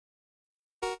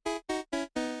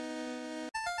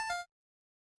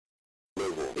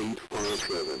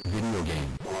857 Video Game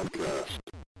Podcast.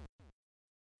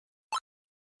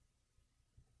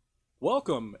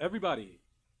 Welcome, everybody,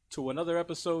 to another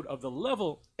episode of the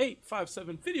Level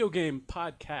 857 Video Game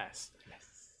Podcast. Yes.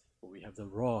 Where we have the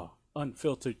raw,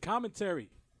 unfiltered commentary.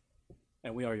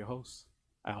 And we are your hosts,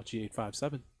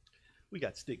 Algie857. We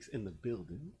got Sticks in the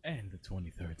building. And the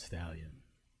 23rd Stallion.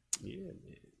 Yeah,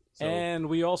 man. So, And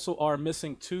we also are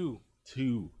missing two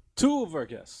of our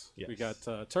guests. Yes. We got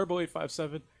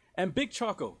Turbo857 and Big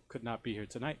Choco could not be here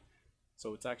tonight.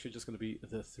 So it's actually just going to be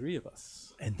the three of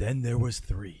us. And then there was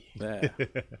three. Yeah.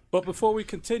 But before we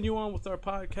continue on with our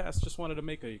podcast, just wanted to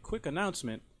make a quick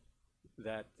announcement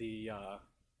that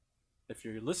if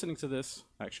you're listening to this,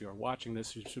 actually, or watching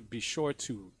this, you should be sure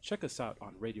to check us out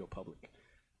on Radio Public.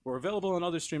 We're available on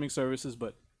other streaming services,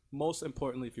 but most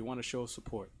importantly, if you want to show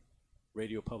support,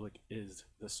 Radio Public is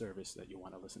the service that you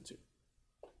want to listen to.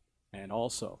 And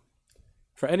also,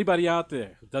 for anybody out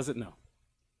there who doesn't know,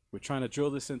 we're trying to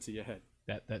drill this into your head.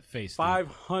 That face.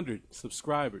 500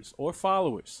 subscribers or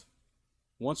followers.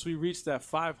 Once we reach that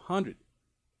 500,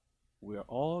 we're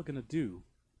all going to do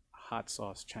a hot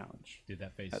sauce challenge. Dude,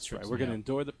 that face. That's right. We're going to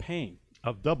endure the pain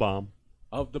of the bomb.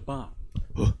 of the bomb.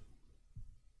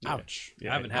 Ouch.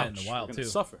 I haven't had it in a while, We're too. going to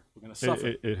suffer. We're going to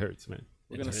suffer. It hurts, man.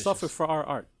 We're going to delicious. suffer for our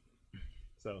art.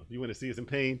 So if you want to see us in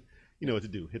pain, you know what to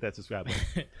do. Hit that subscribe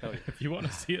button. If you want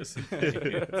to see us,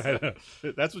 I know.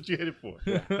 That's what you hit it for.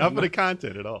 Not for the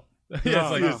content at all. No, see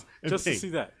no, us in just to pain. see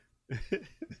that.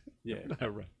 Yeah. All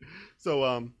right.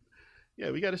 So,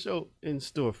 yeah, we got a show in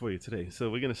store for you today. So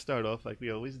we're going to start off like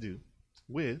we always do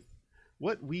with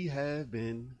what we have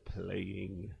been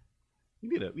playing. We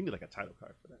need like a title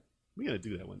card for that. We're going to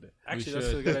do that one day. Actually, We that's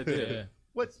a should. good idea. Yeah.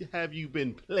 What have you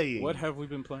been playing? What have we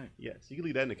been playing? Yes, you can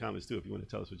leave that in the comments too if you want to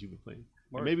tell us what you've been playing.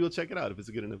 Word. And maybe we'll check it out if it's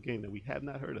a good enough game that we have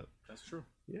not heard of. That's true.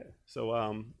 Yeah.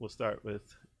 So we'll start with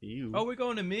you. Oh, we're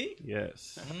going to me?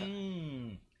 Yes.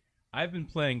 I've been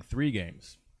playing 3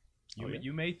 games. Oh, yeah?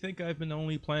 You may think I've been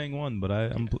only playing one, but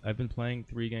I've been playing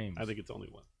 3 games. I think it's only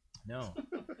one. No.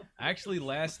 Actually,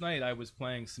 last night I was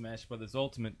playing Smash Brothers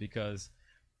Ultimate because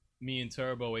me and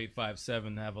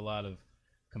Turbo857 have a lot of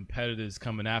competitors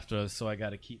coming after us, so I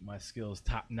got to keep my skills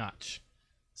top notch,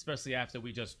 especially after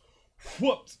we just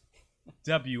whooped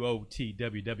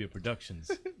WOTWW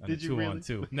Productions on Did a you really?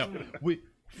 2-on-2. No, we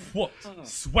whooped,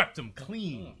 swept them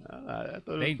clean. I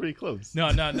thought it was pretty close. No,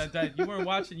 you weren't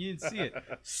watching, you didn't see it.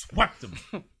 Swept them.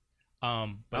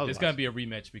 But there's gonna be a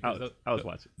rematch because I was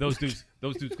watching. those dudes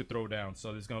could throw down,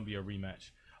 so there's gonna be a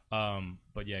rematch.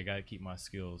 But yeah, I gotta keep my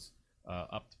skills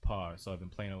up to par. So I've been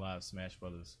playing a lot of Smash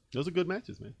Brothers. Those are good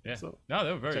matches, man. Yeah, So, no,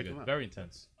 they were very check them good, out. very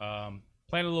intense.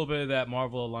 Playing a little bit of that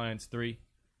Marvel Alliance 3.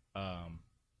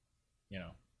 You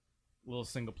know, a little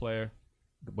single player.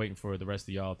 Waiting for the rest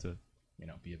of y'all to,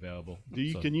 be available. do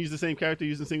you So- can you use the same character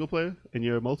using single player in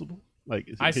your multiple? Like,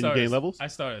 can you started gain levels? I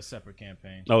started a separate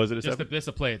campaign. Oh, is it a just separate? just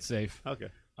to play it safe. Okay.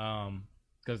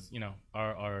 Because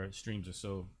our streams are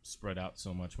so spread out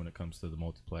so much when it comes to the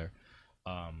multiplayer,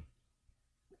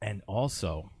 and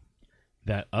also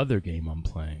that other game I'm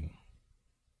playing.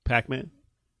 Pac-Man.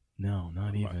 No,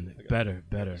 not even I got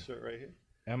better. Shirt right here.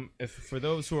 If for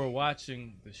those who are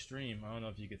watching the stream, I don't know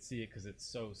if you could see it because it's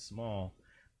so small.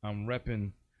 I'm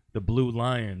repping the Blue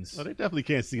Lions. Oh, they definitely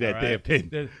can't see that All damn right? pin.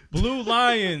 The Blue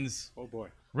Lions Oh, boy.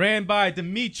 ran by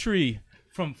Dimitri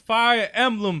from Fire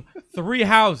Emblem 3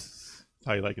 Houses.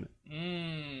 How you liking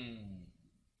it?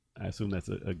 I assume that's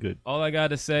a good. All I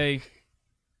gotta say,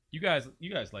 you guys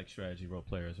like strategy role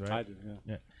players, right? I do,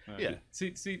 yeah. Yeah.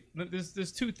 See,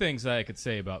 there's 2 things that I could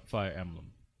say about Fire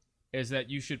Emblem. Is that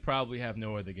you should probably have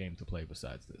no other game to play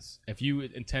besides this. If you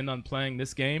intend on playing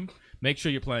this game, make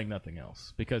sure you're playing nothing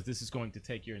else because this is going to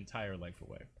take your entire life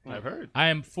away. I've heard. I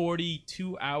am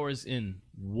 42 hours in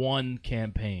one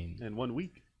campaign. In 1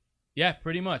 week. Yeah,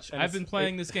 pretty much. And I've been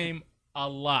playing this game a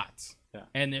lot. Yeah.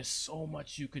 And there's so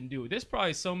much you can do. There's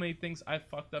probably so many things I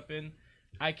fucked up in.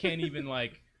 I can't even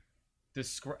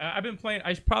describe. I've been playing.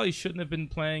 I probably shouldn't have been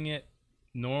playing it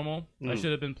normal. I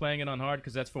should have been playing it on hard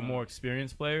because that's for more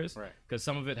experienced players. Right. Because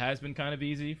some of it has been kind of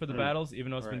easy for the battles,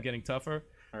 even though it's been Right. getting tougher.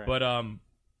 Right. But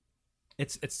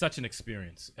it's such an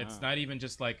experience. It's not even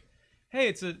just like, hey,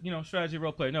 it's a strategy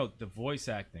role player. No, the voice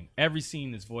acting. Every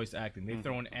scene is voice acting. They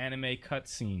throw in anime cut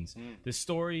scenes. The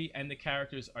story and the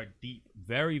characters are deep,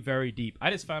 very, very deep. I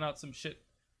just found out some shit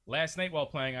last night while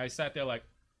playing. I sat there like,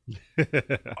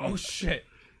 oh shit,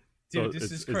 dude, So this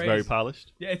is it's crazy. very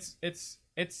polished. Yeah, it's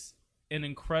an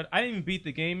incredible. I didn't even beat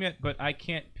the game yet, but I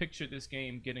can't picture this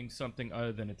game getting something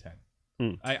other than a 10.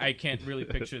 I can't really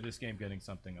picture this game getting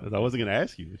something. I wasn't gonna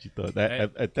ask you what you thought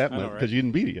that at that I know, much right? because you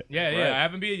didn't beat it yet. Yeah, Right. I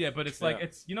haven't beat it yet, but it's like Yeah.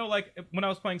 it's like when I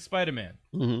was playing Spider-Man,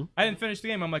 Mm-hmm. I didn't finish the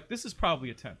game. I'm like, this is probably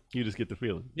a 10. You just get the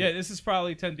feeling. Yeah, this is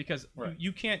probably a 10 because Right.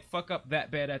 you can't fuck up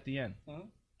that bad at the end Mhm.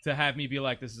 to have me be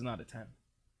like, this is not a 10.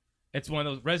 It's one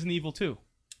of those Resident Evil 2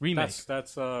 remake.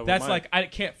 That's That's like I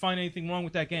can't find anything wrong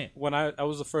with that game. when I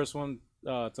was the first one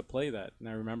to play that, and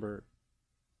I remember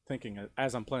thinking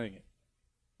as I'm playing it,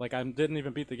 like I didn't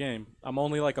even beat the game. I'm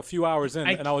only like a few hours in,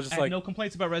 and I was just had like, no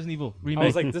complaints about Resident Evil remake. I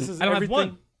was like, this is I don't have everything.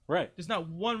 one. Right. There's not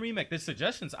one remake. There's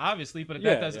suggestions, obviously, but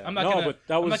Yeah, that doesn't. yeah. I'm not No, gonna. but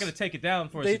that I'm was- not gonna take it down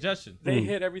for a They- suggestion. They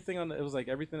hit everything on. It was like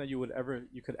everything that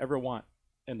you could ever want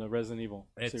in the Resident Evil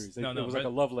It's- series. no, it no, was like a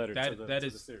Red- love letter That to the that to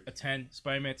the is series. a 10.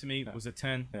 Spider-Man to me Yeah. was a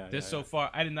 10. Yeah, This yeah, so yeah.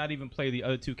 far, I did not even play the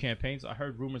other two campaigns. I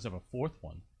heard rumors of a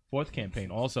fourth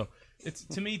campaign also. It's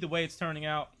to me the way it's turning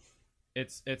out.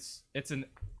 It's an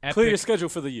epic. Clear your schedule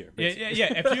for the year. Yeah, basically.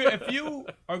 yeah, yeah. If you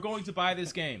are going to buy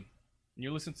this game and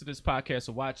you're listening to this podcast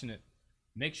or watching it,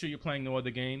 make sure you're playing no other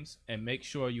games and make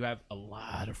sure you have a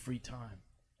lot of free time.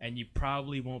 And you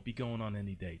probably won't be going on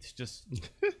any dates. Just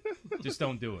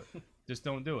don't do it. Just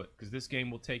don't do it because this game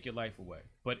will take your life away.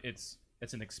 But it's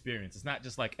an experience. It's not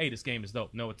just like, hey, this game is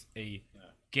dope. No, it's a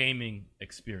gaming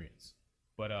experience.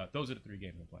 But those are the 3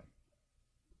 games I'm playing.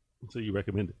 So you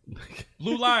recommend it?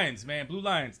 Blue Lions, man. Blue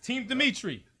Lions. Team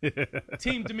Dimitri.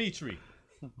 Team Dimitri.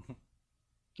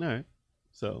 All right.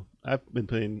 So I've been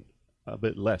playing a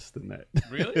bit less than that.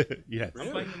 Really? Yes.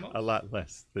 I'm playing the most. A lot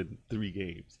less than 3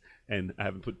 games, and I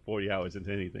haven't put 40 hours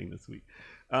into anything this week.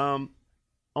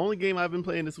 Only game I've been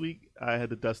playing this week, I had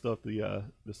to dust off the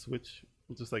Switch,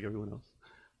 just like everyone else.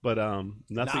 But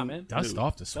nothing. man. Dust new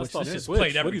off the Switch. That's off the This is Switch.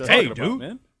 played What every are you day, talking about, dude.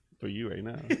 man? for you right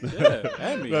now. Yeah,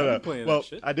 and me. No, I've no. been playing Well, that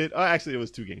shit. I did. Actually, it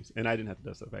was 2 games, and I didn't have to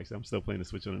dust off. Actually, I'm still playing the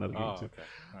Switch on another game Oh, too. okay.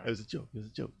 All right. It was a joke. It was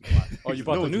a joke. Oh, you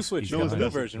bought No the new one's- Switch. no You one's got the new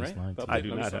dusting. version, right? He's lying. The I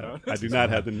do update? not No, have. no. I do not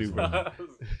have the new version.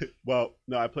 Well,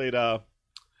 no, I played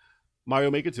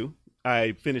Mario Maker 2.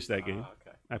 I finished that game. Ah,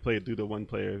 okay. I played through the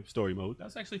 1-player story mode. That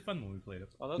was actually fun when we played it.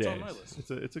 Oh, that's Yeah, on my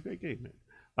list. it's a great game,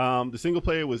 man. The single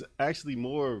player was actually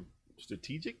more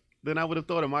strategic than I would have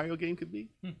thought a Mario game could be,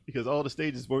 because all the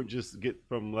stages weren't just get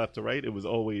from left to right. It was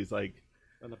always like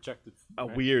An objective. a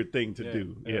right? weird thing to Yeah.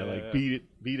 do. Yeah, Yeah, yeah, like yeah.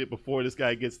 beat it before this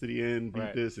guy gets to the end, beat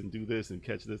Right. this and do this and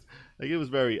catch this. Like it was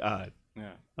very odd.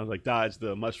 Yeah. I was like, dodge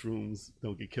the mushrooms,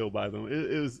 don't get killed by them.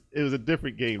 It was a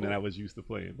different game than I was used to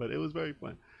playing, but it was very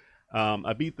fun.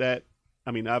 I beat that.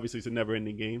 I mean, obviously it's a never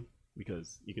ending game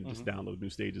because you can just download new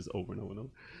stages over and over and over.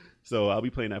 So I'll be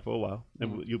playing that for a while,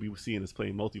 and you'll be seeing us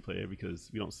playing multiplayer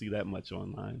because we don't see that much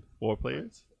online or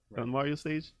players on Mario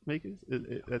stage makers.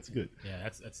 That's good. Yeah,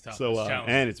 that's tough. So That's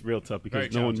challenging. and it's real tough Very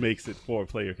because no one challenging. makes it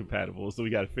 4-player compatible. So we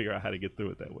got to figure out how to get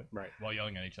through it that way. Right. while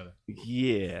yelling at each other.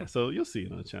 Yeah, so you'll see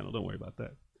it on the channel. Don't worry about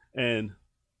that. And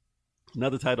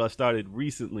another title I started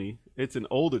recently. It's an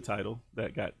older title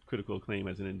that got critical acclaim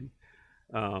as an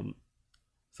indie.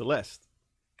 Celeste.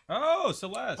 Oh,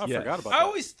 Celeste. I Yes. forgot about I that.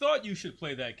 always thought you should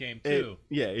play that game too.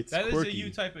 It's That is quirky. a you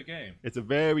type of game. It's a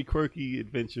very quirky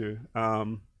adventure.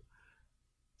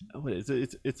 What is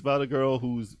it? It's about a girl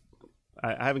who's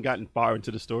I haven't gotten far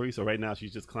into the story, so right now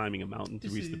she's just climbing a mountain to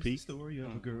reach the peak. Story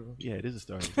of a girl. Yeah, it is a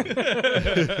story.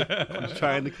 She's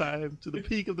trying to climb to the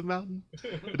peak of the mountain.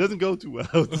 It doesn't go too well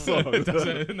with the song. It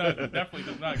doesn't, no, it definitely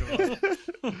does not go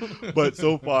well. But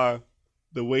so far,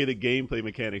 the way the gameplay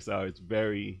mechanics are, it's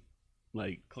very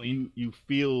like Clean. You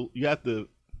have to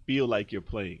feel like you're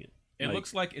playing it. It Like,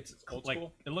 looks like it's Old like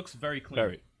school? it looks very clean.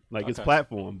 very like it's Okay.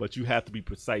 platform, but you have to be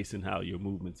precise in how your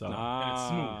movements are. And it's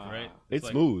smooth, right? It's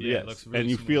like- smooth, yeah, yes, it looks really and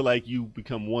you smooth. feel like you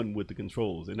become one with the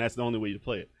controls, and that's the only way to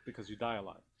play it. because you die a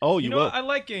lot. Oh, You you know, will. what? I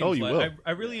like games. Oh, you like, will.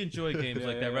 I really enjoy games Yeah,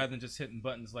 like yeah, that yeah. rather than just hitting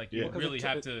buttons. Like Yeah. you really Because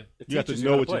have to. It You have to teaches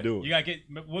know how what play. you're doing. You gotta get.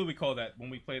 What do we call that when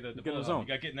we play the get in the bullet zone. hell? You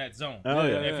gotta get in that zone. Oh,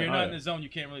 yeah. If you're Oh, not yeah. in the zone, you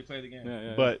can't really play the game. Yeah,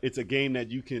 yeah. But it's a game that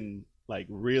you can like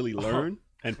really learn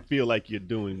and feel like you're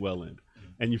doing well in,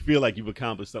 and you feel like you've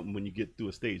accomplished something when you get through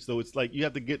a stage. So it's like you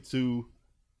have to get to,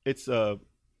 it's like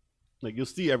you'll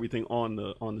see everything on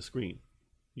the screen.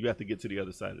 You have to get to the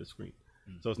other side of the screen.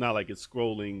 So it's not like it's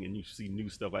scrolling and you see new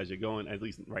stuff as you're going. At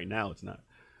least right now it's not.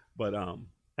 But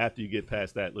after you get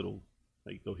past that little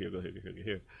like go here,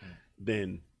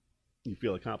 then you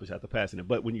feel accomplished after passing it.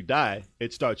 But when you die,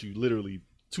 it starts you literally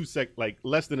like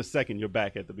less than a second. You're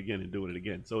back at the beginning doing it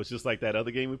again. So it's just like that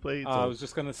other game we played. So I was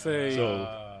just gonna say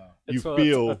So- it's you it's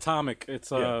feel- atomic.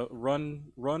 It's Yeah. a run,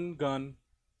 gun,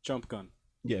 jump gun.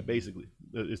 Yeah, basically,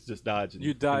 it's just dodge. And,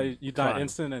 You die and climb.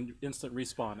 instant and instant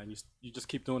respawn, and you just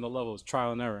keep doing the levels,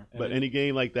 trial and error. And But any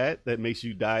game like that makes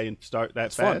you die and start that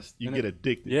It's fun. fast, you And get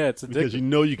addicted. yeah, it's because addictive. you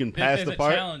know you can pass There's the a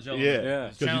part. challenge element. Yeah, Yeah.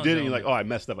 because you Challenge did it, and you're like, element. oh, I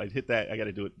messed up. I hit that. I got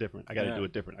to do it different. I got to Yeah. do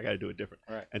it different. I got to do it different.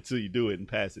 Right. Until you do it and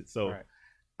pass it. So Right.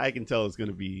 I can tell it's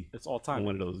going to be It's all time.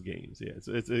 one of those games. Yeah,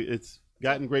 it's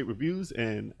gotten great reviews,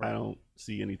 and I don't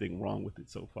see anything wrong with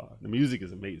it so far. The music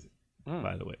is amazing,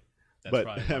 by the way. That's But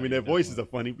probably I why mean, you their voices definitely-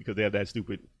 are funny because they have that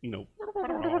stupid,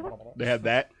 they have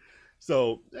that.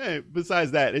 So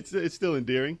besides that, it's still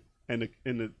endearing, and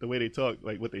the way they talk,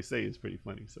 like what they say, is pretty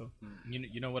funny. So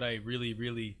You know what I really,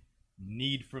 really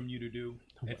need from you to do?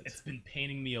 What? It's been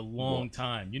paining me a long What?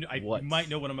 time. You What? might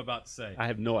know what I'm about to say. I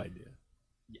have no idea.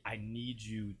 I need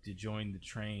you to join the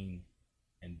train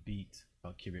and beat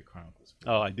Valkyria Chronicles.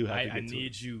 Oh, I do have to I get to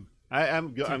need it. you.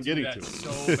 I'm to getting do to that it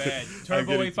so bad. I'm Turbo getting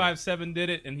to it. 857 did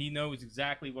it, and he knows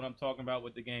exactly what I'm talking about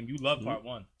with the game. You love part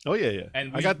one. Oh yeah.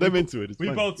 And I got them into it. It's We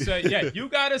funny. both said, yeah, you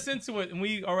got us into it, and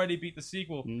we already beat the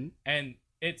sequel, Mhm. and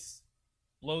it's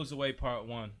blows away part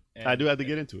one. And, I do have to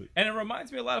get into it. and it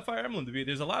reminds me a lot of Fire Emblem to be.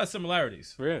 There's a lot of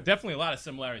similarities. Really? Definitely a lot of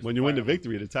similarities. When with you win Fire the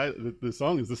Emblem. victory, the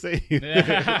song is the same.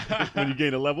 Yeah. When you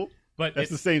gain a level, But that's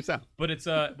the it's same sound. what is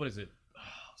it? Oh,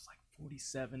 it's like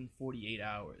 47, 48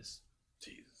 hours.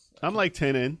 Jesus. I'm like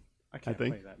 10 in. I can't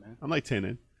think. play that, man. I'm like 10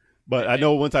 in. But I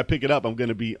know once I pick it up, I'm going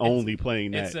to be only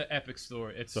playing It's that. an epic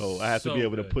story. It's So I have to so be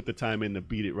able to good. put the time in to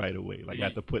beat it right away. Like I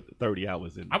have to put 30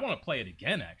 hours in. I want to play it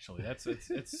again. Actually,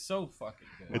 it's so fucking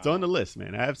good. It's on the list,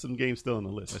 man. I have some games still on the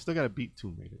list. I still got to beat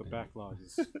Tomb Raider. The man. backlog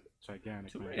is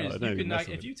gigantic, Tomb man. Raider Oh, is- not you even could knock,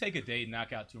 messing if with you take a day and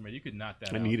knock out Tomb Raider, you could knock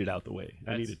that I out. need it out the way.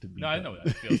 I That's- need it to be. No, I done. know what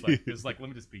it feels like. It's like, let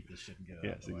me just beat this shit and get it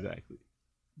out Yes, the way. exactly.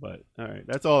 But all right,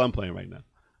 that's all I'm playing right now.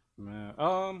 Man,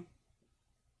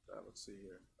 let's see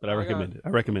here. But I recommend it. I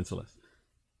recommend Celeste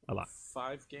a lot.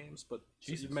 5 games, but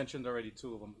Jesus. you mentioned already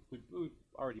 2 of them. We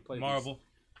already played these. Marvel.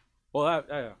 Well,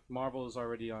 yeah, Marvel is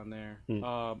already on there. Hmm.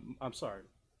 I'm sorry,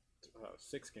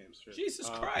 6 games. Shit. Jesus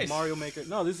Christ. Mario Maker.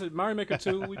 No, this is Mario Maker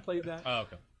 2. We played that. Oh,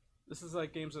 okay. This is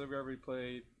like games that we already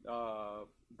played.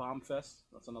 Bomb Fest.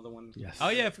 That's another one. Yes. Oh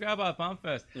yeah, I forgot about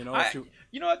Bombfest. You know, I- if you-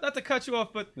 you know what? Not to cut you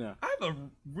off, but Yeah. I have a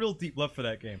real deep love for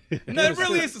that game. game No, it is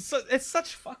really stupid. is. It's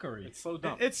such fuckery. It's so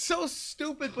dumb. It's so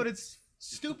stupid, but it's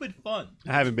stupid fun.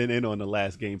 I haven't been in on the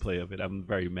last gameplay of it. I'm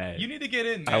very mad. You need to get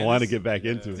in. I man. want to It's- get back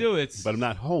into it. Dude, it's But I'm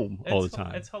not home all the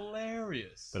time. It's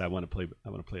hilarious. But I want to play. I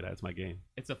want to play that. It's my game.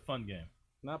 It's a fun game.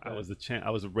 Not I bad. was the champ. I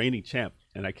was a reigning champ,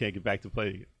 and I can't get back to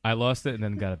playing I lost it and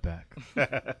then got it back.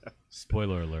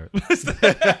 Spoiler alert.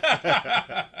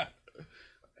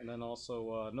 And then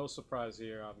also, no surprise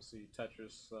here, obviously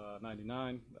Tetris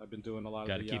 99. I've been doing a lot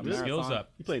Got to of the keep the marathon. skills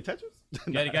up. You playing Tetris?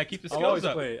 Yeah, you got to keep the I've skills always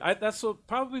up. played. That's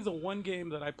probably the one game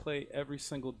that I play every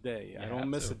single day. I You don't have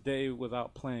miss to. a day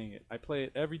without playing it. I play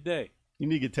it every day. You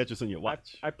need to get Tetris on your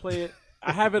watch. I play it.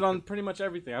 I have it on pretty much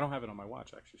everything. I don't have it on my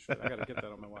watch actually. Shit, I gotta get that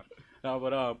on my watch. No,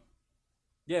 but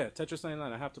yeah, Tetris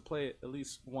 99. I have to play it at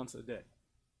least once a day.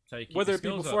 So you keep Whether the it be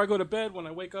skills before up. I go to bed, when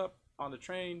I wake up, on the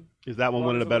train. Is that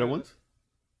one of the better ones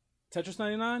Tetris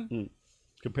 99.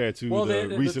 compared to Well, the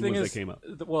recent thing ones is, that came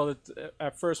out?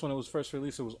 At first when it was first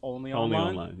released, it was only Only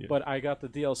online. online, yeah. But I got the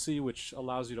DLC, which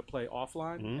allows you to play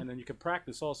offline, Mhm. and then you can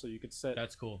practice. Also, you could set.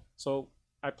 That's cool. So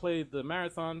I played the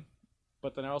marathon,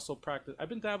 but then I also practiced. I've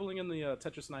been dabbling in the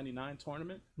Tetris 99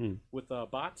 tournament Hmm. with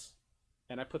bots,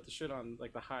 and I put the shit on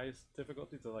like the highest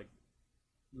difficulty to like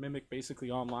mimic basically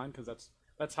online because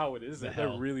that's how it is. The They're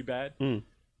hell. really bad. Hmm.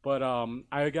 But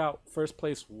I got first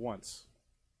place once.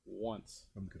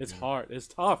 From the It's computer. hard. It's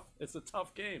tough. It's a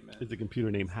tough game, man. Is the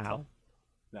computer named Hal?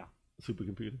 No.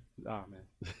 Supercomputer. Ah, man.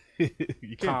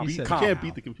 You Calm. can't beat. You Calm. can't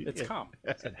beat the computer. It's Yeah. calm.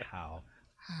 I said how?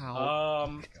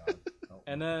 Um, God. Oh.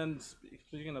 and then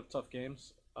speaking of tough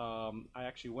games, I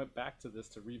actually went back to this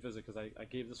to revisit because I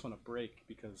gave this one a break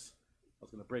because I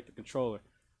was gonna break the controller.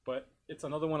 But it's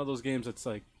another one of those games that's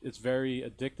like it's very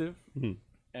addictive, Mhm.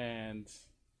 and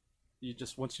you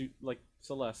just once you like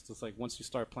Celeste, it's like once you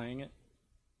start playing it,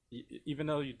 even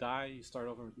though you die, you start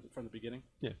over from the beginning.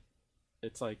 Yeah.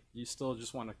 It's like you still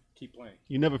just want to keep playing.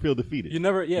 You never feel defeated You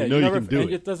never, yeah, You know you never. can do and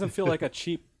it. it doesn't feel like a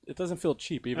cheap. It doesn't feel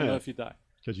cheap, even Yeah. though if you die.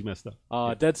 because you messed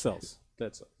up. Dead Cells.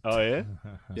 Dead Cells. Oh yeah.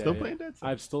 Yeah, Still yeah. playing Dead Cells?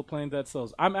 I'm still playing Dead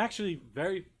Cells. I'm actually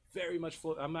very, very much.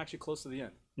 I'm actually close to the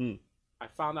end. Mm. I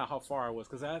found out how far I was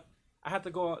because I had to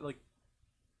go on like.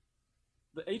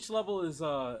 The H level is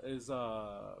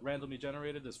randomly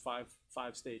generated. There's five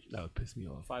stages. That would piss me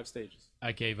off. 5 stages.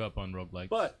 I gave up on roguelikes.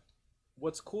 But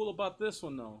what's cool about this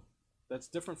one though, that's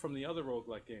different from the other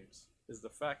roguelike games, is the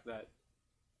fact that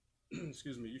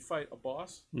excuse me, you fight a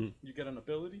boss, Mm. you get an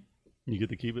ability. You get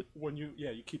to keep it. When you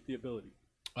keep the ability.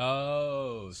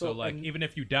 Oh, so So, like and- even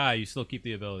if you die, you still keep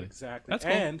the ability. Exactly. That's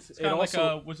cool. And It's it kind of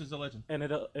also like Wizards of Legend. and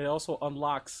it also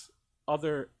unlocks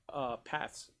other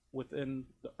paths within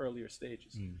the earlier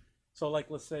stages. So like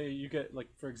let's say you get like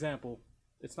for example,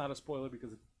 it's not a spoiler because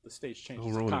the stage changes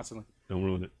Don't ruin it. constantly. Don't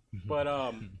ruin it. But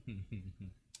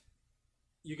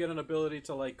you get an ability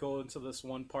to like go into this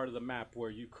one part of the map where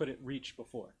you couldn't reach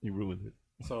before. You ruined it.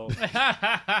 So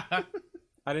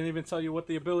I didn't even tell you what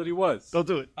the ability was. Don't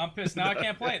do it. I'm pissed. Now I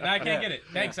can't play it. Now I can't get it.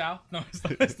 Thanks, Al. No,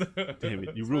 Damn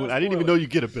it. You It's ruined. not a I didn't even spoiler. know you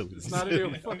get abilities. It's not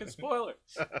a fucking spoiler.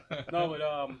 No,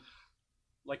 but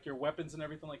like your weapons and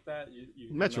everything like that. You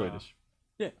can, Metroidish.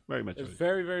 yeah. Very It's Metroid.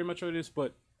 very very Metroidish,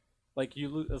 but like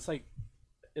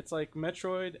it's like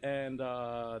Metroid and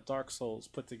Dark Souls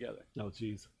put together. Oh,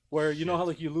 jeez. Where you know how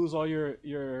like you lose all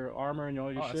your armor and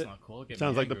all your Oh, shit. that's not cool. It get me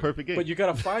Sounds like the angry. perfect game. But you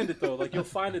gotta find it though. Like you'll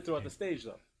find it throughout the stage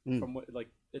though. Mm. From what like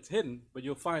it's hidden, but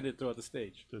you'll find it throughout the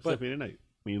stage. So it's But Symphony of the Night.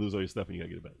 When you lose all your stuff and you gotta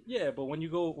get it back. yeah, but when you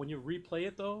replay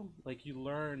it though, like you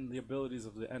learn the abilities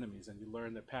of the enemies and you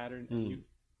learn their pattern and you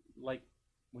like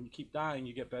when you keep dying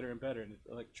you get better and better and it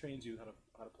like trains you how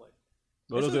to play.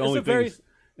 Well, It's those are a- the only it's a very- things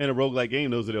in a roguelike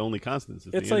game. Those are the only constants.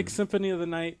 It's like Symphony of the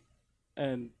Night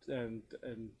and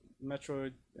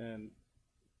Metroid and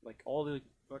like all the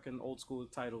fucking old school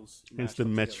titles. it's the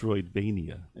mashed up together.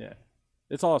 Metroidvania. Yeah,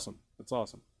 it's awesome. It's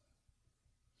awesome.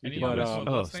 Any But, other um, Oh,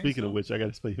 Bloodstained speaking of stuff? which, I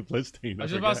gotta play Bloodstain. I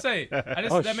was just about to say.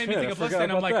 Oh, That made me shit, think I of forgot Bloodstain. I'm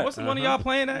about like, that. what's the one of y'all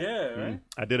playing that? Yeah, right.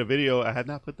 I did a video. I had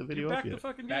not put the You video back up the yet.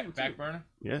 fucking game. Back too. burner.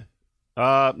 Yeah.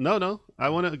 No. I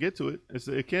want to get to it.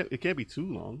 It can't be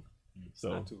too long. So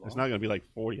not too long. it's not gonna be like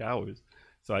 40 hours.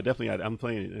 So I'm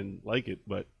playing it and like it,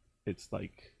 but it's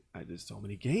like there's so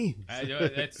many games.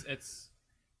 It's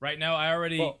right now. I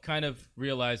already Well- kind of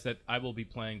realized that I will be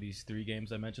playing these 3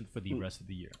 games I mentioned for the rest of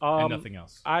the year Um, and nothing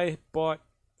else. I bought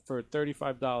for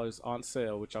 $35 on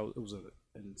sale, which it was an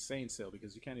insane sale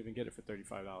because you can't even get it for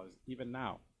 $35 even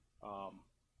now.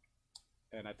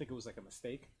 And I think it was like a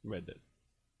mistake. Red Dead.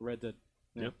 Red Dead.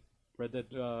 Yeah. Yep. Red Dead.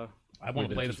 I want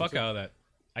to play the fuck out of that.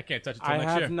 I can't touch it till I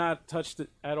next have year. not touched it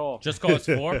at all. Just Cause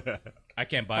 4. I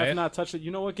can't I buy have it. not touched it.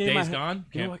 You know what game Days I Gone.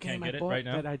 You know Can't what game get I it bought right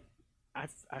now. that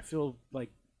I feel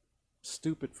like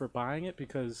stupid for buying it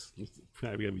because It's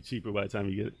probably gonna be cheaper by the time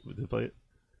you get it to play it.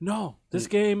 no, this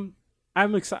game I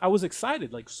was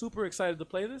excited, like super excited to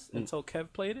play this until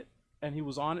Kev played it and he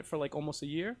was on it for like almost a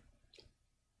year.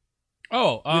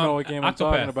 Oh, You know what game I'm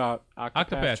talking Octopath. about?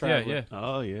 Octopath. Traveler. Yeah.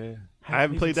 Oh yeah. I even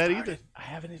haven't played that started. either. I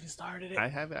haven't even started it I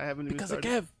haven't even because of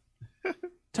started. Kev.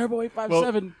 Turbo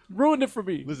 857 ruined it for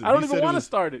me. Listen, I don't he even said it want to was-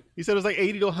 start it. He said it was like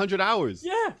 80 to 100 hours.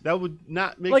 Yeah, That would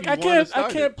not make like me I wanna can't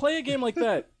start it. play a game like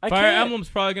that. I Fire can't. Emblem's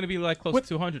probably going to be like close with to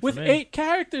 200 with for me. 8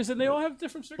 characters and they all have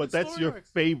different. But that's your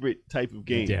favorite type of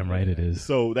game. Damn right it is.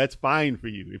 So that's fine for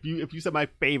you. If you said my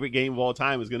favorite game of all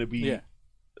time is gonna be Yeah.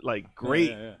 like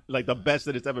great, yeah. like the best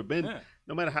that it's ever been, Yeah.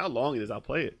 no matter how long it is, I'll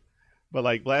play it. But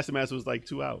like Blaster Master was like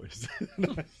 2 hours.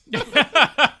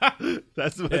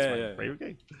 that's my yeah. favorite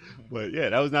game. But yeah,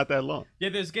 that was not that long. Yeah,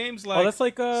 there's games like, Oh, that's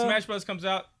like Smash Bros. Comes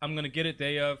out. I'm going to get it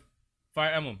day of.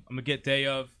 Fire Emblem. I'm going to get day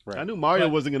of. Right. I knew Mario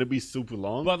But- wasn't gonna be super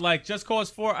long. But like Just Cause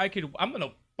 4, I'm going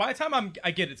to. By the time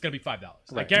I get it, it's going to be $5.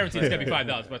 I Right. guarantee it's going to be $5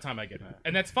 by the time I get it.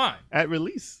 And that's fine. At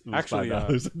release, it was Actually,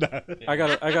 $5.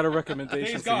 I got a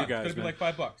recommendation Days for gone. you It's guys. going to be Man.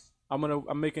 like $5.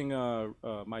 I'm making a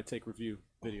my take review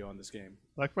video on this game.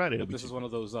 Black Friday. But this is one of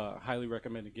those highly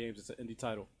recommended games. It's an indie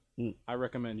title. Mm. I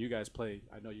recommend you guys play.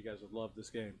 I know you guys would love this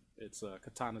game. It's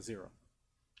Katana Zero.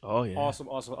 Oh yeah, Awesome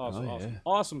yeah.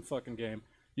 awesome fucking game.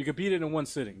 You can beat it in one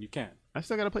sitting. You can. I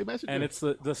still gotta play Master And Chief.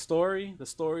 it's the story. The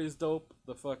story is dope.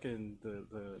 The fucking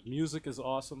the music is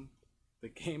awesome. The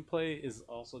gameplay is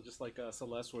also just like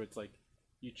Celeste, where it's like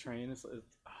you train.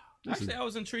 Actually, I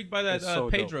was intrigued by that It's so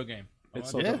dope. Pedro game. It's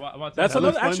I so want- dope. I want That's to- That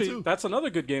looks another fun, actually. too. That's another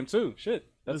good game too. Shit,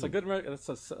 that's Listen. a good.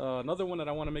 That's another one that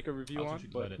I want to make a review I was on.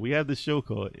 intrigued But by it. We have this show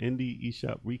called Indie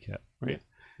eShop Recap, right?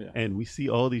 Yeah. And we see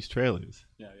all these trailers,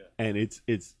 yeah. and it's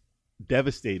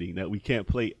devastating that we can't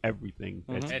play everything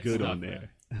that's Mhm. It's good tough, on there.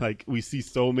 Like we see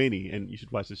so many, and you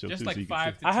should watch the show Just too. like so you 5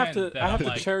 can to 10. I have to. that I have I'm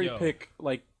to like, cherry yo. pick.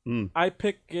 Like Mm. I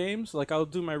pick games. Like I'll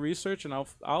do my research and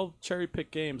I'll cherry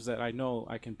pick games that I know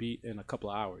I can beat in a couple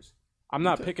of hours. I'm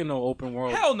not picking no open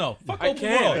world. Hell no. Fuck I open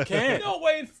can't, world. I can't. No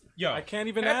way. Yo. I can't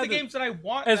even Half add the games that I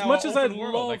want as now much are as I'd open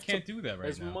world. I love can't to- do that right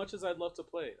as now. much as I'd love to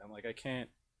play it. I'm like I can't.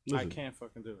 Listen. I can't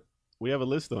fucking do it. We have a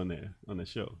list on there on the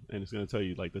show, and it's going to tell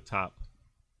you like the top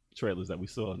trailers that we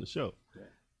saw on the show. Yeah.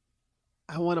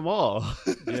 I want them all.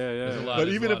 Yeah, There's a lot. But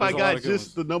there's even a if lot. I There's a lot got of good just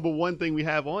ones. the number one thing we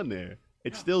have on there,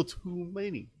 it's still too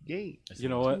many games. You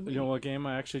know what? You know what game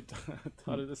I actually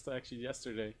thought of this actually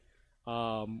yesterday.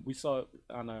 We saw it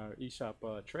on our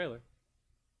eShop trailer.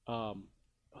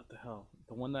 What the hell?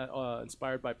 The one that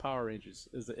inspired by Power Rangers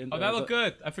is the. Oh, that looked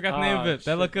good. I forgot the name of it.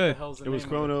 That looked good. It was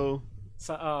Chrono.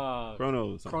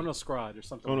 Chrono Squad or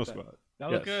something. Chrono like that. Squad.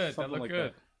 That looked Yes. good. That Something looked like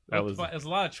good. That It was was a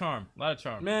lot of charm. A lot of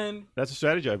charm. Man, that's a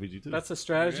strategy RPG too. that's a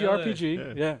strategy Really?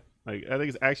 RPG. Yeah. like I think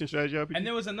it's action strategy RPG. And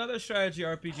there was another strategy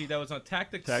RPG that was on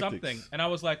Tactics Tactics. something, and I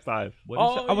was like, 5. "What is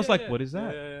Oh, that?" I was yeah, like, yeah. "What is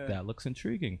that? Yeah, yeah, yeah. That looks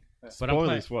intriguing." But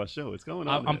Spoilers for our show. It's going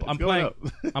on. I'm It's going playing. up.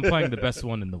 I'm playing the best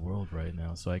one in the world right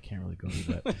now, so I can't really go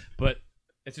into that. But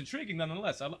it's intriguing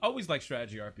nonetheless. I always like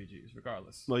strategy RPGs,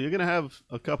 regardless. Well, you're gonna have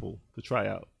a couple to try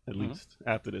out at least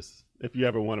after this, if you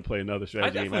ever want to play another I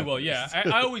strategy game. definitely will. after Yeah,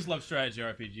 this. I always love strategy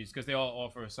RPGs because they all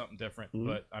offer something different.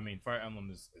 But I mean, Fire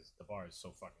Emblem is the bar is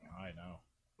so fucking high now.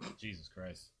 Jesus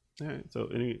Christ. All right. So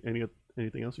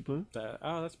anything else you play?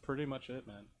 That's pretty much it,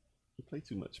 man. You play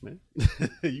too much, man.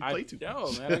 You play too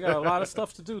much. Man, I got a lot of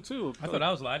stuff to do too. I thought I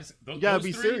was lying. You gotta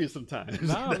be serious sometimes.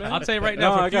 Nah, man. I'll tell you right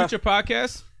now, No, for I got- future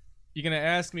podcasts, you're gonna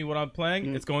ask me what I'm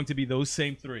playing. It's going to be those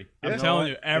same 3. I'm Yeah. telling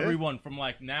You you, know everyone from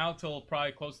like now till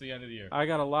probably close to the end of the year. I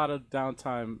got a lot of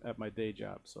downtime at my day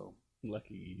job, so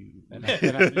Lucky you.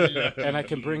 and I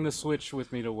can bring the Switch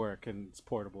with me to work, and it's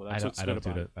portable. That's what's I good don't do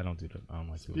about that. it. I don't do that. I don't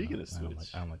like doing Speaking that. of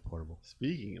Switch. I don't like portable.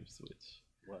 Speaking of Switch,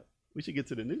 What? we should get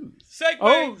to the news. Segue.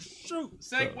 Oh shoot!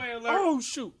 Segue alert. Oh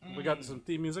shoot! We got some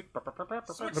theme music.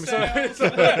 Switch Let me sales.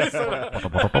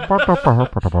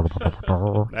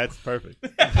 That's perfect.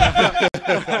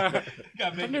 Gotta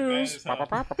make it News. bad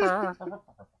as hell.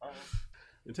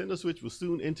 Nintendo Switch will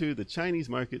soon enter the Chinese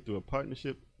market through a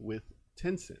partnership with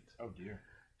Tencent. Oh dear.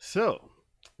 So,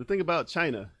 the thing about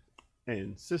China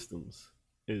and systems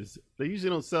is they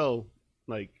usually don't sell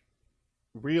like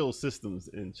real systems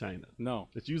in China. No.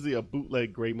 It's usually a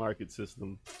bootleg gray market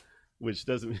system, which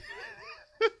doesn't.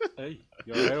 Hey,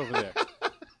 you're right over there.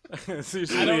 It's I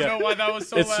usually don't a- know why that was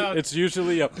so loud. It's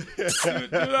usually a.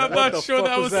 Dude, I'm What not the sure fuck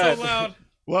that was was that? so loud.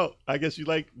 Well, I guess you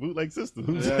like bootleg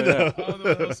systems. Yeah, yeah. I don't know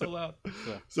why that was so loud.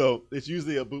 So it's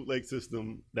usually a bootleg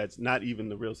system that's not even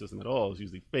the real system at all. It's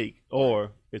usually fake,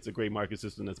 or it's a gray market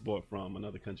system that's bought from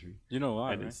another country You know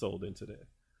why, and right? it's sold into there.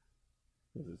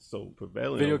 'Cause it's so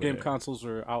prevalent. Video over game there. consoles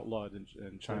were outlawed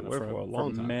in China were for for a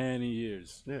long time. many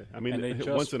years. Yeah, I mean, And they just-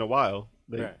 once in a while,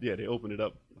 they Right. they open it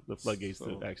up the floodgates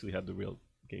So- to actually have the real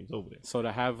games over there. So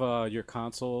to have your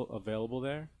console available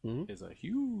there is Mhm. a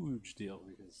huge deal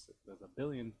because there's a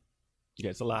billion. Yeah,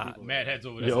 it's a lot. Mad heads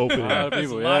over there. You open it A lot up. of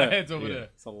people, There's a lot of yeah. heads over Yeah. there.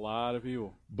 It's a lot of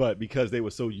people. But because they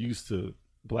were so used to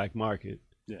black market,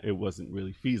 Yeah. it wasn't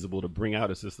really feasible to bring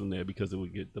out a system there because it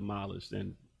would get demolished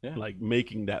and Yeah. like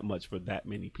making that much for that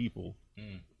many people from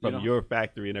You know- your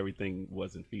factory and everything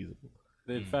wasn't feasible.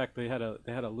 In fact, they had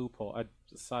a loophole.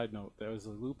 Side note, there was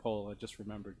a loophole I just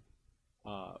remembered.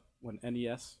 When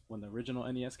the original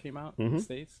NES came out in the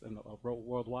States and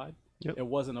worldwide, Yep. it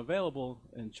wasn't available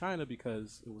in China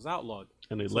because it was outlawed.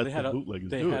 And they So let they had the a bootleggers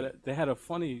they do had it. they had a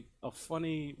funny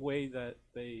way that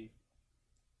a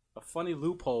funny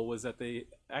loophole was that they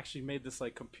actually made this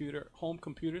like home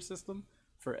computer system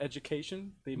for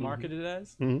education. They marketed it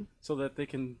as Mhm. so that they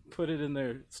can put it in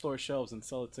their store shelves and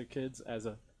sell it to kids as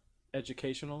a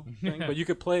educational thing. But you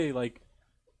could play like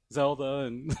Zelda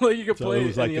and like you could So play it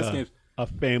was like NES games. a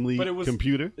family But it was-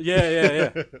 computer.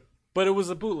 Yeah. But it was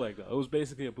a bootleg though. It was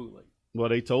basically a bootleg. Well,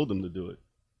 they told them to do it.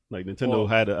 Like Nintendo Well-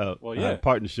 had a well, had yeah. a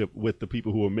partnership with the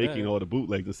people who were making Yeah. all the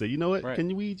bootlegs and say, you know what? Right.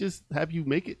 Can we just have you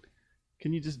make it?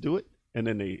 Can you just do it? And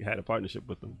then they had a partnership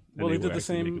with them. and Well, they were did the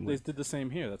actually making same. money. They did the same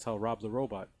here. That's how Rob the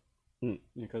Robot, Hmm.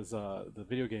 because the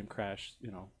video game crashed.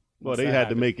 Well, once they that had to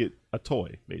happened. make it a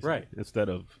toy, basically, Right. instead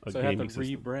of a So they had gaming to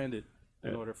system. rebrand it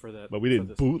in Yeah. order for that. But we for didn't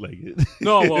this. bootleg it.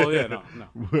 No, well, yeah,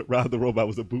 no. Rob the Robot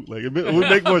was a bootleg. It would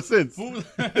make more sense.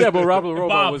 Yeah, but Rob the Robot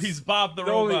Bob, was he's Bob the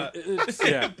the only- robot.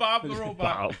 yeah. Bob the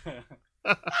robot. Wow.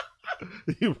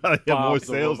 You probably had Bob more the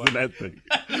sales Robot. than that thing.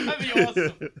 That'd be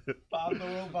awesome. Bob the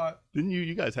robot. Didn't you?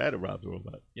 You guys had a Rob the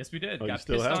Robot. Yes, we did. Oh, you Got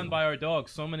still pissed have on one? by our dog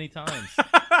so many times.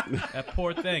 That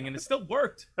poor thing, and it still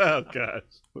worked. Oh gosh.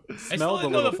 I still Smelled a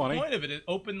didn't know little the funny. point of it. It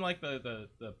opened like the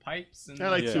pipes and I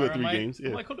like Yeah. 2 or I'm 3 like- games. Yeah.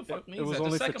 I'm like, who the fuck It needs was that?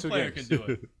 only The for second 2 player games. can do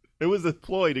it. It was a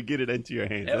ploy to get it into your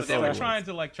hands. That's They all were it was. trying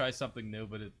to like try something new,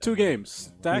 but it 2 games: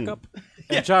 Stack Up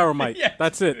Yeah. and Gyromite. Yeah.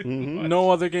 That's it. Mhm.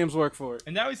 No other games work for it.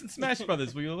 And now he's in Smash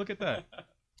Brothers. Will you look at that?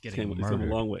 It's come a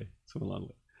long way. It's come a long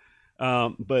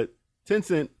way. But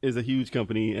Tencent is a huge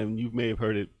company, and you may have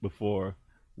heard it before.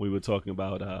 We were talking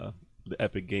about the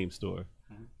Epic Game Store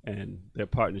and their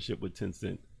partnership with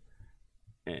Tencent,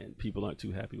 and people aren't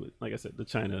too happy with, like I said,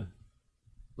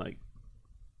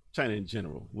 China in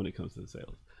general when it comes to the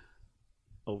sales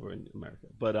over in America.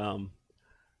 But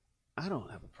I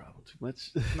don't have a problem too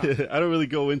much. I don't really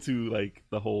go into like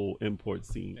the whole import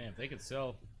scene. Man, if they could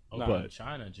sell No. over in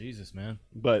China, Jesus, man.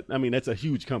 But I mean, that's a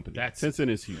huge company. That's- Tencent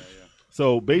is huge.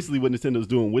 So basically, what Nintendo's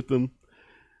doing with them,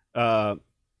 let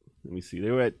me see.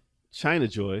 They were at China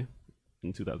Joy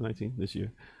in 2019, this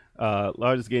year,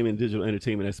 largest gaming and digital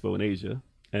entertainment expo in Asia,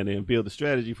 and they unveiled the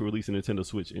strategy for releasing Nintendo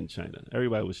Switch in China.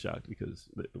 Everybody was shocked because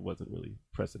it wasn't really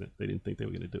precedent. They didn't think they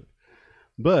were going to do it.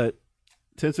 But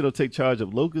Tencent will take charge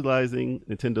of localizing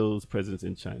Nintendo's presence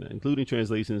in China, including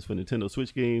translations for Nintendo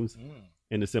Switch games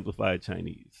and the simplified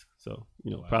Chinese. So,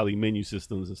 probably menu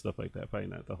systems and stuff like that. Probably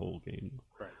not the whole game.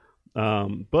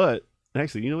 Right. But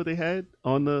actually, you know what they had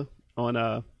on the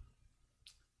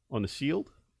Shield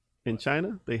in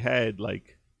China? They had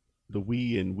like the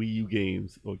Wii and Wii U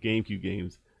games or GameCube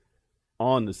games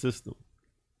on the system,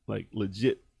 like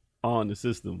legit on the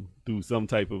system through some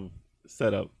type of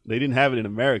setup. They didn't have it in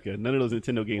America. None of those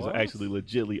Nintendo games are actually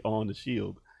legitly on the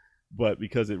Shield, but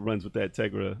because it runs with that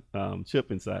Tegra chip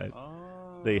inside,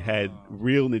 they had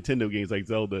real Nintendo games like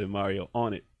Zelda and Mario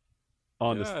on it,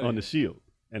 on the Shield,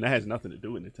 and that has nothing to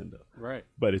do with Nintendo. Right.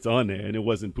 But it's on there, and it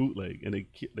wasn't bootleg, and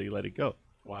they let it go.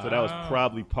 Wow. So that was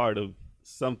probably part of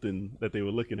something that they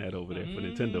were looking at over there for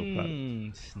Nintendo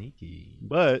products. Sneaky.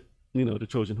 But the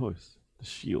Trojan horse, the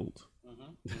Shield.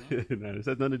 Mm-hmm. Now, this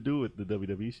has nothing to do with the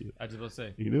WWE Shield. I just want to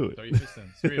say. You knew it. Throw your fist in.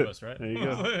 Three of us, right? There you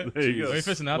go. There you Throw go. your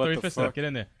fist in. I'll What throw your the fist in. fuck? Get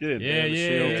in there. Get in. Yeah, The yeah.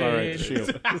 Shield. All right, the Shield.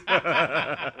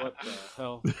 What the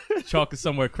hell? Chalk is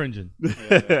somewhere cringing.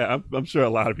 I'm sure a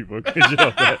lot of people are cringing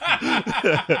off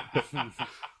that.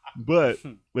 But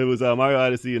it was Mario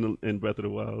Odyssey and Breath of the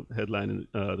Wild headlining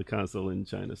the console in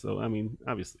China. So, I mean,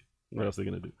 obviously, what else are they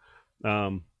going to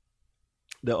do?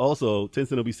 They'll also,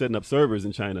 Tencent will be setting up servers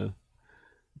in China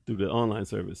through the online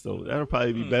service. So that'll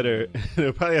probably be better.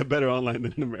 They'll probably have better online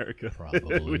than in America.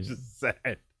 Probably. Which is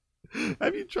sad.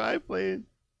 Have you tried playing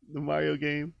the Mario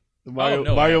game? The no, I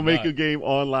Mario have Maker not. game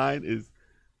online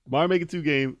Mario Maker 2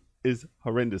 game is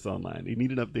horrendous online. They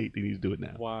need an update. They need to do it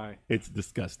now. Why? It's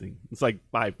disgusting. It's like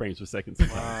 5 frames per second.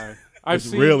 Why? It's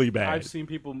really bad. I've seen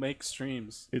people make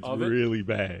streams It's of really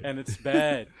bad. it, and it's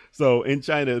bad. So in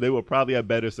China, they will probably have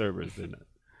better servers than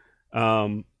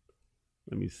that.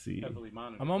 Let me see. Heavily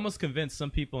monitored. I'm almost convinced some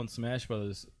people in Smash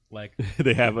Brothers like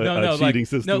They have a cheating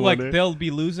system on like there. they'll be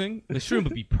losing. The stream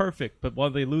would be perfect, but while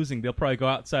they're losing, they'll probably go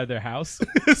outside their house.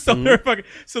 Mm-hmm.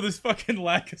 So there's fucking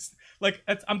lag. Like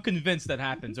I'm convinced that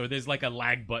happens, or there's like a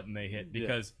lag button they hit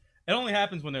because it only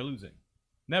happens when they're losing.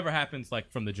 Never happens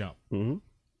like from the jump. Mm-hmm.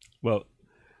 Well,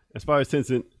 as far as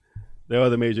Tencent, there are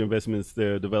other major investments.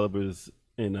 They're developers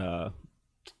in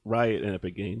Riot and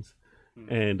Epic Games,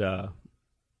 and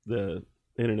the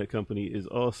internet company is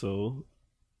also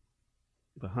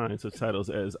behind such titles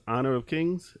as Honor of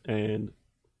Kings and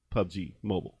PUBG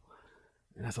Mobile.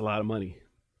 And that's a lot of money.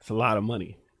 It's a lot of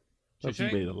money. PUBG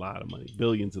Cha-ching. made a lot of money,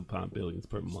 billions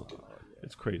per month.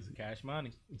 It's crazy. Cash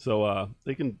money. So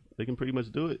they can pretty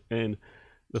much do it. And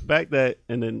the fact that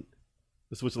and then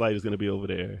the Switch Lite is going to be over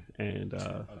there, and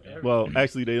well,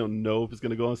 actually they don't know if it's going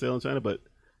to go on sale in China, but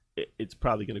it's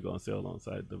probably going to go on sale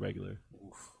alongside the regular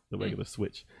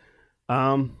Switch.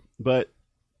 But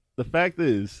the fact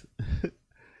is,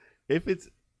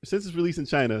 since it's released in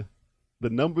China, the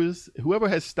numbers, whoever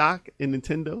has stock in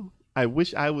Nintendo, I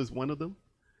wish I was one of them,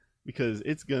 because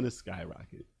it's gonna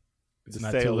skyrocket. It's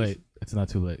not too late. It's not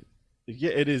too late.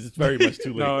 Yeah, it is. It's very much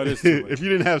too late. No, it is too late. If you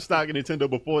didn't have stock in Nintendo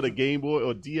before the Game Boy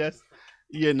or DS,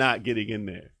 you're not getting in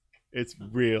there. It's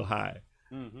real high.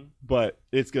 Mm-hmm. But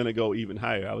it's gonna go even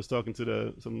higher. I was talking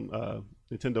to some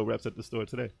Nintendo reps at the store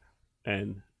today,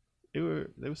 and they were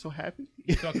so happy.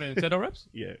 You talking to Nintendo reps?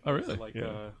 Yeah. Oh, really? Like,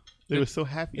 Yeah. They were so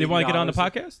happy. They want to get on the $80.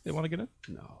 podcast? They want to get in?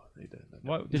 No, they didn't.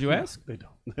 What, did you ask? They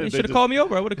don't. You They're should have just- called me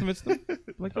over. I would have convinced them.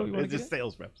 Like, oh, you want It's to just get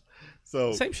sales reps. So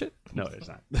in? Same shit. no, it's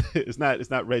not. It's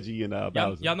not Reggie and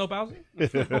Bowser. Y'all know Bowser?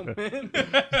 Oh, man.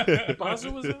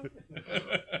 Bowser was up?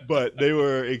 But they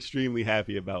were extremely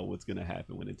happy about what's going to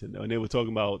happen with Nintendo, and they were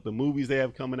talking about the movies they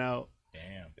have coming out,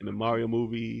 Damn. and the Mario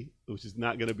movie, which is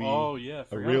not going to be Oh, yeah. a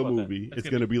forgot real about that. movie. That's It's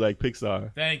gonna going to be like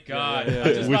Pixar. Thank God. yeah, I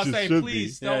was just Which about to it say, should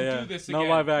please be. don't Yeah, do this no again.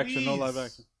 live action. No Please. live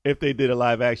action. If they did a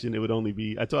live action, it would only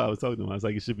be. I was talking to him. I was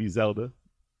like, it should be Zelda,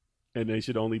 and they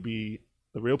should only be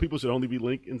the real people should only be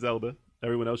Link and Zelda.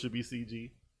 Everyone else should be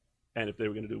CG. And if they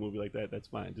were going to do a movie like that, that's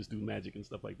fine. Just do magic and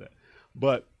stuff like that.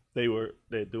 But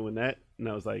they're doing that, and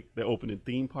I was like, they're opening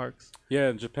theme parks. Yeah,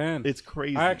 in Japan. It's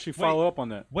crazy. I actually follow up on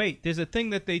that. Wait, there's a thing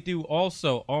that they do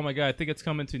also. Oh my God, I think it's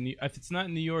coming to if it's not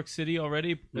in New York City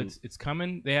already, it's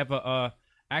coming. They have a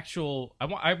actual.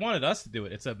 I wanted us to do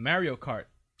it. It's a Mario Kart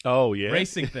Oh yeah,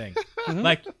 racing thing.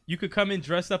 Like you could come in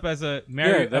dressed up as a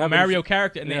Mario, Yeah, they have Mario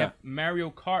character, and they yeah. have Mario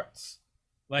Karts.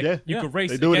 Like Yeah. you Yeah. could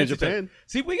race. They do it in against each other. Japan.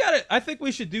 See, we got it. I think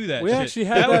we should do that. We shit. actually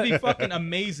had that would that- be fucking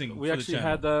amazing. We for actually the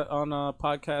channel. had that on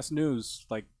podcast news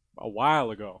like a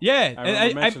while ago. Yeah,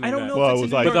 remember mentioning I don't that. know. Well, if it it's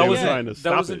was in like New they York was yet. trying to That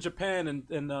stop was in it. Japan, and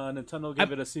Nintendo gave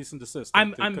I'm- it a cease and desist.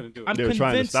 I'm They couldn't do it. They were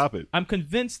trying to stop it. I'm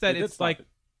convinced that They did it's stop like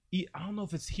it. I don't know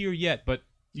if it's here yet, but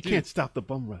You dude, can't stop the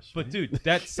bum rush. But man. dude,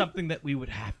 that's something that we would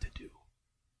have to do.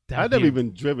 I've never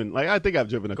even driven. Like I think I've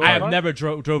driven a car. I have Go-kart? never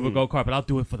drove a go kart, but I'll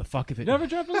do it for the fuck of it. Never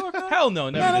drive a go-kart? Hell no,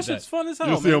 never Man, did that shit's that. fun as hell.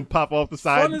 You'll see man. him pop off the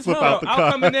side Fun and as flip hell. out the car.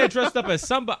 I'll come in there dressed up as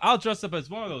somebody. I'll dress up as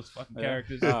one of those fucking Yeah.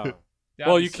 characters. Oh. That'd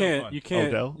Well, be you so can't. fun. You can't.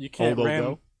 Odell? You can't Old ram.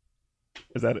 Odell?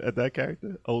 Is that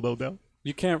character? Old Odell?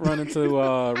 You can't run into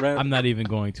ram. I'm not even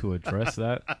going to address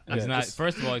that. He's Yeah, not. just-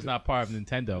 First of all, he's not part of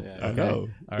Nintendo. Yeah. I okay? know.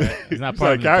 All right, he's not He's part not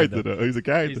a of character Nintendo. though. He's a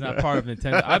character. He's not part of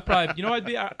Nintendo. I'd probably. You know, what I'd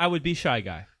be. I would be Shy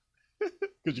Guy.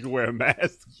 Because you can wear a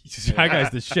mask. Shy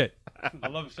Guy's the shit. I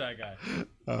love Shy Guy.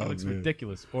 Oh, He looks man.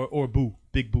 ridiculous. Or Boo,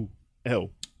 Big Boo. Hell.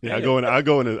 Yeah, I go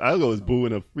as Boo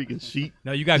in a freaking sheet.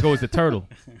 No, you gotta go as the turtle.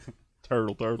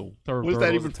 Turtle. Turtle, What's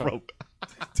that turtle. even from?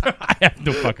 I have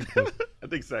no fucking clue. I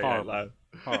think Saturday Night Horrible. Live.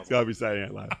 Horrible. It's gotta be Saturday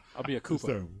Night Live. I'll be a It's Koopa.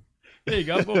 terrible. There you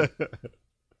go. Boom.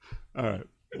 All right.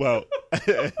 Well,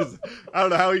 I don't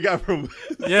know how he got from.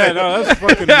 Yeah, no, that's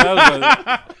fucking.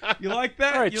 That was You like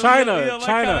that? all right, You China, like how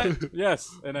China. that-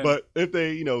 Yes, and then But if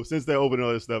they, since they're opening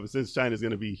all this stuff, and since China's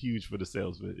going to be huge for the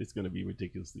sales of it, it's going to be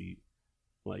ridiculously,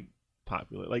 like,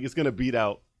 popular. Like, it's going to beat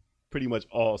out pretty much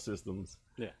all systems.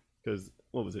 Yeah. Because,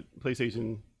 what was it?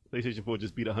 PlayStation 4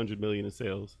 just beat 100 million in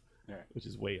sales, Yeah. which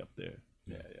is way up there.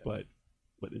 yeah.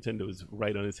 But Nintendo is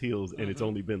right on its heels, and it's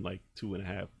only been like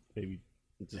 2.5, maybe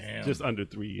Damn. just under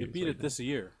 3 years. It beat right it now. this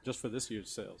year, just for this year's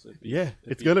sales. It beat- Yeah, it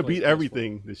it's beat going to beat PlayStation.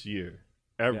 everything this year.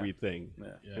 Everything. Yeah.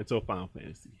 Yeah. Until Final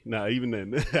Fantasy. Now, even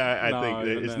then, I No, think that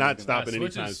even it's then, not even stopping Switch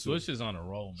anytime is, soon. Switch is on a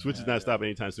roll, man. Switch is not stopping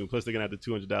anytime soon. Plus, they're gonna have the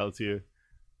 $200 here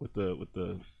with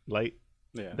the light.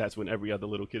 Yeah. That's when every other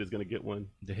little kid is gonna get one.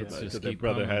 The hits Because just their keep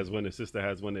brother coming. has one, their sister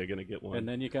has one. They're gonna get one. And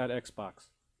then you got Xbox.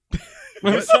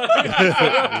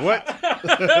 What?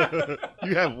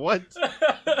 You have what?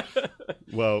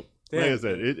 Well, like I Damn.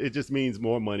 said, it just means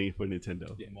more money for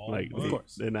Nintendo. Yeah, Like of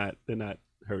course. they're not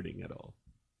hurting at all.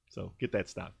 So get that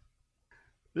stock.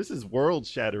 This is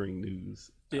world-shattering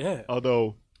news. Yeah.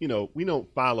 Although we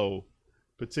don't follow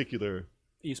particular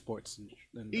Esports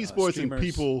and esports and streamers.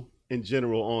 people in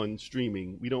general on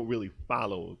streaming. We don't really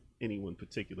follow anyone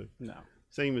particular. No.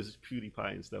 Same as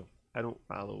PewDiePie and stuff. I don't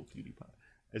follow PewDiePie.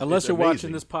 Unless it's you're watching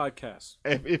amazing. this podcast.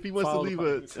 If he wants to follow leave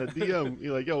the a podcast. DM,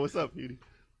 you're like, yo, what's up, Pewdie?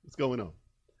 What's going on?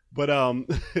 But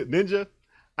Ninja,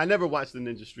 I never watched the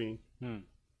Ninja stream. Hmm.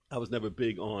 I was never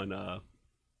big on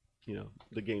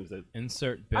the games that.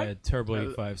 Insert bad Turbo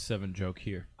 857 joke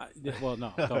here. Well,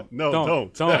 no. Don't. No,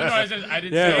 don't. don't. No, I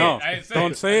didn't Yeah, say no. it. I didn't say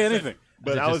Don't it. say I said- anything.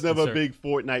 But Just I was never a insert. big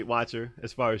Fortnite watcher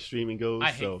as far as streaming goes.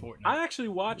 I hate so. Fortnite. I actually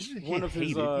watched one of his.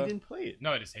 You didn't play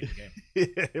No, I just hate the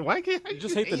game. it. Why can't You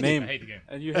just hate the it? name. I hate the game.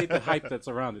 And you hate the hype that's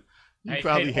around it. You I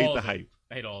probably hate all the of it. hype.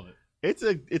 I hate all of it.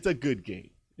 It's a good game.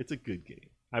 It's a good game.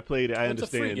 I played it. I It's a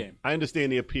free understand. game. I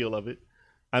understand the appeal of it.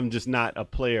 I'm just not a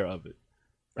player of it.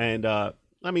 And I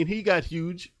mean, he got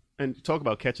huge. And talk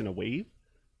about catching a wave.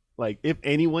 Like, if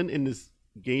anyone in this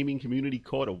gaming community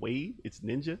caught a wave, it's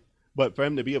Ninja. But for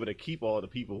him to be able to keep all the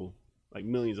people, like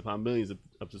millions upon millions of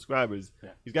subscribers, Yeah.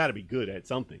 he's got to be good at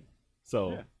something.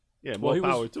 So, yeah, Well, more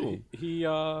power to him. He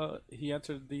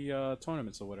entered the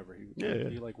tournaments or whatever. Yeah.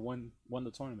 He like won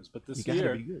the tournaments. But this He got to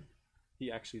year be good.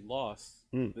 he actually lost.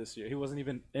 Mm. This year he wasn't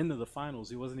even into the finals.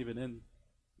 He wasn't even in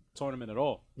tournament at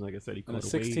all. Like I said, he And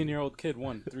caught a a wave. 16-year-old kid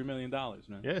won $3 million, man.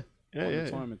 Yeah, yeah, Won yeah. the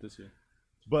tournament this year.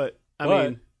 But I But-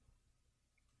 mean,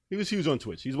 he was huge on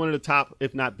Twitch. He's one of the top,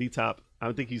 if not the top. I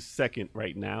don't think he's second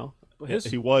right now. But his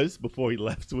He was before he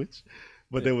left Twitch,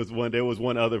 but Yeah. there was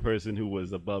one other person who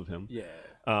was above him. yeah.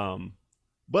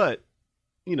 But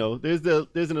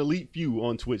there's an elite few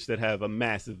on Twitch that have a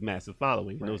massive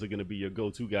following. And Right. those are going to be your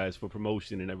go-to guys for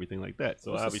promotion and everything like that.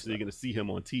 So Well, it's a obviously you're going to see him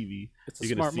on TV. It's a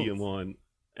You're going smart to see move. him on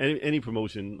any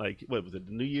promotion. Like, what was it,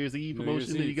 the New Year's Eve New promotion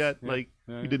Year's that you Eve. got? Yeah. Like,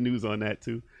 Yeah. we did news on that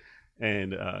too,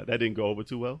 and that didn't go over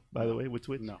too well, by the way, with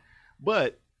Twitch. No.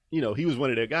 But he was one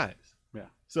of their guys. Yeah.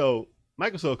 So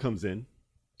Microsoft comes in,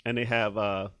 and they have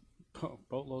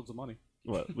Boatloads of money.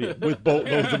 with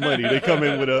boatloads of money. They come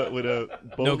in with a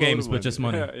boatload No games, of but just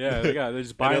money. Yeah, they're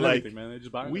just buying they're like, everything, man. They're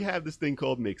just buying. We everything. have this thing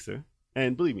called Mixer,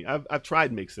 and believe me, I've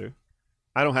tried Mixer.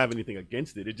 I don't have anything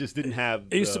against it. It just didn't have.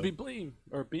 It used to be Beam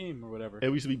or whatever. It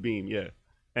used to be Beam, yeah.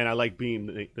 And I like Beam,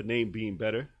 the name Beam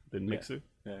better than Yeah. Mixer.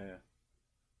 Yeah.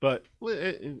 But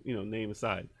name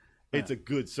aside, it's a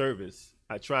good service.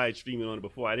 I tried streaming on it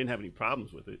before. I didn't have any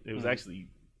problems with it. It was actually,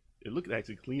 it looked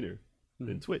actually cleaner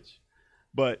than Twitch.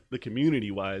 But the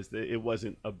community-wise, it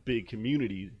wasn't a big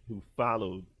community who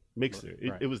followed Mixer.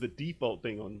 It was the default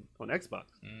thing on Xbox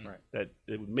that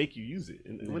it would make you use it.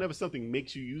 And whenever something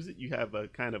makes you use it, you have a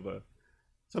kind of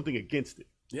something against it.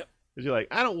 Yep. Because you're like,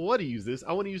 I don't want to use this.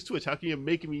 I want to use Twitch. How can you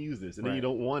make me use this? And then you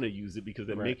don't want to use it because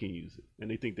they're making you use it. And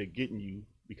they think they're getting you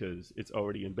because it's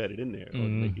already embedded in there or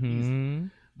make it easy.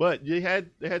 But they had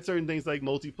certain things like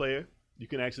multiplayer. You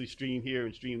can actually stream here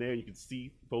and stream there, and you can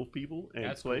see both people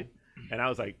and play. Cool. And I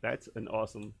was like, that's an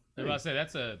awesome thing. I was about to say,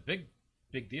 that's a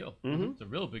big deal. It's a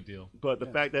real big deal. But the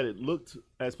fact that it looked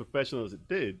as professional as it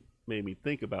did made me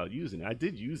think about using it. I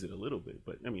did use it a little bit,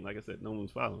 but I mean, like I said, no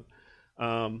one's following.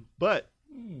 But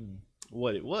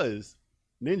what it was,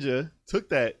 Ninja took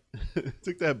that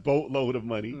boatload of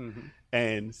money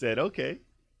and said, okay,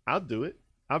 I'll do it.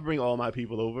 I'll bring all my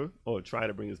people over, or try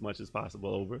to bring as much as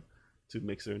possible over to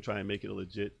Mixer and try and make it a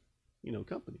legit,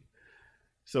 company.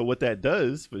 So what that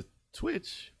does for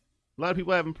Twitch, a lot of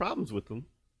people are having problems with them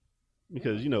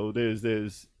because,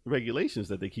 there's regulations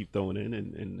that they keep throwing in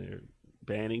and they're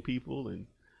banning people, and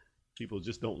people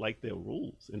just don't like their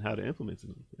rules and how to implement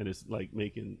them. And it's like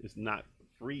it's not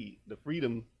free. The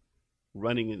freedom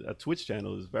running a Twitch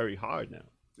channel is very hard now.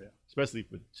 Yeah. Especially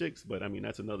for chicks, but I mean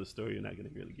that's another story you're not going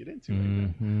to really get into right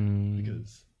now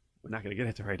because we're not going to get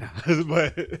into it right now.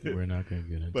 But we're not going to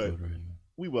get into it right now.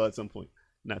 We will at some point,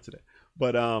 not today.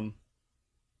 But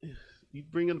you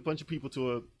bring in a bunch of people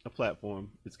to a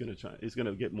platform, it's going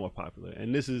to get more popular,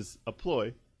 and this is a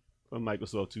ploy from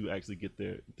Microsoft to actually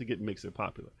get Mixer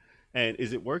popular. And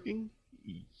is it working?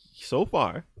 So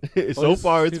far, it's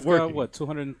working. Got, what,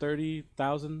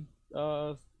 230,000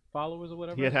 followers or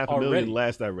whatever? He had 500,000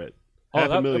 last I read.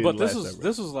 But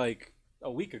this was like a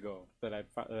week ago that I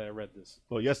read this.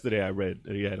 Well, yesterday I read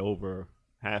that he had over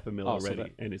 500,000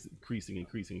 already, and it's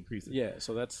increasing. Yeah,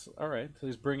 so that's all right. So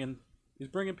he's bringing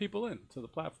people in to the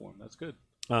platform. That's good.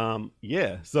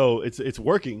 Yeah. So it's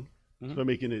working for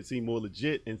making it seem more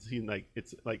legit and seem like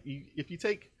it's like if you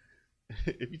take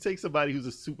somebody who's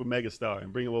a super mega star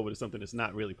and bring him over to something that's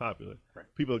not really popular,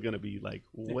 people are gonna be like,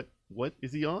 what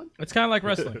is he on? It's kind of like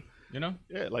wrestling,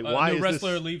 Yeah, like why is a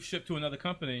wrestler this? leaves ship to another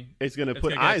company? It's gonna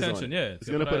put eyes on it. Yeah, it's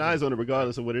gonna put eyes on it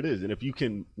regardless of what it is. And if you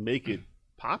can make it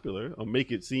popular or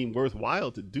make it seem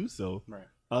worthwhile to do so,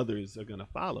 others are gonna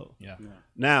follow. Yeah.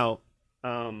 Now,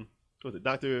 was it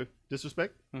Dr.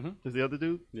 Disrespect? Is the other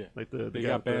dude? Yeah, like the guy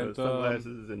got with banned, the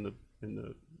sunglasses and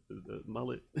the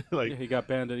mullet. Like he got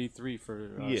banned at E3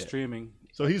 for streaming.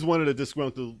 So he's one of the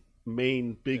disgruntled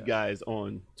main big guys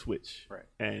on Twitch. Right.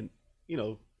 And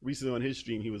recently on his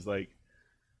stream, he was like,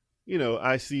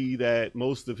 I see that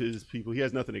most of his people. He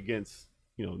has nothing against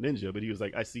Ninja, but he was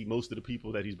like, I see most of the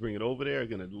people that he's bringing over there are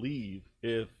gonna leave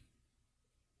if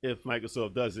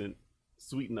Microsoft doesn't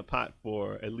sweeten the pot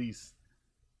for at least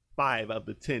 5 of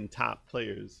the 10 top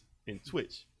players in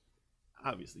Twitch.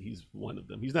 Obviously, he's one of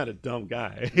them. He's not a dumb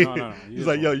guy. No. He's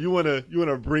like, yo, you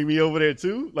wanna bring me over there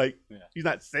too? Like, he's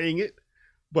not saying it,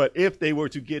 but if they were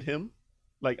to get him,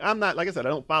 like I said, I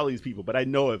don't follow these people, but I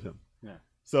know of him. Yeah.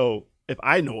 So if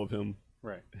I know of him,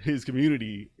 right, his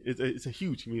community it's a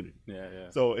huge community.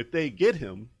 Yeah. So if they get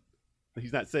him,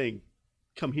 he's not saying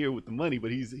come here with the money,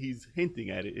 but he's hinting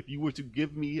at it. If you were to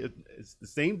give me the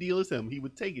same deal as him, he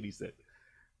would take it. He said.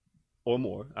 Or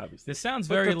more, obviously. This sounds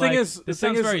But very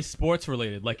very sports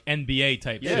related, like NBA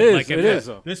type. Yeah, shit. it is.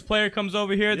 If this player comes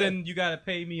over here, then you got to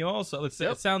pay me also. It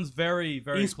sounds very,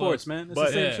 very esports, close. man. It's But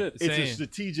the same shit. It's a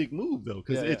strategic move though,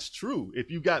 because it's true. If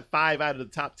you got 5 out of the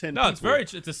top 10, no, people,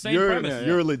 it's the same premise.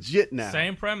 You're legit now.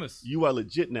 Same premise. You are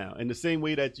legit now, in the same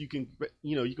way that you can,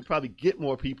 you could probably get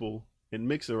more people in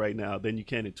Mixer right now than you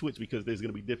can in Twitch because there's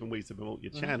going to be different ways to promote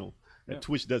your channel that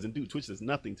Twitch doesn't do. Twitch does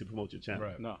nothing to promote your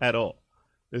channel at all.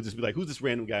 They'll just be like, who's this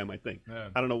random guy on my thing? Yeah.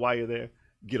 I don't know why you're there.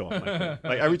 Get off my thing.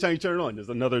 Like every time you turn it on, there's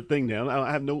another thing there. I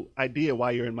have no idea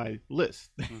why you're in my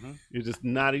list. You're just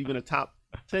not even a top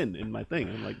 10 in my thing.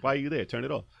 I'm like, why are you there? Turn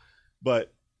it off.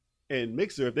 But in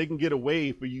Mixer, if they can get a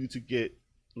way for you to get,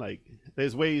 like,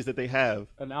 there's ways that they have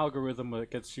an algorithm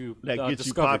that gets you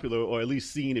you popular, or at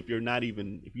least seen if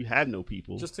you have no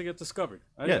people, just to get discovered.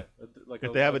 Like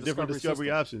if they have a different discovery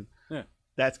option. Yeah.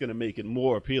 That's going to make it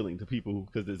more appealing to people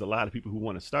because there's a lot of people who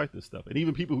want to start this stuff. And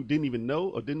even people who didn't even know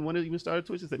or didn't want to even start a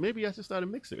Twitch and say, maybe I should start a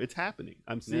Mixer. It's happening.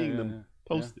 I'm seeing them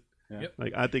post it. Yeah.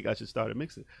 Like, I think I should start a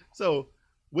Mixer. So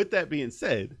with that being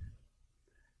said,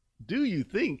 do you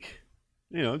think,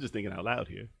 I'm just thinking out loud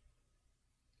here.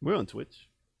 We're on Twitch.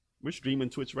 We're streaming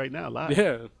Twitch right now live.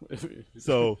 Yeah.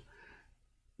 So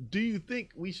do you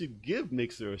think we should give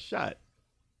Mixer a shot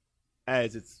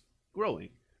as it's growing.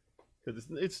 Because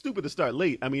it's stupid to start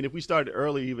late. I mean, if we started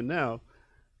early even now,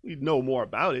 we'd know more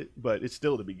about it, but it's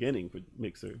still the beginning for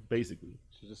Mixer, basically.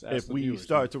 So just ask If the we viewers,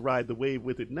 start to ride the wave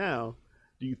with it now,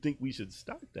 do you think we should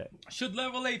start that, Should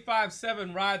Level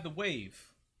 857 ride the wave?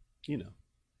 on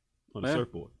a Man.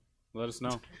 surfboard? Let us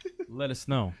know. Let us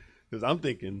know. Because I'm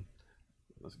thinking,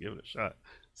 let's give it a shot.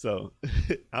 So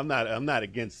I'm not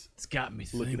against It's got me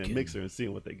looking thinking. at Mixer and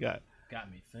seeing what they got. Got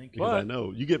me thinking. Because I But-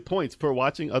 know you get points per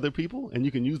watching other people, and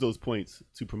you can use those points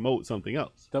to promote something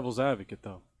else. Devil's advocate,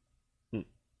 though. Hmm.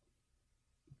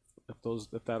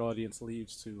 If that audience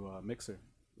leaves to Mixer,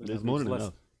 then There's that more leaves than less,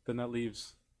 enough. Then that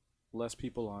leaves less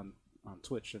people on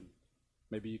Twitch, and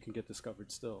maybe you can get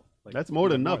discovered still. Like, That's more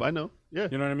than even enough. more. I know. Yeah,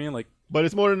 You know what I mean? Like, but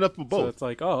it's more than enough for so both. it's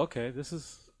like, oh, okay, this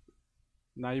is.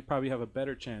 Now you probably have a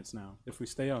better chance now if we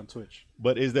stay on Twitch.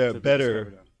 But is there to a be better?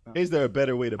 discovered on. Is there a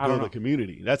better way to I don't build a know.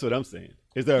 community? That's what I'm saying.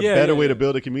 Is there a Yeah, better yeah, way to yeah.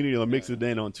 build a community on Mixer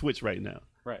than on Twitch right now?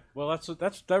 Right. Well,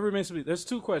 that remains to be. There's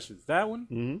two questions. That one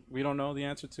Mhm. we don't know the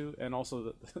answer to, and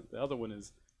also the other one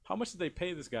is how much did they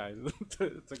pay this guy to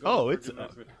go? Oh, to it's,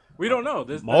 Mixer? We don't know.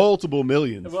 Multiple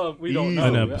millions. Well, we don't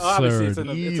Easily. know. An Obviously, it's in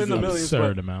the Easily. millions,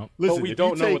 absurd but amount. Listen, we if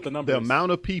don't you know what take the number the is.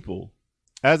 amount of people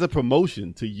as a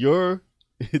promotion to your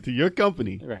to your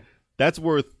company, right. that's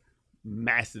worth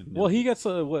massive. Millions. Well, he gets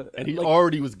what? and he like,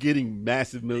 already was getting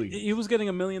massive millions. he was getting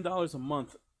 $1 million a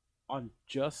month on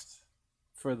just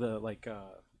for the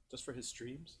just for his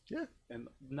streams. Yeah. And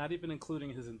not even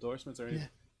including his endorsements or anything.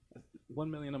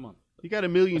 1 million a month. He got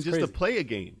 $1 million That's just to crazy. play a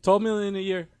game 12 million a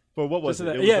year. for what was Just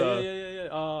it? for It that. was,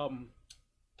 Yeah.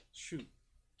 Shoot.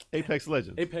 Apex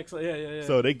Legends. Apex. Yeah.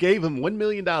 So they gave him $1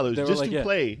 million They were just like, to yeah.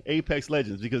 play Apex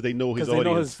Legends because they know his Because they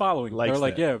audience know his following. likes They're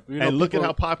like, that. yeah. You know, and look at people-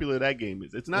 how popular that game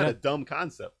is. It's not Yeah. a dumb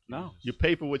concept. No. You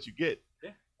pay for what you get. Yeah.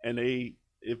 And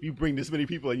if you bring this many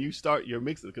people and you start your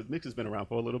Mixer, because Mixer's been around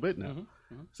for a little bit now.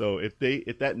 Mhm. So if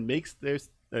that makes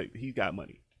he got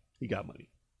money. He got money.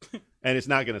 And it's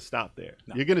not going to stop there.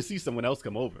 No. You're going to see someone else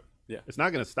come over. Yeah. It's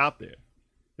not going to stop there.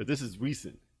 Because this is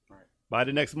recent. Right. By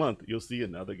the next month, you'll see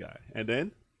another guy. And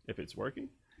then, if it's working,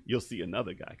 you'll see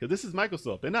another guy. Because this is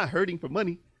Microsoft. They're not hurting for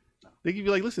money. They give you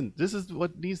like, listen, this is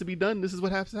what needs to be done. This is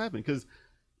what has to happen. Because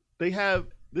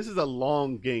this is a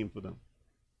long game for them.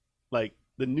 Like,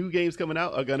 the new games coming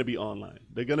out are going to be online.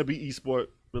 They're going to be esport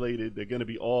related. They're going to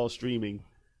be all streaming.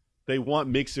 They want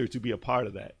Mixer to be a part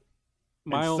of that.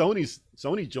 My And own-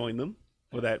 Sony joined them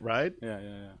for that ride.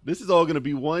 Yeah. This is all going to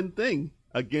be one thing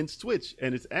against Twitch,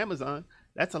 and it's Amazon.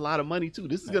 That's a lot of money too.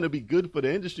 This is going to be good for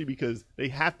the industry because they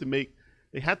have to make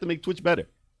Twitch better.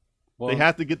 Well, They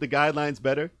have to get the guidelines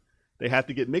better. They have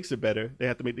to get Mixer better. They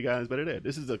have to make the guidelines better there.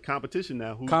 This is a competition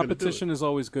now. Who's gonna do it? competition is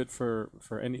always good for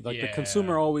any the Yeah.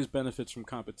 consumer always benefits from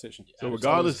competition. So It's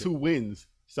regardless always who wins,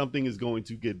 something is going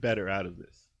to get better out of this,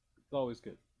 good. It's always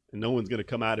good. and no one's going to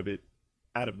come out of it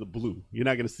out of the blue. You're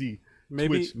not going to see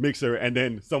Maybe Twitch, Mixer, and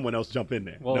then someone else jump in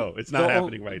there. well, No, it's not the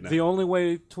happening right now. The only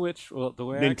way Twitch, well, the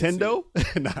way I can see Nintendo?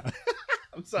 Nah.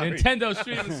 I'm sorry. Nintendo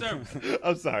streaming service.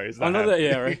 I'm sorry. It's not. Another-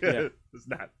 happening. yeah, right, yeah. It's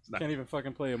not. It's it, not. can't even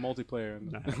fucking play a multiplayer.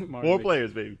 In Nah. Mario Four League.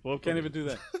 players, baby. Four Can't players. even do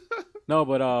that. No,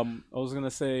 but I was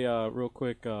gonna say real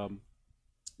quick,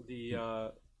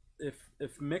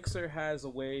 if Mixer has a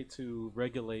way to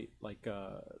regulate like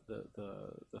the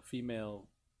female.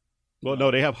 Well,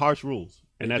 no, they have harsh rules,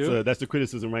 and They do? that's the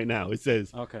criticism right now. It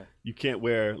says Okay. you can't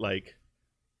wear like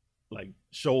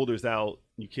shoulders out.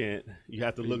 You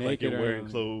have to Be look like naked you're or wearing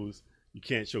anything. clothes. You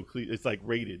can't show cleavage. It's like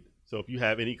rated. So if you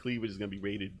have any cleavage, it's gonna be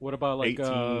rated. What about like 18.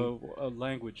 a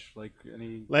language, like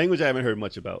any? Language I haven't heard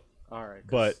much about, All right.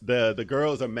 'cause- but the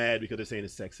girls are mad because they're saying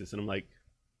it's sexist, and I'm like,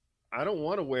 I don't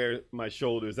want to wear my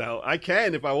shoulders out. I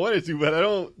can if I wanted to, but I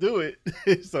don't do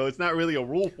it. So it's not really a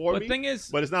rule for But me. thing is,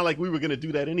 But it's not like we were gonna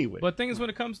do that anyway. But thing is, when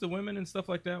it comes to women and stuff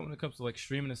like that, when it comes to like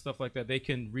streaming and stuff like that, they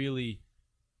can really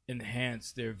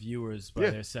enhance their viewers by Yeah.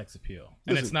 their sex appeal,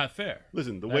 and Listen, it's not fair.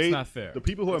 Listen, the That's way not fair. the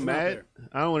people who It's are not mad, fair.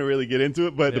 I don't want to really get into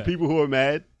it, but the Yeah. people who are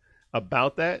mad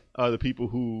about that are the people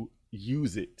who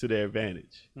use it to their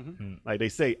advantage. Mhm. Like they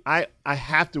say, I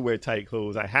have to wear tight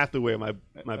clothes. I have to wear my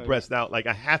breast out. Like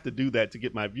I have to do that to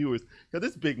get my viewers because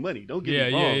it's big money. Don't get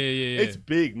me wrong. Yeah. It's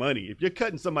big money. If you're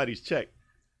cutting somebody's check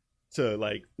to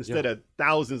like instead of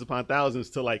thousands upon thousands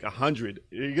to like 100,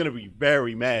 you're gonna be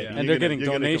very mad. Yeah. You're and they're gonna- getting you're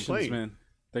gonna donations, complain. man.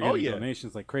 They're Oh, getting yeah.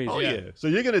 donations like crazy. Oh Yeah. yeah. So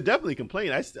you're gonna definitely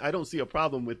complain. I don't see a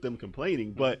problem with them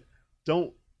complaining, but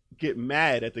don't get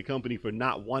mad at the company for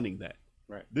not wanting that.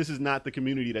 Right. This is not the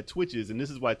community that Twitch is, and this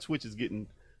is why Twitch is getting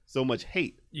so much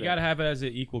hate. You got to have it as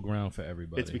an equal ground for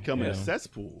everybody. It's becoming you a know?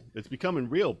 cesspool. It's becoming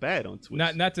real bad on Twitch.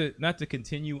 not to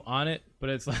continue on it, but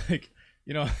it's like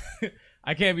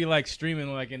I can't be like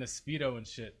streaming like in a Speedo and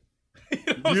shit.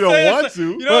 You don't want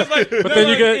to. You know, it's like, But then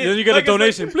you get a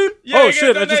donation. Bleep. Oh you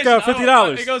shit! get a I just got donation.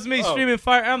 $50. It goes me streaming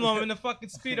Fire Emblem in the fucking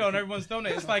Speedo and everyone's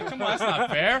donating. It's like, come on, that's not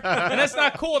fair. And that's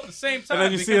not cool at the same time. And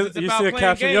then you see a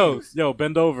caption, yo,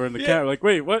 bend over in the camera. Like,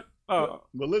 wait, what? Oh,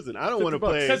 But listen, I don't want to $50.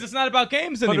 play. Because it's not about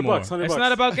games anymore. $100. It's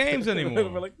not about games anymore.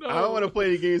 We're like, no. I don't want to play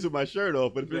any games with my shirt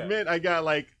off. But if Yeah. it meant I got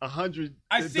like 100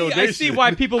 I donations, see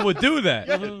why people would do that.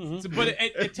 Yes. But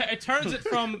it turns it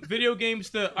from video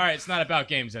games to, all right, it's not about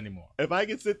games anymore. If I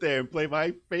can sit there and play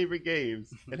my favorite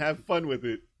games and have fun with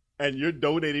it, and you're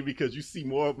donating because you see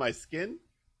more of my skin,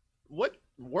 what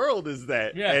world is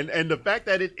that? Yeah. And the fact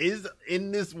that it is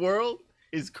in this world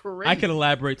is crazy. I could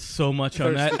elaborate so much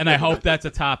on that, and I hope that's a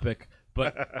topic.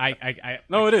 But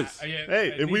No, it is.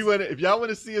 Hey, if y'all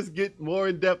want to see us get more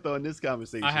in depth on this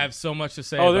conversation, I have so much to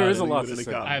say. Oh, there about is it. a lot leave it to in the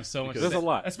say. comments, I have so much. because To There's say. a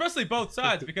lot. Especially both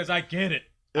sides, because I get it.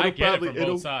 It'll I get it from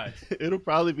it'll- both sides. It'll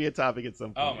probably be a topic at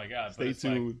some point. Oh my god! Stay but it's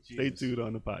like, tuned. Stay Jesus. tuned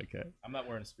on the podcast. I'm not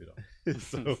wearing a speedo.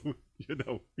 So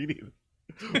me neither.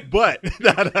 But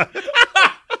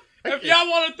If y'all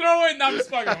want to throw it, I'm just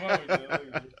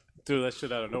fucking. Dude, that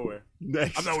shit out of nowhere.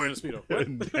 next, I'm not wearing a Speedo. What?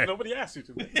 Next. Nobody asked you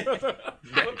to.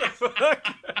 What the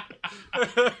fuck?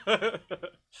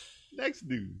 next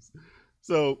news.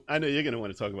 So I know you're gonna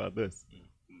want to talk about this.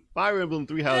 Fire Emblem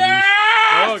Three Houses.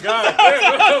 Oh, God.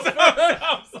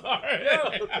 I'm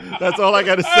sorry. That's all I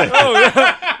gotta say. Oh,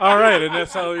 yeah. All right, and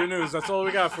that's all your news. That's all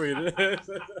we got for you.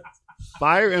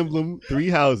 Fire Emblem Three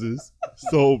Houses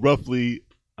sold roughly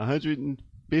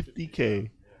 150K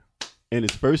in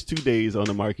its first 2 days on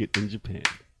the market in Japan,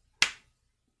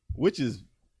 which is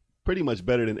pretty much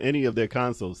better than any of their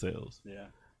console sales. Yeah.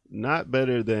 Not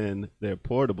better than their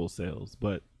portable sales,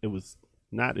 but it was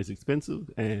not as expensive,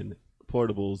 and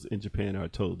portables in Japan are a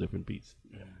total different beast.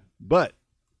 Yeah. But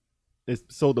it's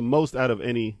sold the most out of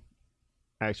any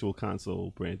actual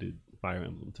console branded Fire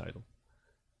Emblem title.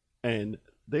 And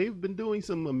they've been doing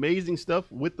some amazing stuff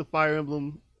with the Fire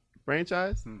Emblem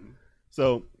franchise. Mhm.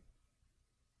 So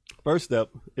first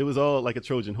up, it was all like a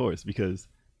Trojan horse because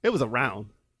it was around.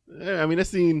 I mean, I've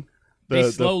seen They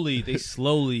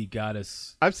slowly got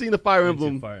us. I've seen the Fire into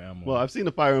Emblem. Fire Emblem. Well, I've seen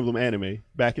the Fire Emblem anime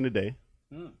back in the day,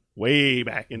 way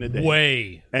back in the day.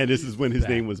 Way. And this is when his back.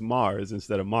 name was Mars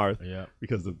instead of Marth Yeah.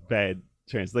 because of bad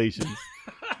translations.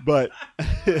 But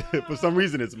for some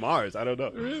reason, it's Mars. I don't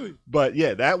know. Really? But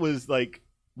yeah, that was like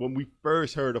when we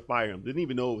first heard of Fire Emblem. Didn't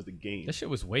even know it was a game. That shit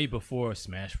was way before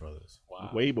Smash Brothers. Wow.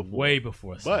 Way before. Way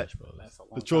before Smash Brothers. That's a long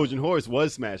The time. Trojan Horse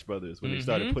was Smash Brothers when they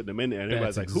started Mhm. putting them in there, and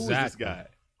everybody's That's like, "Who is this exactly. guy?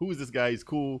 Who is this guy? He's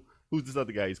cool. Who's this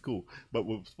other guy? He's cool." But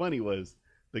what was funny was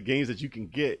the games that you can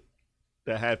get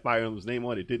that had Fire Emblem's name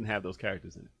on it didn't have those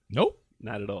characters in it. Nope.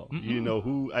 Not at all. Mm-mm. You didn't know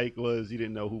who Ike was. You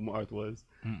didn't know who Marth was.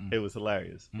 Mm-mm. It was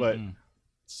hilarious. But Mm-mm.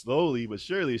 slowly but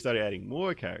surely, they started adding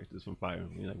more characters from Fire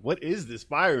Emblem. You're like, what is this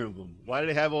Fire Emblem? Why do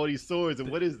they have all these swords? And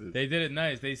what is this? They did it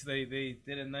nice. They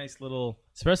did a nice little,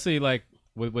 especially like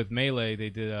with Melee. They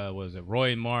did what was it,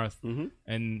 Roy and Marth, Mm-hmm.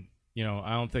 and you know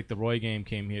I don't think the Roy game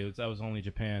came here. That was only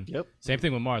Japan. Yep. Same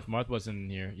thing with Marth. Marth wasn't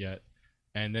here yet,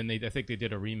 and then I think they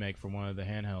did a remake for one of the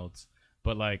handhelds.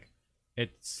 But like,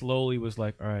 it slowly was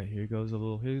like, all right,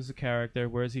 here's a character.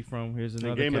 Where's he from? Here's another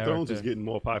And Game character. of Thrones was getting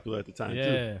more popular at the time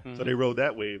Yeah. too. So they rode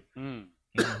that wave Mm.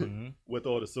 Mhm. with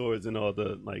all the swords and all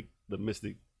the the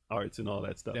mystic arts and all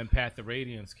that stuff. Then Path of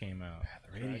Radiance came out. Path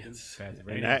of Radiance.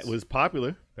 And that was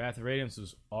popular. Path of Radiance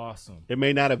was awesome. It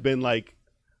may not have been like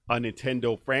a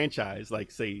Nintendo franchise, like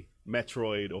say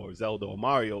Metroid or Zelda or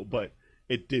Mario, but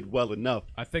it did well enough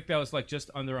I think that was like just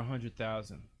under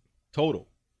 100,000. total.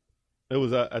 It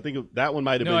was, I think that one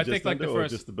might have No, been I just think, like, under the or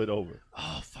first- just a bit over.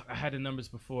 Oh fuck! I had the numbers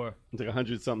before. It's like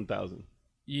 100-something thousand.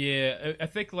 Yeah, I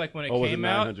think like when it Or was it came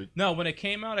out. 900? No, when it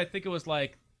came out, I think it was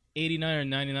like 89 or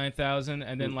 99,000,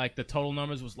 and then like the total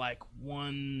numbers was like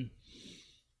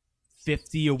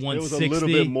 150 or It was 160. a little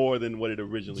bit more than what it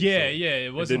originally Yeah, sold. yeah,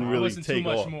 it wasn't. didn't It really wasn't too take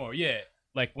much off. more. Yeah,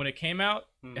 like when it came out,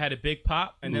 Hmm. it had a big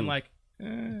pop, and then Mhm. like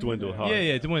Dwindled hard.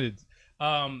 Yeah, dwindled.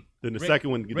 Then the Ra-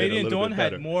 second one did a Radiant little Dawn bit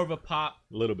better. had more of a pop.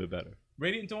 A little bit better.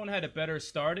 Radiant Dawn had a better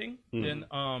starting Mhm.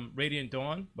 than Radiant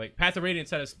Dawn. Like Path of Radiance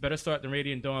had a better start than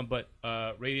Radiant Dawn, but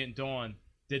Radiant Dawn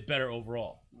did better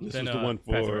overall. This than, was the one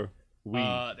Path of for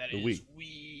Wii. that the is Wii.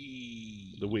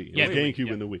 Wii. The Wii. It Yeah, was the Wii, GameCube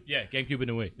yeah. and the Wii. Yeah, GameCube and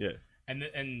the Wii. Yeah.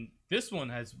 And this one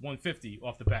has 150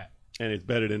 off the bat. And it's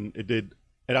better than it did.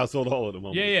 It outsold all of them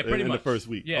almost. Yeah, pretty in much. the first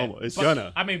week. Yeah, Almost. It's but,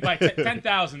 gonna. I mean, by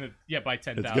 10,000, by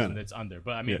 10,000, gonna. it's under.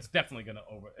 But I mean, Yeah. it's definitely gonna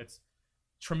over. It's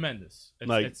tremendous. It's,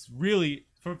 Like- it's really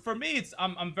for me. It's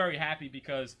I'm very happy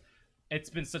because it's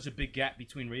been such a big gap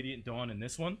between Radiant Dawn and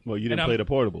this one. Well, you And didn't play the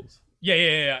portables,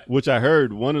 Yeah. which I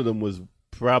heard one of them was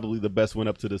probably the best one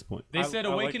up to this point. They said I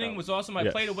like Awakening that. was awesome. I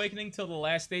Yes. played Awakening till the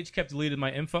last stage, kept deleting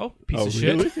my info. Piece Oh, of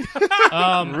really? shit.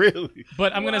 Really?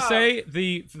 But I'm gonna Wow. say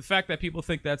the fact that people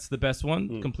think that's the best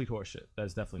one, complete horseshit.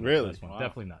 That's definitely not Really? the best one. Wow.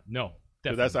 Definitely not. No.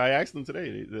 'Cause Definitely that's not. I asked them today.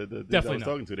 The dudes I Definitely was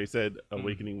not. talking to, they said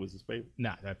Awakening was his favorite.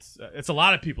 Nah, that's it's a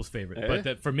lot of people's favorite. Eh? But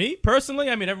that, for me personally,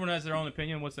 I mean, everyone has their own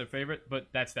opinion. What's their favorite? But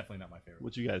that's definitely not my favorite.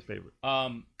 What's you guys' favorite?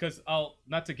 Because I'll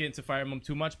not to get into Fire Emblem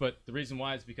too much, but the reason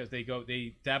why is because they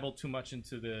dabbled too much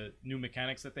into the new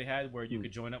mechanics that they had, where you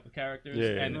could join up with characters Yeah,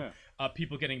 yeah, and yeah.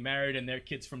 People getting married and their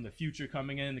kids from the future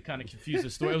coming in to kind of confuse the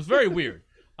story. It was very weird.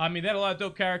 I mean, they had a lot of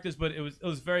dope characters, but it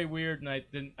was very weird, and I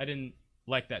didn't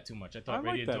like that too much. I thought I like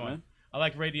Radiant that, Dawn. man. I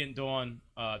like Radiant Dawn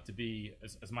to be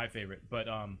as my favorite, but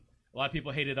a lot of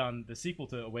people hated on the sequel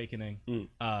to Awakening,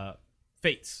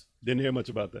 Fates. Didn't hear much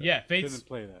about that. Yeah, Fates, Didn't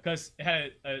play that. because it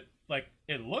had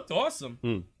it looked awesome,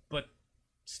 Mm. but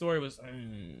story was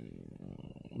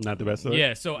Not the best. Of it?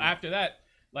 yeah. So after that,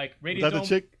 like Was Radiant that Dawn, the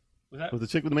chick? Was that? Was the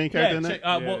chick with the main character in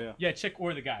that? chick, chick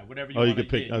or the guy, whatever you Oh, you want. could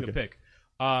pick, You okay. could pick.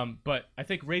 But I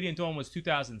think Radiant Dawn was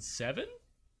 2007.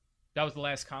 That was the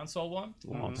last console one.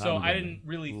 Long So time I ago, didn't man.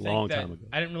 really think Long that time ago.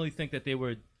 I didn't really think that they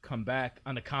would come back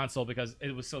on the console because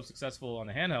it was so successful on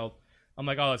the handheld. I'm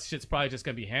like, oh, this shit's probably just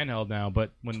gonna be handheld now.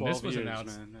 But when 12 this was years,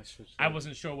 announced, man. That shit's I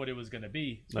wasn't sure what it was gonna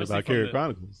be. Like especially from Valkyria the-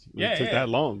 Chronicles. Yeah, It took yeah. that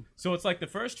long. So it's like the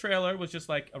first trailer was just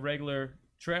like a regular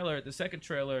trailer. The second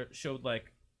trailer showed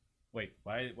like, wait,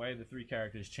 why are the three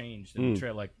characters changed in the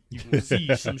trailer? Like you can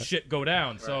see some shit go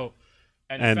down. So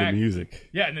in And fact, the music.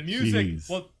 yeah, and the music. Jeez.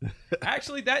 Well,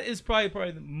 actually, that is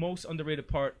probably the most underrated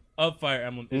part of Fire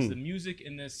Emblem. Is the music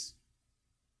in this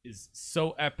is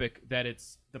so epic that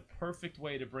it's the perfect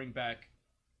way to bring back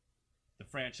the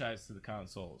franchise to the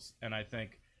consoles. And I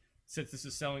think since this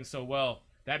is selling so well,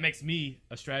 that makes me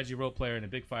a strategy role player and a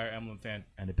big Fire Emblem fan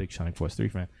and a big Shining Force 3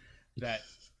 fan. That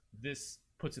this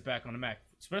puts it back on the map,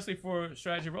 especially for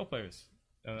strategy role players.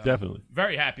 Definitely.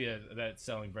 Very happy that it's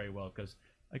selling very well because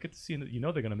I get to see.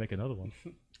 They're gonna make another one.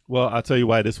 Well, I'll tell you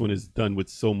why this one is done with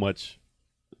so much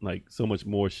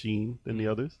more sheen than the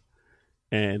others,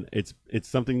 and it's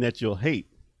something that you'll hate,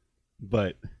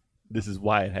 but this is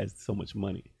why it has so much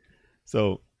money.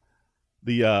 So,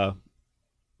 the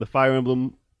Fire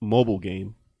Emblem mobile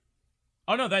game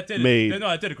Oh no, that did Made it. No,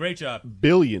 it did a great job.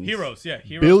 billions, Heroes, yeah, Heroes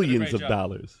did a billions great of job.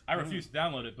 dollars. I refuse to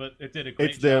download it, but it did a great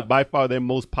It's their job. by far their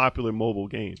most popular mobile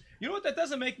game You know what? That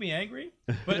doesn't make me angry,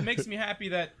 but it makes me happy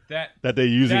that that they're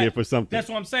using it for something. That's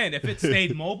what I'm saying. If it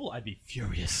stayed mobile, I'd be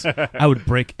furious. I would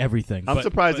break everything. I'm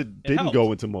surprised but it didn't helped.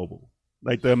 go into mobile.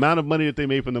 Like the amount of money that they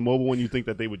made from the mobile one, you think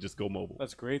that they would just go mobile.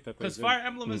 That's great that they Because did. Fire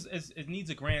Emblem is it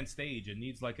needs a grand stage. It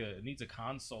needs it needs a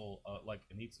console.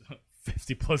 It needs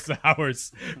 50 plus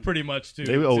hours, pretty much. To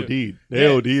They to- OD'd. They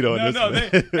OD'd on this. No,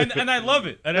 one. and I love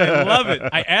it. And I love it.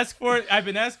 I asked for it. I've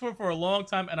been asking for it a long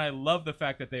time, and I love the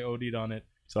fact that they OD'd on it.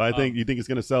 So I think you think it's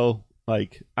gonna sell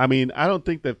like I don't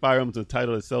think that Fire Emblem's a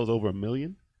title that sells over 1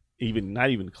 million,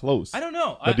 not even close. I don't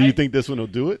know. But do you think this one will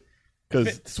do it?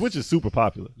 Because Switch is super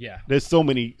popular. Yeah. There's so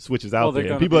many Switches out they're there.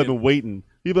 gonna People have be- been waiting.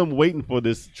 People have been waiting for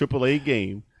this AAA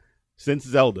game since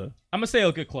Zelda. I'm gonna say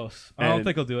it'll get close. I don't And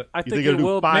think he'll do it. I You think think it it'll do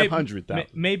will. 500,000?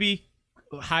 Maybe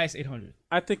highest 800.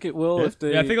 I think it will Yeah? if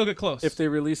they. Yeah, I think it'll get close. if they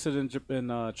release it in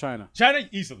China. China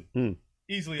easily, Hmm.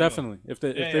 easily, Definitely. If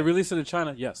they Yeah. they release it in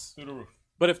China, yes. through the roof.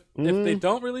 But if they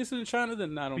don't release it in China,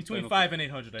 then I don't. Between I don't 5 and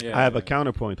 800. I think. Yeah. I have a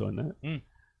counterpoint on that. Mm.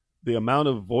 The amount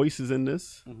of voices in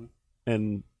this, Mhm.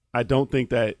 and I don't think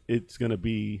that it's gonna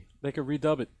be. They could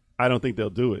redub it. I don't think they'll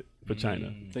do it for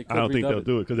China. They could I don't think redub they'll it.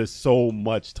 do it because there's so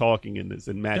much talking in this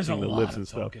and There's a matching the lot lips of and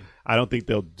stuff. talking. I don't think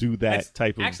they'll do that It's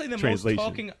type of actually the translation. most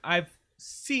talking I've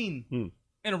seen Hmm.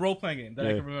 in a role playing game that I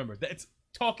Yeah. can remember. It's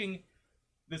talking.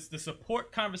 The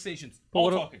support conversations, But all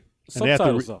what- talking. And they have to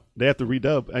Subtitles though. they have to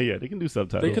redub. Yeah, they can do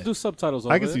subtitles. They could do subtitles.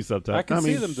 I can over see it. subtitles. I can I see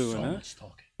mean, them doing So that. much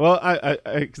talking. Well,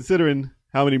 I considering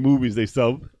how many movies they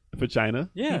sub for China,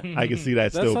 Yeah, I can see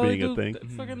that that's still how they being a do. thing.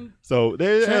 Fucking So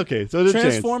they Tran- okay. So there's a chance.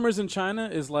 Transformers in China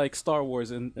is like Star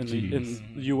Wars in the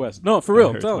U.S. No, for That real.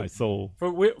 I'm hurts telling my you. soul.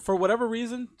 For whatever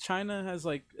reason, China has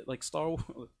like Star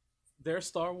Wars. Their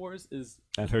Star Wars is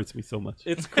That hurts me so much.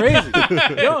 it's crazy.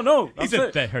 No, He I'm said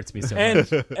serious. that hurts me so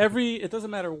much. And it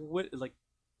doesn't matter what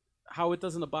how it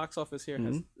does in the box office here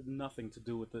has nothing to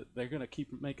do with it. They're gonna keep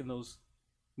making those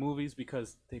movies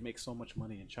because they make so much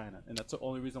money in China, and that's the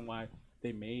only reason why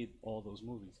they made all those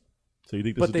movies. So you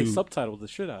think this But will they do? subtitled the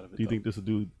shit out of it. Do you though. think this will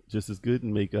do just as good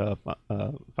and make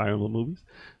Fire Emblem movies?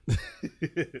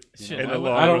 Shit, In the I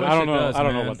long I don't run. know. Does, I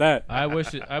don't know man. about that. I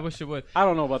wish it would. I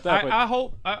don't know about that. but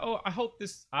I hope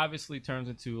this obviously turns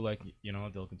into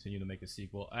they'll continue to make a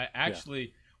sequel. I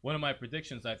actually one of my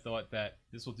predictions, I thought that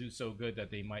this will do so good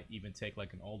that they might even take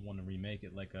like an old one and remake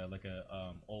it, like a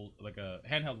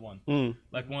handheld one,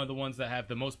 like one of the ones that have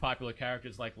the most popular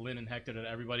characters, like Lynn and Hector, that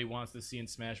everybody wants to see in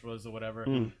Smash Bros. Or whatever.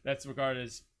 That's regarded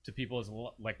as to people as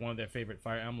like one of their favorite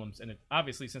Fire Emblems, and it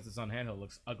obviously, since it's on handheld, it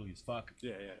looks ugly as fuck.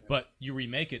 Yeah. But you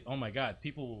remake it, oh my god,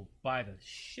 people will buy the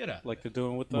shit out. Like they're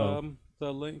doing with the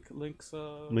Link's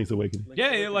Awakening.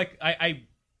 Yeah, like I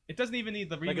it doesn't even need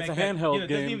the remake. Like it's a handheld It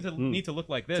doesn't game. even need to look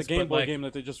like this. It's a Game but Boy like, game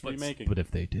that they're just remaking. But if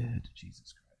they did,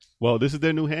 Jesus Christ. Well, this is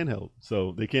their new handheld,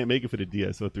 so they can't make it for the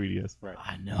DS or 3DS. Right.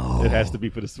 I know. It has to be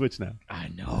for the Switch now, I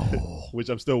know. which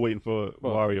I'm still waiting for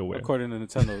WarioWare. According to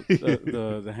Nintendo,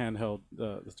 the handheld,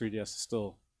 the 3DS is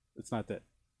still, it's not dead.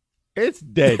 It's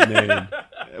dead, man.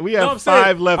 We have No, I'm saying,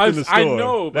 5 left in the store. I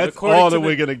know, but that's according all to that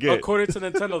we're gonna get. According to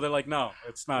Nintendo, they're like, no,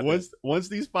 it's not. Once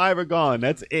these 5 are gone,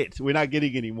 that's it. We're not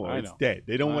getting any more. I It's know. dead.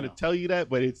 They don't I want to know. tell you that,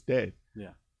 but it's dead. Yeah.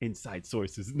 Inside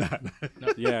sources, not.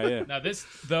 No. Yeah. Now this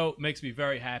though makes me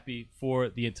very happy for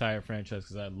the entire franchise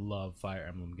because I love Fire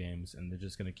Emblem games and they're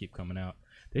just gonna keep coming out.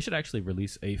 They should actually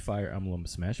release a Fire Emblem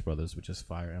Smash Brothers with just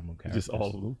Fire Emblem characters. Just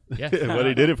all of them. Yeah. Well,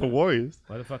 they did it for Warriors,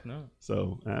 Why the fuck no?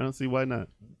 so I don't see why not.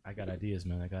 I got ideas,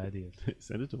 man. I got ideas.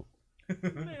 Send it to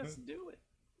them. Let's do it.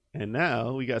 And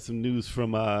now we got some news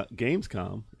from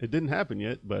Gamescom. It didn't happen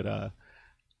yet, but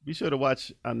be sure to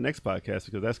watch our next podcast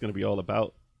because that's going to be all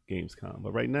about Gamescom.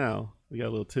 But right now, we got a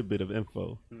little tidbit of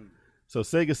info. So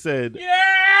Sega said,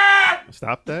 Yeah!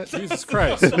 "Stop that! Jesus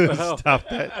Christ! What the hell? Stop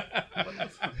that!"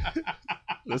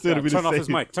 Let's Turn off his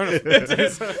mic. Turn his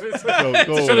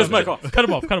Go mic off. Cut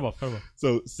him off. Cut him off. Cut him off.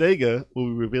 So Sega will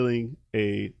be revealing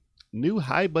a new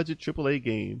high-budget AAA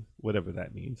game, whatever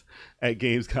that means, at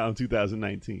Gamescom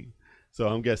 2019. So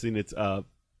I'm guessing it's a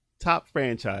top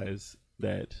franchise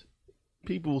that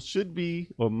people should be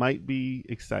or might be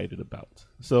excited about.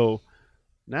 So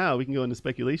now we can go into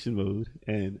speculation mode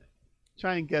and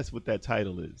try and guess what that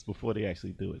title is before they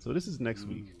actually do it. So this is next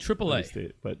week. AAA.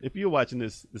 Instead. But if you're watching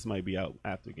this might be out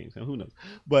after Gamescom. Who knows?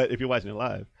 But if you're watching it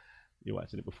live, you're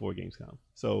watching it before Gamescom.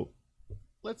 So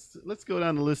let's go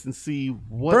down the list and see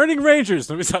what Burning Rangers.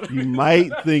 Let me stop. you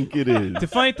might think it is. The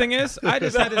funny thing is, I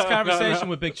just had this conversation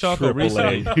with Big Choco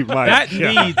recently. AAA. My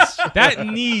God. That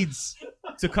needs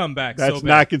to come back. That's so bad.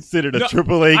 not considered a No,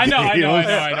 AAA I know, I game. know, I know,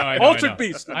 I know, I know. Altered I know.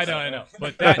 Beast. I know.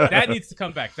 But that needs to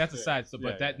come back. That's a side story,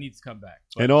 but that needs to come back.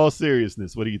 But, In all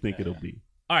seriousness, what do you think it'll be?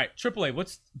 all right, AAA.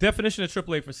 What's definition of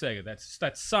AAA for Sega?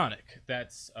 That's Sonic.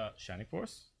 That's Shining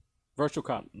Force. Virtual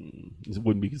Cop. This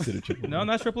wouldn't be considered AAA. No,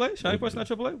 not AAA. Shining Force, not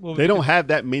AAA. Well, They don't have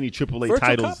that many AAA Virtual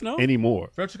titles Cop, no? anymore.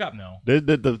 Virtual Cop. No.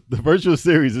 The virtual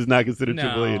series is not considered No.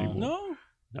 AAA anymore. No,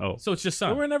 No. So it's just they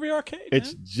were Sonic. in every arcade.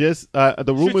 It's man. just the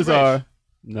rumors Rage. are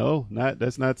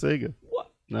that's not Sega.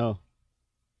 What? No,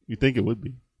 you think it would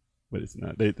be, but it's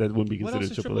not. That wouldn't be What considered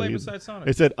else is AAA. AAA either. besides Sonic?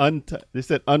 It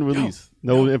said unreleased,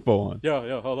 no info on.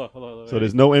 Yo, hold on. So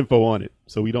there's no info on it,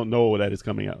 so we don't know that is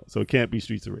coming out. So it can't be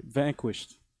Streets of Rage.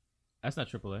 Vanquished. That's not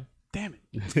AAA. Damn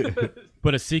it.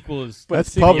 But a sequel is. But That's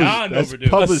a sequel- published. beyond That's overdue.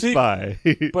 published A by. But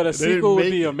a They didn't sequel would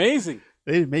make be it. amazing.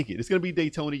 They didn't make it. It's gonna be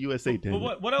Daytona USA. Damn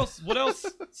But it. what else? What else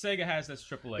Sega has that's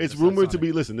AAA? It's besides rumored to Sonic?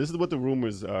 be. Listen, this is what the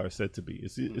rumors are said to be.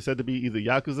 It's said to be either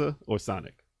Yakuza or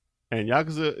Sonic, and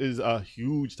Yakuza is a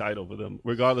huge title for them,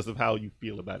 regardless of how you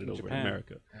feel about it over in Japan.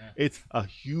 America. Yeah. It's a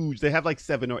huge. They have like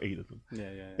 7 or 8 of them. Yeah.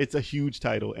 It's a huge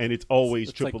title, and it's always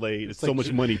It's like- AAA. it's There's so like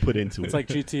much money put into It's it. like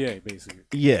GTA, basically.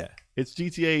 Yeah, it's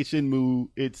GTA, Shenmue.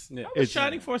 It's Yeah. How is it's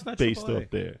Shining Force not based AAA? up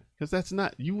there because that's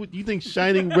not you. You think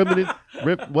Shining Remnant,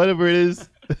 whatever it is,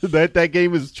 that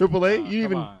game is AAA? You didn't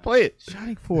even on. play it.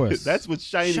 Shining Force. That's what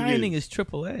Shining is. is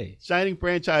AAA. Shining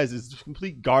franchise is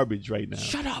complete garbage right now.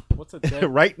 Shut up. What's a dead?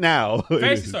 Right now, it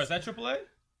Fantasy is. Star, is that AAA?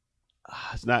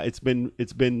 It's not. It's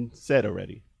been said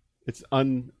already.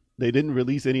 They didn't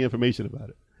release any information about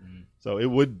it, so it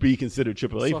would be considered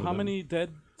AAA. So for how them. many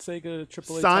dead Sega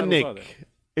AAA titles are there? Sonic.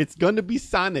 It's going to be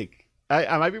Sonic.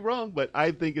 I might be wrong, but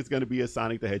I think it's going to be a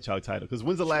Sonic the Hedgehog title. Because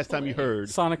when's the last time you heard?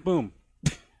 Sonic Boom.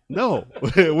 No.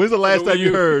 When's the last The Wii time you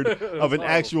U. heard It was of an horrible.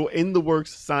 actual in the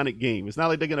works Sonic game? It's not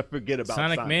like they're going to forget about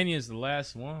Sonic Mania is the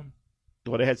last one.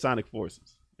 Well, they had Sonic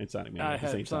Forces and Sonic Mania I at the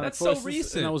same had time. Sonic That's so Forces,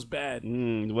 recent. and that was bad.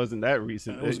 It wasn't that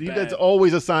recent. It was That's bad.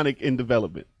 always a Sonic in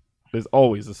development. There's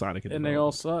always a Sonic in And they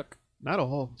development. all suck. Not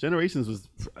all. Generations was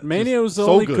Mania just was the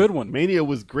so only good one. Mania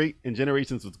was great, and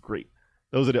Generations was great.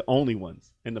 Those are the only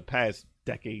ones in the past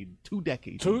decade, 2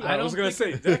 decades. I was going to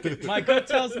say, decade. My gut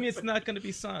tells me it's not going to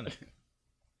be Sonic.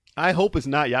 I hope it's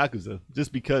not Yakuza,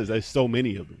 just because there's so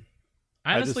many of them.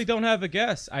 I honestly don't have a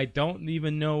guess. I don't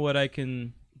even know what I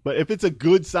can. But if it's a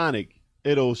good Sonic,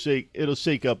 it'll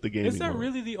shake up the gaming Is that world.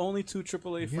 really the only two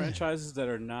AAA franchises that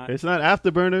are not? It's not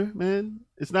Afterburner, man.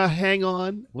 It's not Hang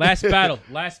On. Last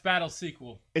Battle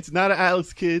sequel. It's not an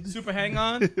Alex Kidd. Super Hang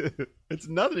On. It's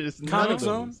none of this. None Comic of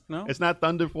Zone? those. No. It's not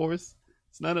Thunder Force.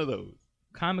 It's none of those.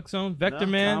 Comic Zone. Vector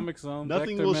No, Man. Comic Zone.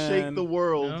 Nothing Vector will Man. shake the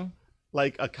world No?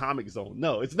 like a Comic Zone.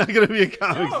 No, it's not gonna be a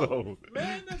Comic Zone.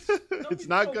 Man, It's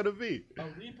not gonna be. a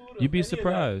reboot of You'd be any of that.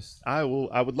 surprised. I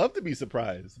would love to be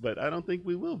surprised, but I don't think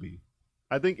we will be.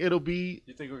 I think it'll be,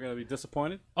 You think we're gonna be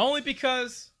disappointed? Only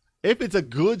because if it's a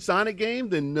good Sonic game,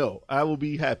 then no, I will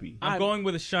be happy. I'm going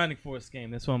with a Shining Force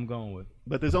game. That's what I'm going with.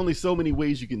 But there's only so many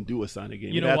ways you can do a Sonic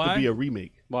game. You It'd know have why? to be a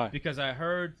remake. Why? Because I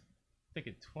heard, I think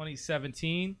in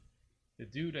 2017, the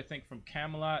dude I think from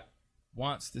Camelot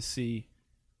wants to see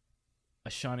a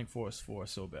Shining Force 4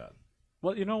 so bad.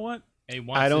 Well, you know what? And he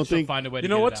wants I don't to think- find a way to You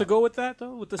know get what? it To out. go with that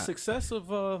though, with the success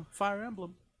of Fire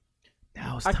Emblem,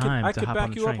 Now it's I time could to hop on back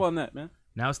the you train. up on that, man.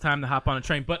 Now it's time to hop on a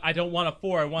train, but I don't want a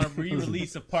 4. I want a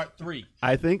re-release of Part 3.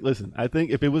 I think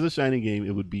if it was a Shining game,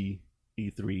 it would be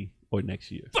E3 or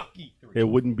next year. Fuck E3. It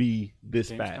wouldn't be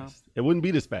this Gamescom? fast. It wouldn't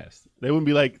be this fast. They wouldn't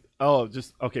be like, oh,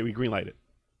 just okay, we greenlight it.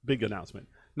 Big announcement.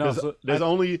 No,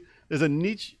 There's a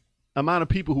niche amount of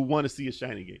people who want to see a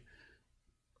Shining game.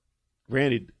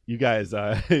 Granted, you guys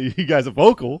are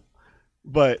vocal,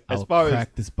 but as far as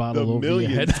this the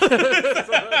millions,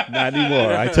 not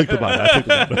anymore. I took the bottle.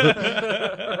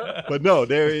 But no,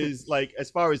 there is like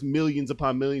as far as millions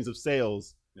upon millions of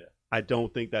sales. Yeah. I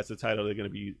don't think that's the title they're going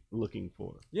to be looking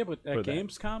for. yeah, but for at that.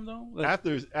 Gamescom though, like,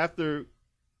 After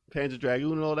Panzer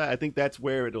Dragoon and all that, I think that's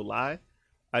where it'll lie.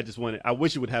 I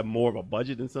wish it would have more of a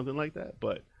budget than something like that,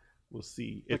 but we'll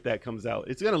see if that comes out.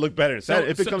 It's going to look better. If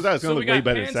it comes out, it's going to look way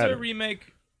better than Panzer Saturn.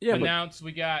 remake Yeah, but- announced.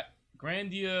 We got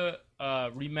Grandia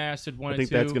remastered 1 I and 2. think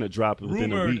that's going to drop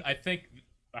within a rumored. week.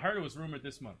 I heard it was rumored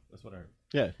this month. That's what I heard.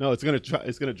 Yeah, no, it's going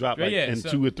to drop like Yeah, in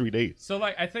so- 2 or 3 days. So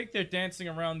like I think they're dancing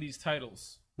around these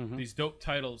titles, Mhm. these dope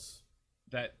titles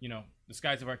that the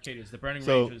Skies of Arcadia, the Burning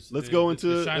So Rangers. let's the- go the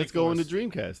into Shining let's go into Force.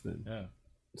 Dreamcast then. Yeah.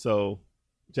 So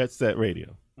Jet Set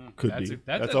Radio could That's be. a-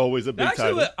 that's That's a- always a big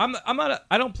Actually, title. I'm not.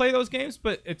 I don't play those games,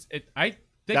 but I think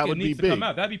That it would be needs to come big.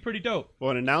 out. That'd be pretty dope.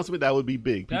 For an announcement, that would be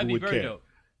big. People That'd be would very care. dope.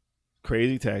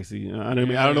 Crazy Taxi. I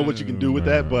don't know what you can do with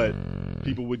that, but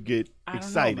people would get I don't know,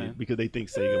 excited man. because they think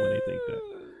Sega when they think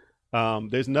that.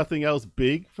 There's nothing else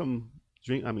big from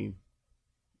Dream. I mean,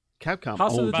 Capcom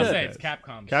House of owns the I was Dead. about to say Dreamcast. it's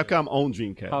Capcom. Capcom owns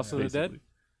Dreamcast. House of the basically. Dead?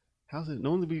 How's it?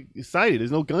 No one to be excited.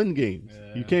 There's no gun games.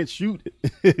 Yeah. You can't shoot.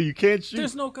 You can't shoot.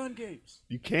 there's no gun games.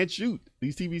 You can't shoot.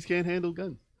 These TVs can't handle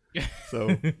guns, so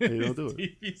they don't do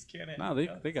it. TVs can't No, handle they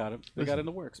guns. they got it. They got it in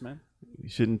the works, man. We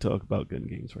shouldn't talk about gun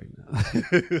games right now.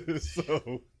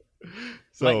 so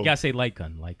You gotta say light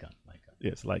gun.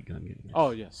 yes, light gun games.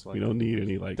 Oh yes, We don't need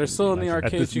any light. they're gun still in the games at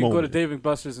arcades. this You can go to moment. Dave and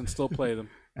Buster's and still play them.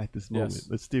 At this moment, Yes.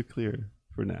 let's steer clear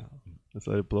for now. Let's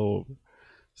let it blow over.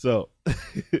 So,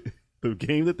 the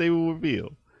game that they will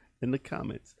reveal in the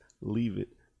comments, leave it.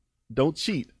 Don't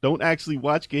cheat. Don't actually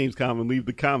watch Gamescom and leave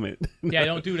the comment. Yeah,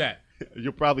 don't do that.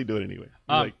 You'll probably do it anyway.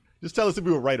 Like, just tell us if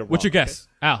we were right or wrong. What's your guess,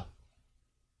 Al?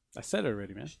 I said it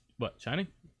already, man. What, Shining?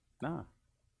 Nah,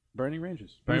 Burning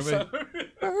Rangers. Burning Who said-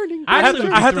 Burning. I have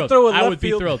to- I have to throw a I left would be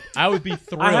field- thrilled. I would be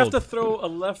thrilled. I have to throw a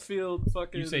left field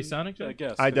fucking. You say Sonic, Joe? I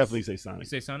guess. I definitely say Sonic. You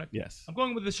say Sonic? Yes. I'm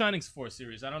going with the Shining Force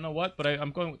series. I don't know what, but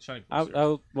I'm going with Shining Force.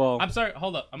 series. Well, I'm sorry.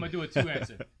 Hold up. I'm gonna do a 2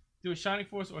 answer. Do a Shining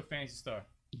Force or Fantasy Star.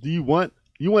 Do you want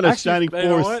a actually, Shining you know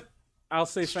Force what? I'll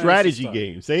say Fantasy strategy Star.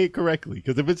 game? Say it correctly,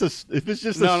 because if it's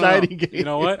just No, a no, no. Shining game, You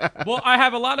know what? Well, I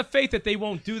have a lot of faith that they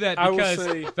won't do that I will because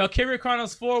say- Valkyria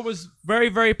Chronicles 4 was very,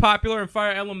 very popular, and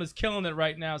Fire Emblem is killing it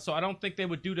right now. So I don't think they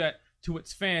would do that to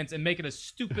its fans and make it a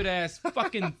stupid ass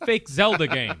fucking fake Zelda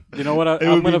game. You know what? It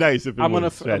would be nice if it I'm was gonna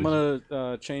I'm strategy.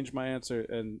 gonna change my answer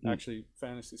and actually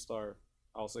Fantasy Star.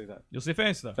 I'll say that. You'll say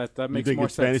Fantasy Star. That you makes think more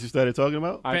it's sense. Fantasy Star they're talking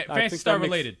about? I Fantasy think Star that makes-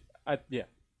 related. Yeah.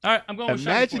 All right, I'm going with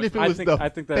Imagine Shining if it Force. was I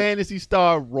think that- Fantasy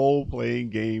Star role playing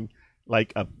game,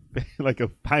 like a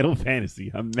Final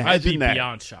Fantasy. I'd be Imagine that.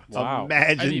 beyond shocked. Wow.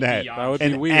 Imagine I'd be that. beyond That would be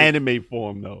In weird. anime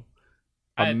form, though.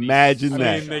 I'd be Imagine I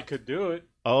that. mean, they could do it.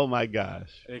 Oh my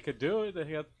gosh! They could do it. They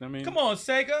got. I mean, Come on,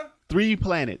 Sega. 3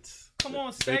 planets. Come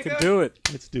on, They Sega. could do it.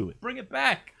 Let's do it. Bring it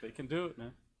back. They can do it,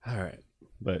 man. All right,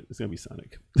 but it's gonna be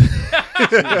Sonic.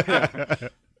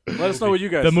 Let us know what you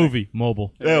guys. think. movie,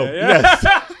 mobile. Oh, yeah. yes.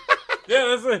 Yeah,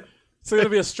 that's it. It's gonna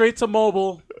be a straight to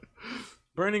mobile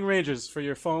Burning Rangers for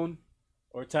your phone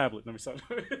or tablet. Let me stop.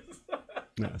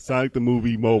 Nah, Sonic the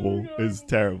movie mobile is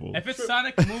terrible. If it's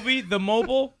Sonic movie, the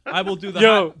mobile, I will do the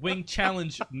Yo. Hot Wing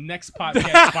Challenge next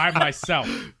podcast by myself.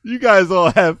 You guys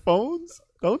all have phones?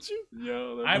 Don't you?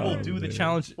 Yo, I will Oh, do the man.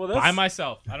 challenge Well, by that's-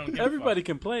 myself. I don't give everybody a fuck.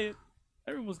 can play it.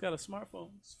 Everyone's got a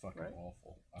smartphone. It's fucking Right?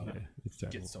 awful. Yeah, it's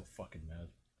terrible. get so fucking mad.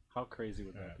 How crazy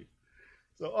would that be?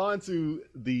 So on to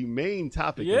the main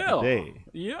topic of Yeah. today.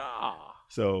 Yeah.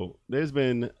 So there's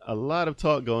been a lot of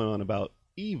talk going on about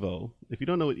Evo. If you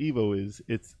don't know what Evo is,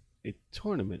 it's a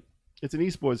tournament. It's an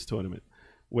esports tournament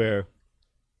where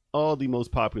all the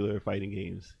most popular fighting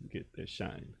games get their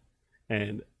shine,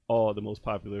 and all the most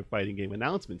popular fighting game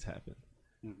announcements happen.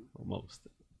 Or most.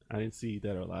 I didn't see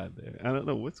Dead or Alive there. I don't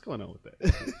know what's going on with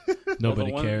that.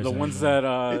 Nobody cares. The ones anymore.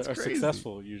 that It's are crazy.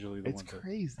 successful usually the It's ones that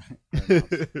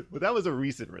crazy. But that was a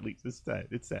recent release. It's sad.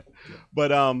 It's sad.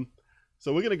 But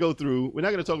so we're gonna go through. We're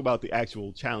not gonna talk about the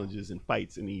actual challenges and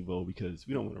fights in Evo because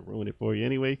we don't want to ruin it for you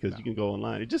anyway. Because you can go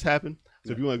online. It just happened.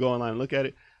 So if you want to go online and look at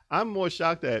it, I'm more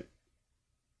shocked at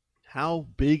how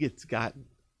big it's gotten.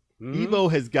 Mhm.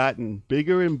 Evo has gotten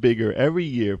bigger and bigger every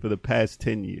year for the past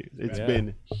 10 years. It's Yeah.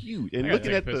 been huge. And I gotta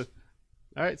looking take at a piss.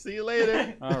 the. All right, see you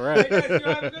later. All right. Hey guys, you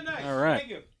have a good night. All right.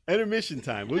 Thank you. Intermission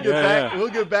time. We'll get Yeah, back. yeah. We'll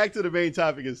get back to the main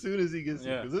topic as soon as he gets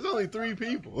here Yeah. because there's only 3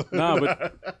 people. No,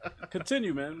 but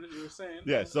continue, man. You were saying.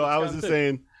 yeah. So I was just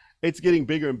saying, it's getting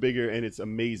bigger and bigger, and it's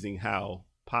amazing how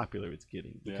popular it's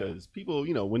getting Yeah. because people,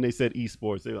 when they said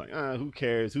esports, they're like, who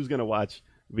cares? Who's gonna watch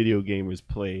video gamers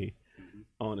play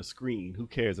on a screen? Who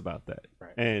cares about that?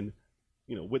 Right. And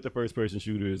with the first person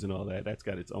shooters and all that, that's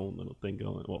got its own little thing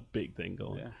going. Well, big thing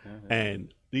going. Yeah, yeah, yeah.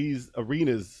 And these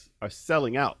arenas are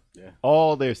selling out. Yeah.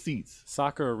 All their seats.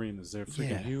 Soccer arenas, they're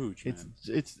freaking huge, man.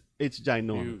 It's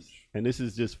ginormous. Huge. And this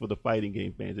is just for the fighting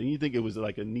game fans. And you think it was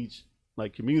like a niche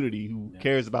community who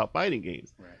cares about fighting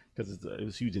games Right. because it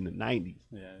was huge in the 90s.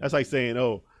 Yeah. That's like saying,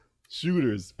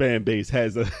 shooters fan base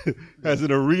has a has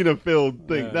an arena filled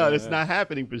thing. Yeah, No, yeah, it's yeah. not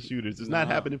happening for shooters. It's not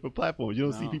No. happening for platforms. You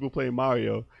don't see No. people playing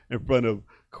Mario in front of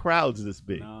crowds this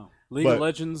big. No. League But of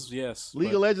Legends, yes. League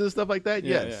but- of Legends and stuff like that,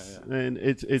 Yeah, yes. yeah, And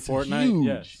it's Fortnite, huge,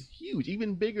 yes. huge,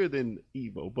 even bigger than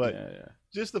Evo. But yeah.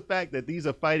 just the fact that these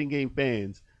are fighting game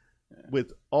fans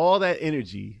with all that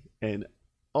energy and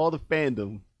all the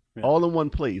fandom Yeah. all in one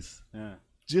place, Yeah.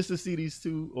 just to see these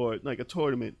two or like a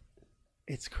tournament,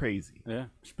 it's crazy. Yeah.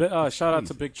 Shout out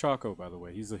to Big Choco, by the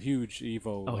way. He's a huge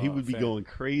Evo. Oh, he would be fan. going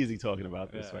crazy talking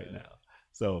about this Yeah, right yeah. now.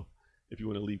 So if you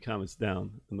want to leave comments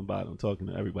down in the bottom talking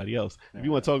to everybody else, if Yeah,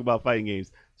 you want to talk about fighting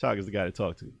games, Chaka's the guy to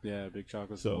talk to. Yeah, Big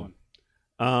Choco's So,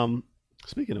 the one.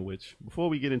 Speaking of which, before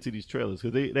we get into these trailers,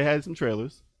 because they had some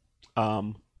trailers,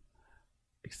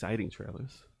 exciting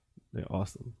trailers. They're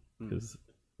awesome because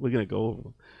we're gonna go over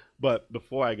them. But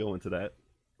before I go into that,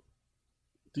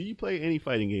 do you play any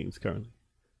fighting games currently?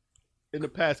 In the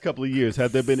past couple of years,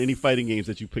 have there been any fighting games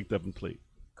that you picked up and played?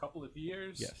 Couple of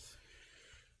years. Yes.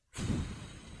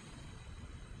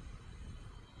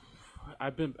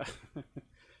 I've been.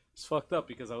 It's fucked up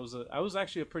because I was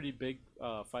actually a pretty big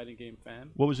fighting game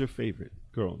fan. What was your favorite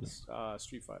growing up?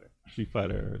 Street Fighter. Street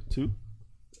Fighter 2?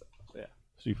 Yeah.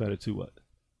 Street Fighter 2 what?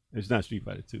 It's not Street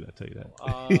Fighter 2, I'll tell you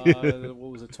that.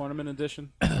 What was it? Tournament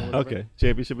edition. or whatever? Okay.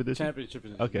 Championship edition? Championship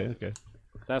edition. Okay, okay.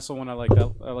 That's the one I like.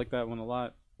 That I like that one a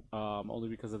lot. Only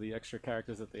because of the extra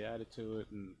characters that they added to it,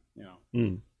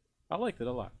 and I liked it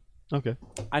a lot. Okay.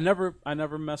 I never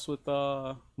messed with.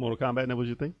 Mortal Kombat, that was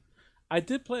your thing? I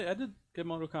did get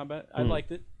Mortal Kombat. I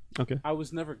liked it. Okay. I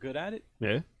was never good at it,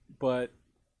 Yeah. but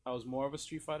I was more of a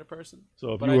Street Fighter person.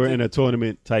 So if But you I were did- in a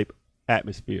tournament type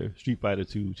atmosphere, Street Fighter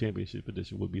 2 Championship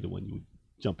Edition would be the one you would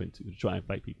jump into to try and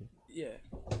fight people Yeah,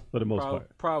 for the most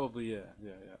part. probably yeah.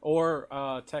 Or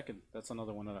Tekken. That's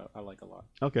another one that I like a lot.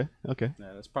 Okay, okay.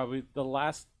 Yeah, that's probably the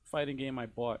last fighting game I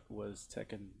bought was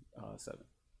Tekken 7.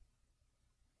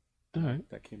 All right.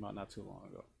 That came out not too long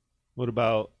ago. What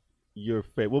about your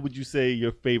favorite? What would you say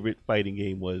your favorite fighting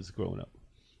game was growing up?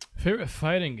 Favorite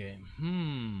fighting game?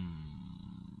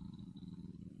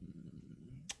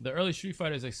 The early Street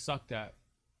Fighters I sucked at.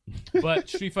 But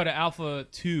Street Fighter Alpha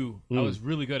 2, I was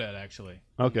really good at, actually.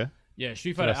 Okay. Yeah,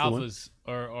 Street Fighter that's the one? Alphas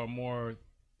are more...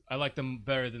 I like them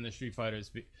better than the Street Fighters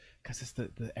because it's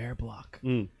the air block.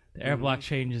 The air block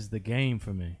changes the game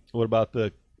for me. What about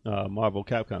the Marvel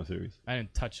Capcom series? I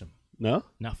didn't touch them. No?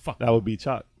 Now, fuck. That would be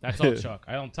Chalk. That's all Chuck.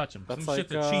 I don't touch them. That's Some like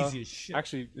shit's are cheesy as shit.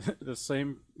 Actually, the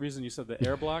same reason you said the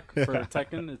air block for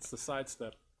Tekken. It's the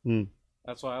sidestep.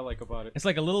 That's what I like about it. It's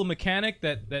like a little mechanic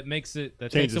that makes it...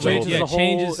 That Changes takes the away... whole Yeah,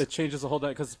 thing. it changes... It changes the whole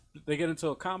because they get into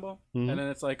a combo and then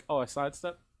it's like, oh, I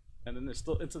sidestep, and then they're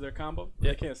still into their combo.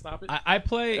 They can't stop it. I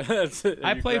play... That's it. And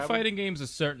I you play grab 'em. fighting games a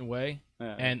certain way,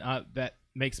 Yeah. and that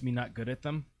makes me not good at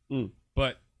them. Mm.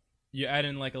 But you add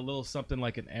in like a little something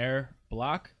like an air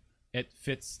block, it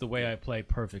fits the way I play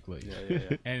perfectly.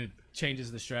 Yeah. And it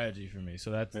changes the strategy for me.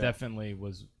 So that's definitely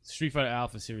was Street Fighter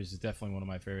Alpha series is definitely one of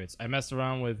my favorites. I messed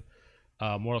around with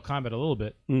Mortal Kombat a little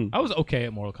bit. I was okay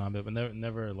at Mortal Kombat, but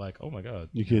never like, oh my god.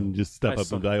 You can just step I up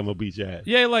suck. and be like, I'm gonna beat your ass.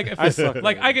 Yeah, like if I suck at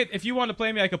like it. I could if you want to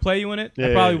play me, I could play you in it. I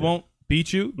Yeah, probably yeah. won't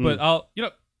beat you, but I'll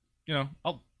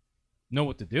I'll know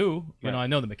what to do. You know, I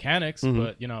know the mechanics,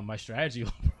 but my strategy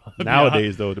will probably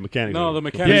Nowadays, though, the mechanics. No, are the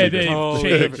mechanics Yeah, are they totally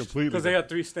changed. different. Completely Because they got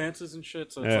 3 stances and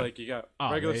shit, so it's Yeah. like you got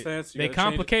Oh, regular they- stance. You They gotta change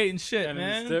it, complicating shit, and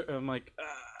man. I'm like,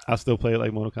 I'll still play it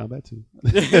like Mortal Kombat too.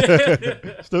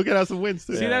 Still get out some wins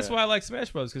too. See, that's why I like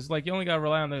Smash Bros. Because like you only got to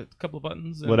rely on a couple of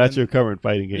buttons. Well, that's your current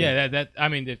fighting game. Yeah, I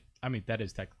mean that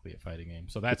is technically a fighting game.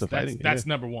 So that's a fighting game, that's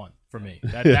number one for me.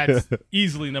 That's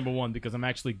easily number one because I'm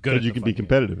actually good. so at you the can be fighting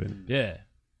competitive in. game. Yeah.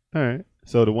 All right.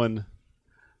 So the one,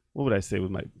 what would I say was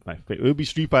my favorite? It would be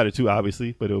Street Fighter 2,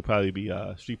 obviously, but it would probably be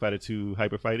Street Fighter 2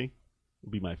 Hyper Fighting.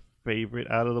 Would be my favorite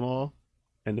out of them all,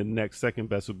 and the next second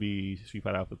best would be Street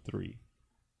Fighter Alpha 3.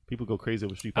 People go crazy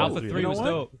over Street Fighter Alpha 3. 3 know was what?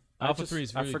 dope. I Alpha 3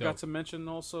 is I really forgot dope. to mention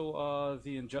also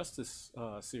the Injustice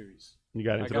series. You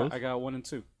got into those? I got 1 and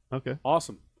 2. Okay.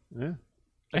 Awesome. Yeah.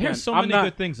 I hear Again, so I'm many not-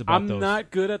 good things about I'm those.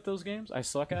 not good at those games. I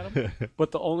suck at them.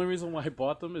 But the only reason why I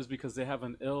bought them is because they have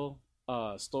an ill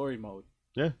story mode.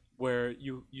 Yeah. Where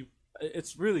you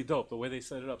it's really dope the way they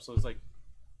set it up. So it's like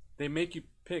they make you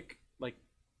pick like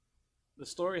the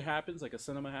story happens, like a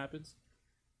cinema happens,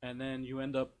 and then you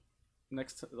end up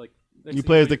next You thing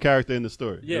play know, as the character in the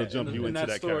story. yeah, It'll jump in, you in into that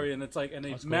that story, character. and it's like, and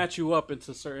they That's cool. match you up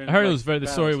into certain. I heard it like, was the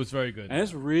story battles. was very good. and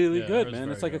it's really Yeah, I heard good, it was man.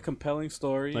 very It's like a good. compelling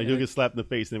story. Like and you'll it- get slapped in the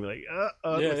face and they'll be like, Yeah,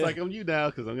 looks yeah. like I'm you now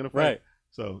because I'm gonna fight. Right.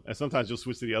 So, and sometimes you'll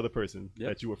switch to the other person Yep.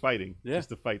 that you were fighting just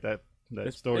to fight that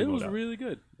story It mode was out. really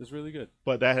good. It's really good.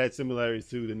 But that had similarities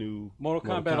to the new Mortal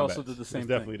Kombat also did the It's same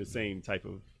definitely the same type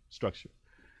of structure.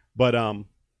 But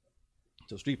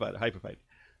so Street Fighter, Hyper Fighting.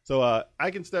 So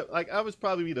I can step like I was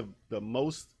probably the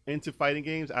most into fighting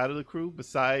games out of the crew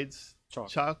besides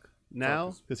Chalk now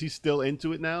is- because he's still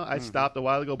into it now. I stopped a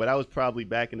while ago, but I was probably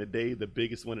back in the day the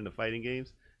biggest one in the fighting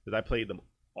games because I played them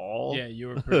all. Yeah, you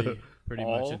were pretty much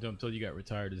All- into him until you got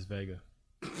retired as Vega.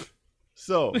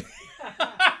 So,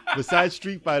 besides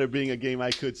Street Fighter being a game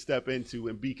I could step into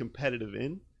and be competitive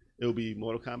in, it would be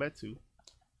Mortal Kombat 2.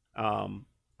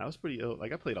 I was pretty ill.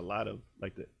 Like I played a lot of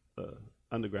like the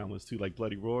underground ones too, like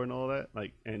Bloody Roar and all that,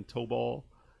 like and Toe Ball,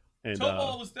 and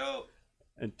was dope.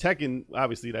 and Tekken.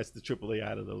 Obviously, that's the AAA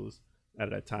out of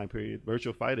that time period.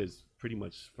 Virtual Fighter is pretty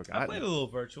much I forgotten. played a little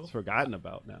virtual. It's forgotten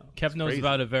about now. Kev It's knows crazy.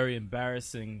 about a very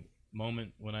embarrassing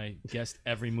moment when I guessed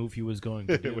every move he was going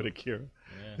to do. with Akira.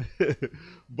 Yeah.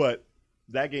 But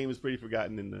that game is pretty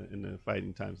forgotten in the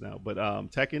fighting times now. But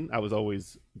Tekken, I was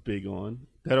always big on.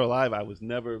 Dead or Alive, I was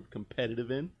never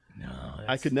competitive in. No,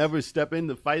 I could never step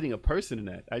into fighting a person in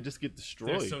that. I just get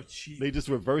destroyed. They're so cheap. They just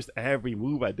reversed every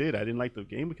move I did. I didn't like the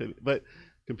game because, but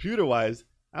computer wise,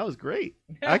 I was great.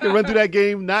 I could run through that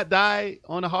game, not die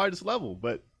on the hardest level.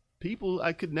 But people,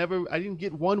 I didn't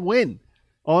get one win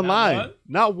online. one?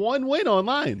 Not one win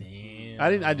online. Damn.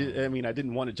 I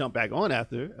didn't want to jump back on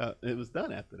after. It was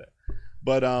done after that.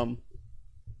 But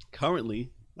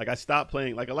currently, like I stopped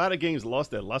playing. Like a lot of games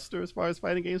lost their luster as far as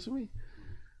fighting games for me.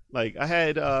 Like I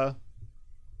had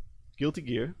Guilty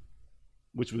Gear,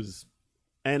 which was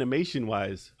animation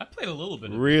wise I played a little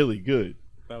bit of really good.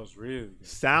 That was really good.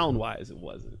 Sound wise, it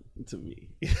wasn't to me.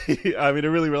 I mean, it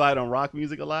really relied on rock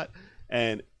music a lot,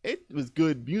 and it was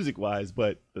good music wise,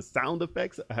 but the sound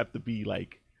effects have to be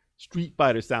like Street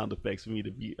Fighter sound effects for me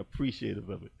to be appreciative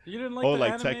of it. You didn't like Oh, the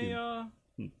like anime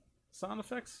Tekken. sound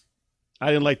effects? I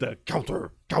didn't like the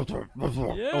counter. Yeah. Oh,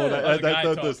 the guy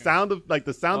the talking. sound of like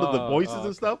the sound of the Oh, voices okay.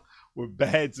 and stuff were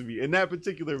bad to me in that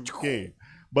particular game.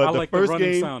 But I the like the first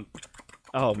running game, sound.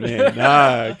 oh man,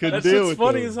 nah, I couldn't That deal shit's with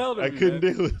funny those. as hell to I me, couldn't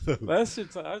man. deal with those. That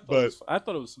shit's, I thought, But I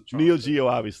thought it was some charm Neo to it. Geo,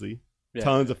 obviously, Yeah.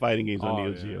 tons of fighting games on Oh,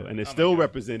 Neo yeah, Geo, yeah. and it's Oh my still God.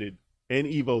 represented in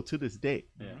Evo to this day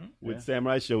Yeah. with Yeah.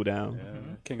 Samurai Showdown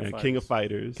Yeah. King of and Fighters. King of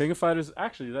Fighters. King of Fighters,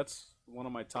 actually, that's one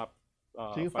of my top. King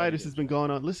of fighting Fighters has games. been going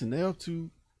on. Listen, they're up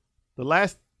to the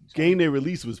last game they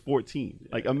released was 14.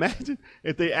 Like, imagine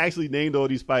if they actually named all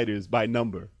these fighters by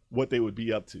number, what they would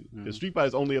be up to. The Street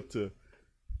Fighter's only up to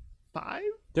 5.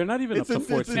 They're not even up to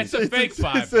 14. It's a fake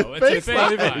five, it's a though. It's a fake fake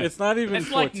five. five. It's not even It's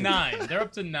 14. like 9. They're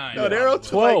up to 9. No, they're up to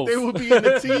 12. like they would be in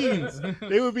the teens.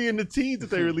 They would be in the teens if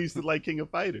they released it like King of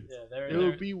Fighters. Yeah, It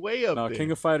would be way up No, there.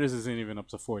 King of Fighters isn't even up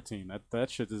to 14. That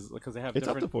shit is because they have It's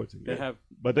up different. to 14. They yeah. have,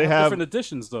 but they have different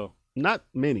editions though. not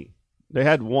many. They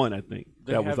had one, I think,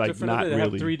 They that have was like different not they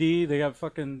really. have 3D. They have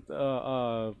fucking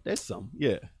There's some,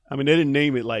 yeah. I mean, they didn't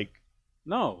name it like.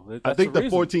 no. I that's think the the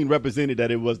reason. 14 represented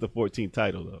that it was the 14th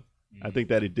title, though. I think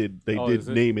that it did. They Oh, did is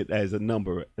it? name it as a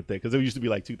number at that because it used to be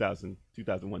like 2000,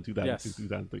 2001, 2002, Yes.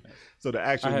 2003. So the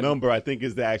actual I had- number, I think,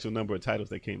 is the actual number of titles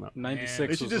that came out. 96 They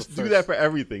was should the just do first. that for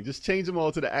everything. Just change them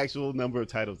all to the actual number of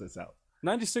titles that's out.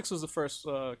 96 was the first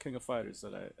King of Fighters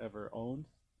that I ever owned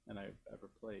and I ever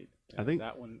played. And I think-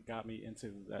 that one got me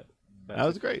into that. That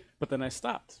was great. But then I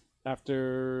stopped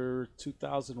after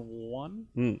 2001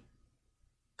 Mm.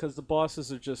 because the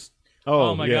bosses are just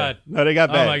Oh my God. No, they got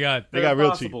bad. Oh my God. They they're got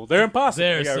real cheap. impossible. They're impossible.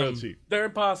 There's They got real some. cheap. They're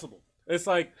impossible. It's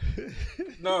like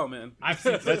no, man. I've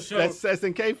seen some That's shows.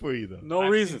 SNK for you though. No I've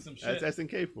seen reason. some shit. That's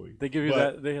SNK for you. They give you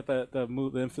But- that. They hit that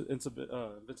move, the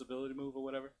invincibility move or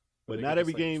whatever. But They not give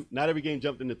every us, like, not every game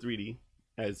jumped into 3D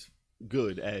as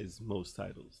good as most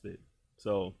titles did.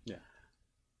 So Yeah.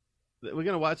 we're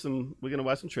gonna watch some. We're gonna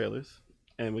watch some trailers,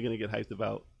 and we're gonna get hyped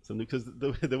about some new because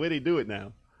the way they do it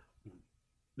now,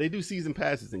 they do season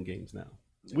passes in games now,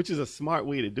 which is a smart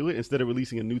way to do it instead of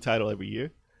releasing a new title every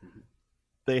year.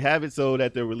 They have it so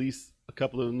that they'll release a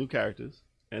couple of new characters,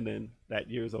 and then that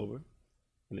year is over,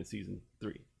 and then season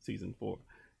 3, season 4.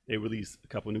 They release a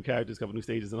couple new characters, a couple new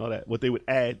stages, and all that. What they would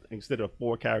add instead of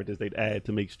 4 characters, they'd add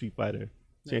to make Street Fighter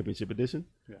Championship Edition.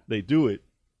 Yeah. They do it,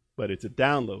 but it's a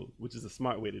download, which is a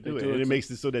smart way to do They it, do and it it to- makes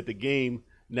it so that the game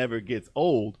never gets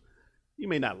old. You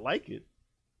may not like it.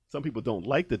 Some people don't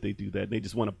like that they do that. They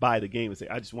just want to buy the game and say,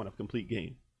 "I just want a complete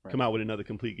game. Right. Come out with another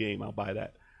complete game. I'll buy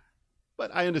that." But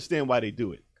I understand why they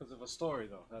do it. Because of a story,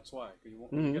 though. That's why. When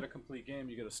Mhm. you get a complete game,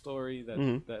 you get a story that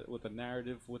Mhm. that with a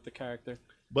narrative with the character.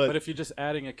 But, But if you're just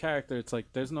adding a character, it's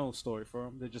like there's no story for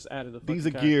them. They just added a. these fucking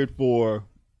are character. geared for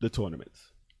the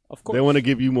tournaments. Of course. They want to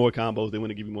give you more combos. They want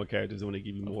to give you more characters. They want to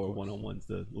give you more course. one-on-ones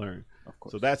to learn. Of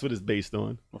course. So that's what it's based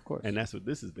on, of course. and that's what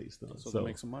this is based on. so So they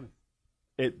make some money.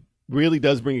 it really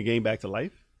does bring a game back to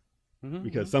life Mhm,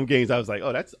 because some games I was like,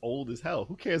 "Oh, that's old as hell.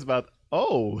 Who cares about?"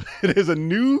 Oh, there's a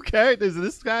new character. There's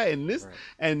this guy and this, Right.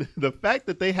 and the fact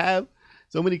that they have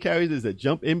so many characters that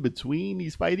jump in between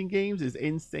these fighting games is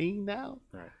insane now.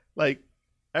 Right. Like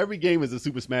every game is a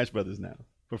Super Smash Brothers now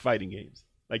for fighting games.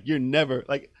 Like you're never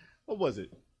like, what was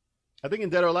it? I think in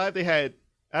Dead or Alive they had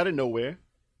out of nowhere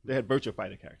they had Virtua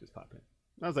Fighter characters pop in.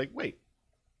 And I was like, wait,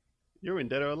 you're in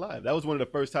Dead or Alive. That was one of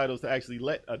the first titles to actually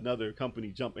let another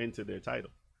company jump into their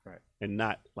title, Right. and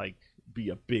not like be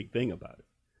a big thing about it.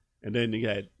 And then you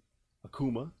had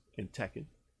Akuma and Tekken.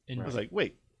 I was like,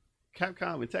 wait,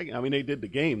 Capcom and Tekken. I mean, they did the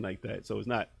game like that, so it's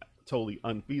not totally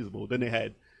unfeasible. Then they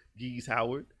had Geese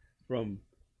Howard from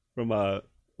what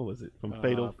was it? From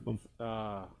Fatal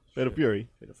Shit. Fury.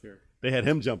 Fatal Fury. They had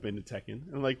him jump into Tekken.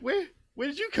 And I'm like, where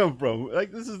did you come from?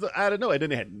 Like this is I don't know. And then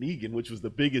they had Negan, which was the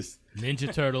biggest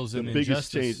Ninja Turtles and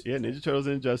biggest Injustice. change. Yeah, Ninja Turtles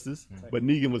and Injustice. But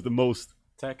Negan was the most.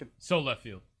 Tekken. So left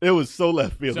field. It was so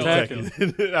left field. So to left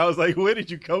Tekken. I was like, where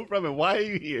did you come from and why are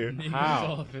you here? He was How?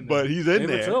 all up in But there. he's in Even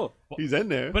there. still. He's in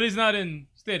there. But he's not in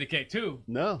State of Decay 2.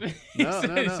 No, He's no.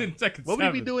 in Tekken What would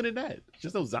he be 7. doing in that?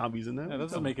 Just no zombies in there. Yeah, that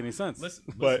doesn't make any sense. Listen,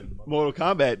 But Mortal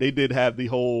Kombat, they did have the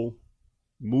whole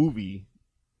movie,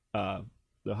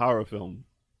 the horror film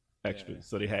extras. Yeah.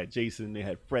 So they had Jason, they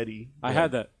had Freddy, I they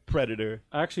had that. Predator,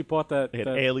 I actually bought that. they had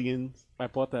that- Aliens, I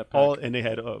bought that pack. all, and they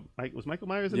had was Michael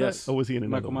Myers in Yes. that, or was he in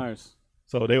another Michael one? Myers.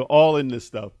 So they were all in this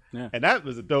stuff, Yeah. and that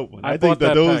was a dope one. I I think bought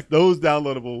that pack. those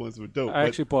downloadable ones were dope. I but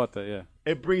actually bought that. Yeah.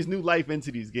 it brings new life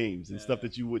into these games and stuff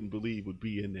that you wouldn't believe would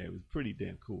be in there. It was pretty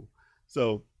damn cool.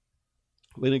 So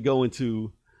we're gonna go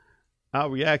into our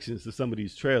reactions to some of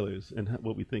these trailers and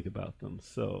what we think about them.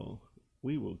 So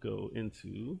we will go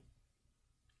into.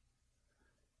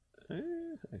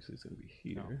 Actually, it's gonna be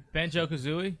here. Banjo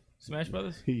Kazooie, Smash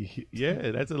Brothers.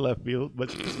 Yeah, that's a left field.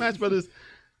 But Smash Brothers,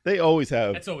 they always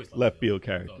have That's always left field It's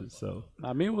always characters. left So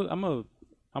I mean,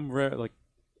 I'm rare. Like,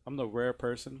 I'm the rare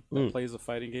person that Mm. plays a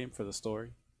fighting game for the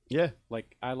story. yeah,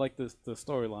 Like, I like the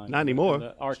storyline. not anymore.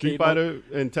 The arcade Street mode. Fighter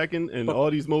and Tekken and But all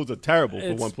these modes are terrible for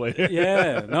It's- one player.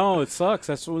 Yeah, no, it sucks.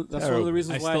 That's one of Terrible. the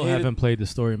reasons I why still I hate haven't played the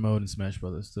story mode in Smash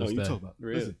Brothers. No, you talk about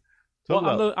Really? listen. Well,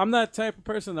 Talk about, I'm that type of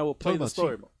person that will play talk the about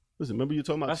story cheap. mode. listen. Remember you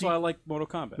talking about That's cheap? why I like Mortal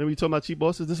Kombat. Remember you talking about cheap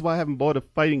bosses? This is why I haven't bought a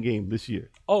fighting game this year.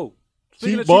 Oh,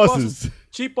 speaking Cheap of bosses.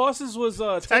 Cheap bosses was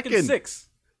Tekken. Tekken 6.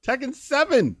 Tekken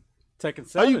 7. Tekken Are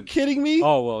 7. you kidding me?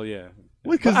 Oh well, yeah.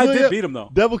 With But I Kazuya, did beat him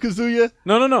though. Devil Kazuya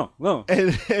No.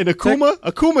 and Akuma.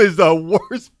 Akuma is the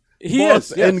worst He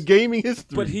boss is, yes. in gaming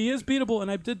history. But he is beatable, and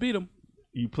I did beat him.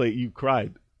 You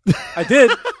cried. I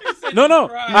did. No.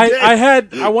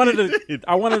 cried. I wanted You to did.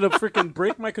 I wanted to freaking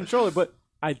break my controller, but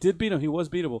I did beat him. He was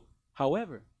beatable.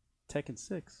 However, Tekken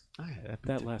 6,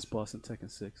 that last boss in Tekken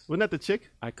 6, Wasn't that the chick?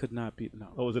 I could not beat. No,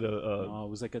 Or was it a no, it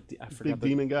was like I forgot the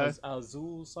demon guy? it was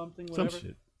Azul something. some Whatever. shit?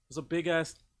 It was a big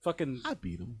ass fucking. I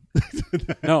beat him.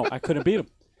 No, I couldn't beat him.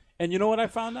 And you know what I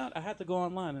found out? I had to go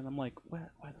online, and I'm like, why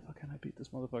the fuck can I beat this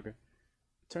motherfucker?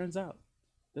 Turns out,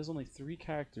 there's only 3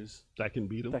 characters That can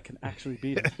beat him. that can actually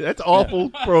beat him. That's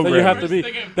awful So programming. you have to be.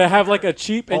 They have like a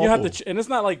cheap, and you have Awful. to, and it's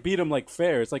not like beat him like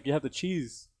fair. It's like you have to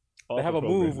cheese. They Awful have a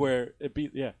programming. move where it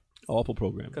beat, yeah, Awful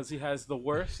programming. because he has the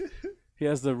worst. He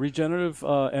has the regenerative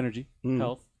energy,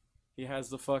 health. He has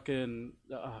the fucking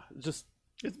just.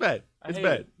 It's bad. I It's hate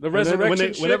bad. it. The And then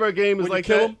resurrection. shit, whenever a game is when like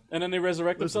you kill that, them and then they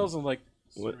resurrect themselves, I'm like,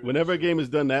 whenever a game is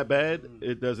done that bad,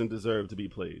 it doesn't deserve to be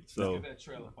played.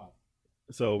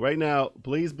 So right now,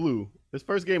 Blaze Blue. This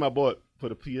first game I bought for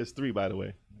the PS3, by the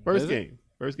way. First Is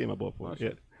it? game I bought for Oh, it.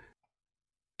 shit. Yeah.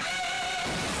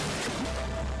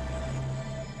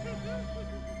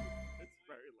 It's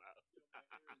very loud.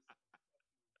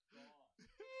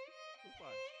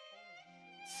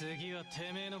 次は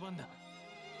てめえの番だ。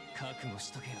覚悟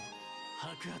しとけよ。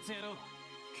白髪野郎。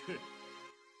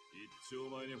一丁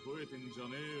前に吠えてんじゃ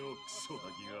ねえよ、クソガ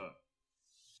キが。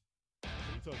 You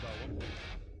talk about one point.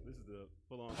 This is the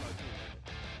full-on cartoon.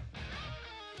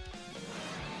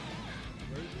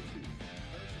 Version 2.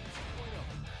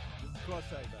 This is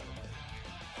cross-tag battle.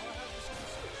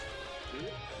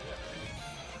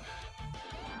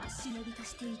 忍びと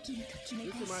して生きると決め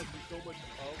This た以上 reminds me so much of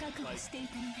覚悟 like してい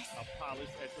たのです a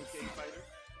polished SNK fighter.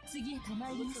 次へと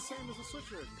参りま It's the しょ same as a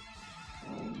Switcher. う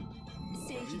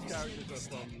正 These 義の characters 使 are 徒とし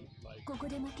て from like ここ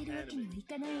で負けるわけにはい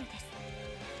かないのです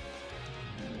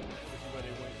this is where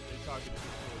they went. They targeted this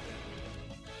for them.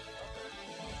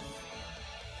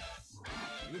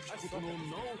 抜きことのな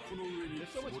おこの上に There's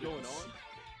so much going on.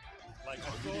 Like I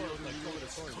saw like some of the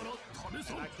stories,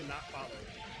 and I cannot follow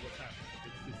what's happening.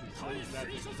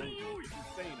 It's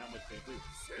insane how much they do.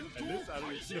 And this I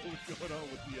don't even know what's going on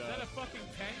with the Is that a fucking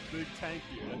tank? big tank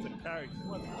here. That's a character.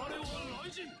 我は雷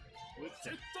神 What's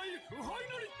絶対不敗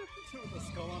なり the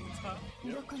skull on the top.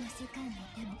 どこの世界にい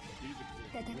ても these are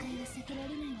戦いは避けら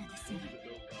れないのですよ the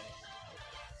dope.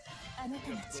 あなた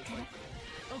の力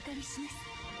お借りします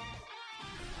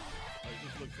Like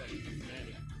this looks like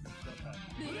manic stuff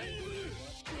happening. ブレイブルーク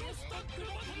ロスタックバ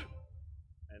トル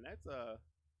And that's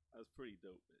pretty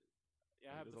dope, man.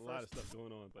 Yeah, I have There's the a lot of first. stuff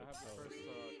going on, I but have the first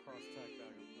cross tag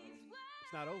battle.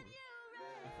 it's not over.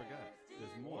 I forgot.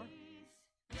 There's more.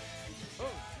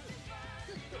 Oh,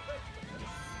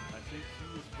 I think she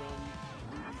was from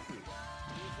Ruby 2.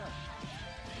 who's that?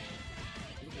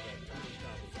 Look at that. That looks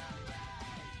down.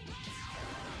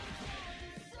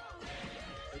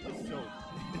 It looks dope.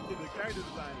 The character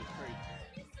design is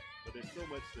crazy, but there's so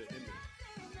much in there.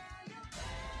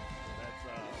 That's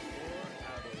 4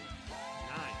 out of 9.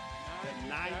 That's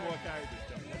 9 more characters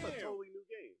coming. That's a totally new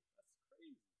game. That's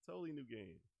crazy. Totally new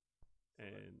game.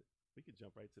 And we could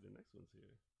jump right to the next ones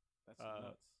here. That's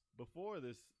nuts. Before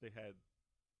this, they had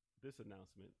this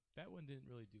announcement. That one didn't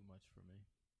really do much for me.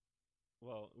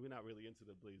 Well, we're not really into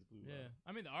the Blaze Blue. Yeah,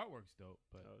 I mean the artwork's dope,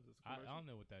 but Oh, is this a I commercial? don't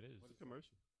know what that is. It's a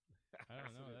commercial. I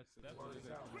don't know. That's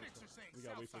Critics are saying We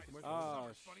gotta wait for Southside is commercial. Oh,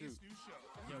 summer's funniest shoot. new show.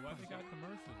 yeah. Why they got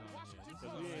commercials on here? This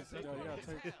Because is we on ain't my said Yo, you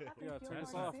second- gotta turn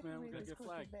this off, man. We're gonna get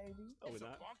flagged. Oh, It's we're a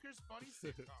not? bonkers funny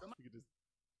sitcom. You could just,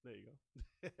 there you go.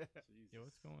 Yeah,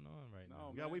 what's going on right No,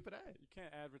 now? You gotta man. wait for that. You can't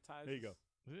advertise. There you go.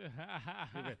 We're not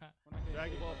getting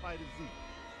Dragon paid. Ball Fighter Z.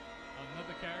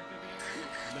 Another character there?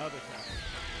 Another character.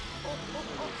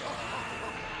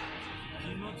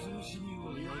 暇つぶしに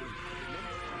はやる。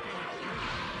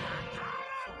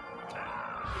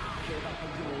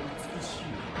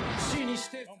 死にし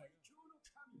て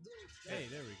Hey,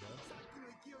 there we go.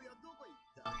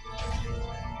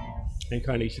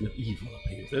 Incarnation of evil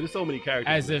appears. There's so many characters.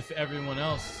 As if everyone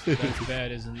else that's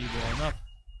bad isn't evil enough.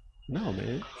 No,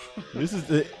 man. This is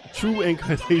the true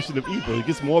incarnation of evil. It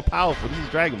gets more powerful. This is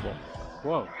Dragon Ball.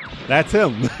 Whoa. That's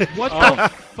him. What the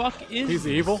fuck is He's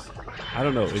this? evil? I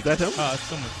don't know. Is that him? It's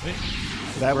someone's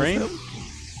face. That was Brain? him?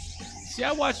 See,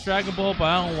 I watch Dragon Ball, but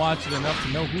I don't watch it enough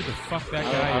to know who the fuck that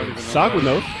guy is. Shaka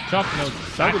knows. Chuck knows.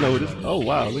 Shaka knows. Oh,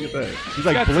 wow. Look at that. He's He's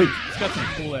like got Blink. He's got some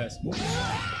cool ass moves.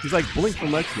 He's like Blink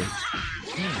from X-Men.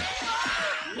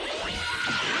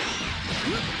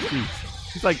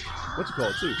 He's like, what you call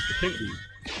it, too? The pink dude.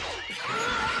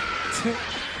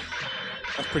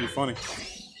 That's pretty funny.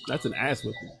 That's an ass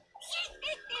whipping.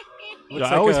 Looks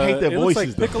I always like, hate their it looks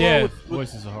voices, though. Like Piccolo Yeah, with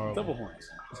voices are horrible. double horns.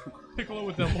 Piccolo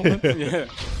with double horns. Yeah.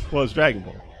 Well, it's Dragon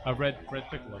Ball. Red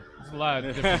Piccolo. There's a lot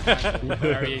of different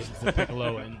variations of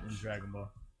Piccolo in Dragon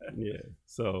Ball. Yeah.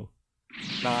 So,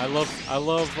 Nah, I love.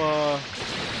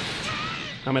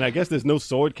 I mean, I guess there's no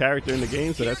sword character in the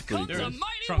game, so that's pretty Comes good. a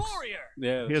mighty Trunks. warrior.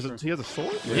 Yeah. He has that's a true.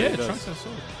 sword? Yeah, Yeah, he does. Trunks has a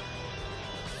sword.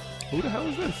 Who the hell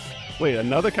is this? Wait,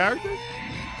 another character?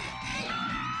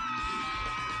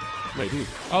 Wait, who?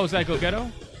 Oh, is that Gogeta?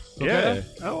 Yeah.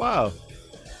 Oh wow.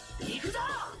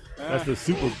 That's the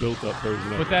super built up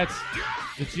version of But it. that's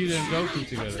Vegeta and Goku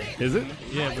together. Is it?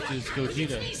 Yeah, which is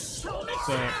Gogeta.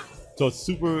 So it's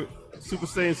Super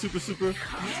Saiyan Super. Super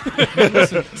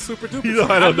duper. You know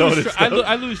I don't know this I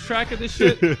stuff. lose track of this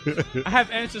shit. I have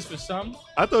answers for some.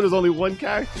 I thought it was only one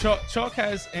character. Chalk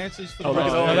has answers for the Oh, look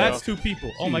rest. at No, that. that's 2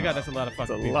 people. Oh my god, that's a lot of That's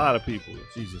fucking a people. lot of people.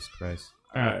 Jesus Christ.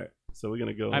 All right. So we're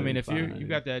gonna go. I mean, and if you find-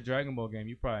 got that Dragon Ball game,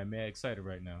 you probably mad excited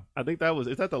right now. I think that was.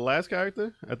 Is that the last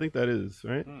character? I think that is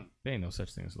right. There ain't no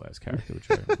such thing as the last character with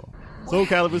Dragon Ball. Soul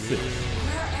Calibur 6.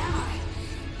 Where am I?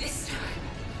 This time.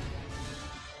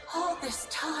 All this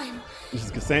time. This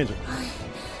is Cassandra.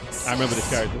 I remember this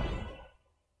character.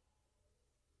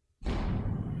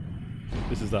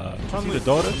 This is she's the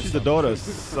daughter. She's the daughter of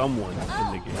someone in the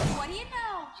game. What do you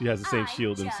know? She has the same I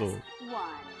shield and just sword. won.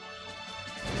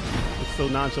 It's so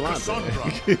nonchalant.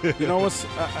 Cassandra. You know what's? I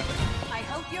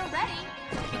hope you're ready.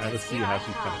 Let's see Here how I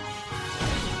she come.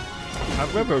 comes. I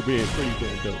remember her being pretty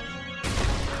damn dope.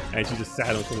 And she just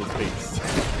sat on someone's face.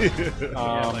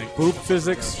 Boob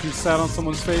physics. She sat on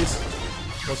someone's face.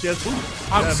 Well, she has boobs.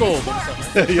 I'm sold.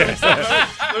 Yes.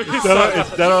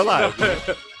 It's dead or alive.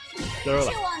 Dead or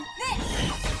alive. Chew on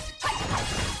this.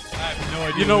 I have no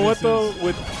idea. You know who what this though? is.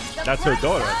 With That's her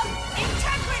daughter, I think.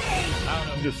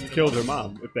 Integrity. She just killed her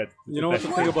mom. If that's you know if what the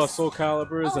that's thing true. about Soul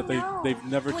Calibur is Oh, that no. they've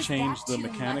never Was changed that the too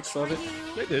mechanics much of it.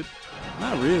 for you? They did.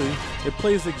 Not really. It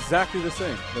plays exactly the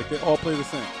same. Like they all play the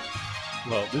same.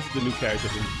 Well, this is the new character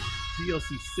from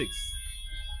DLC 6.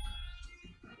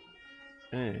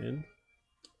 And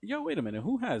Yo, wait a minute.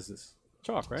 Who has this?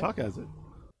 Chalk, right? Talk has it.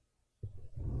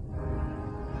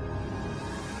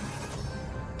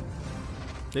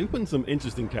 They putting some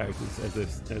interesting characters as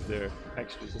their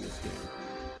extras in this game.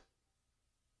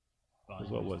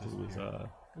 What was it? It was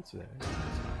what's that?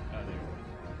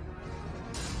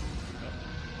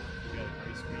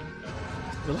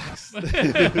 Relax.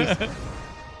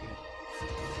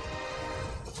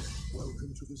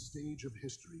 Welcome to the stage of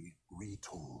history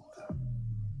retold.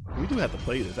 We do have to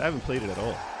play this. I haven't played it at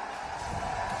all.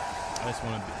 I just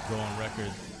want to go on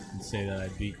record and say that I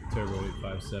beat Turbo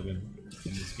 857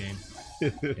 in this game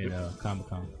in Comic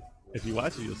Con. If you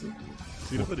watch it, you'll see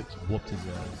the footage Whooped his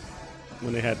ass.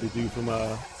 when they had the dude from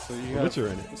So you The got Witcher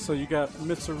in it. So you got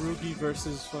Mitsurugi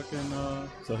versus fucking.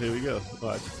 So here we go.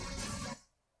 Watch.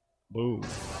 Boom.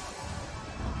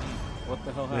 What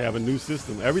the hell They happened? have a new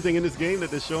system. Everything in this game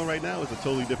that they're showing right now is a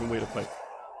totally different way to fight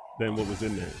than what was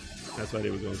in there. That's why they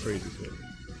were going crazy for it.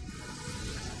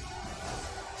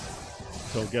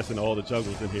 So I'm guessing all the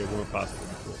juggles in here weren't possible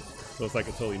before. So it's like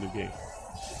a totally new game.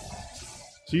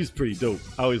 She's pretty dope.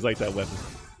 I always like that weapon.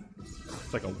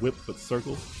 It's like a whip but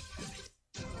circle.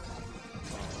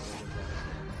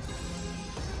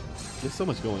 There's so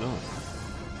much going on.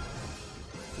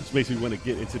 Which makes me want to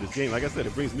get into this game. Like I said,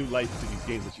 it brings new life to these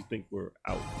games that you think were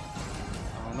out.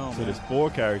 I don't know, So man. there's 4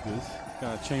 characters.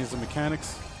 Gotta change the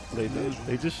mechanics. They did.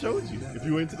 They just showed you. If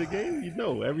you were into the game, you'd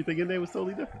know everything in there was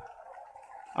totally different.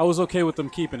 I was okay with them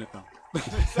keeping it though.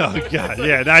 Oh God,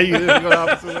 yeah. Now you go the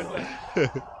opposite way.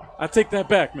 I take that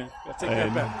back, man. I take that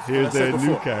And back. here's Like I said their new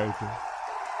before. character,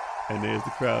 and there's the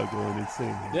crowd going insane.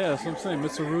 Yeah, that's what I'm saying.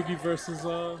 Mitsurugi versus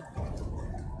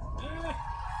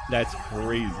That's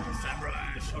crazy.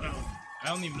 I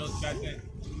don't even know this guy's name.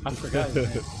 I forgot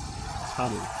his name.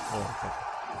 Tommy. Oh, okay.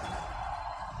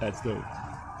 That's dope.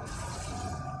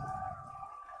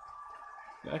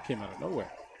 That came out of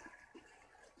nowhere.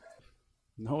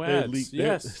 No They ads. leaked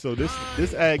Yes. that. So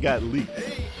this ad got leaked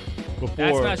before.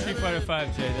 That's not Street Fighter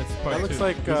 5, Jay. That's part That looks 2.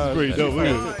 like This is pretty dope. Look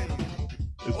Street at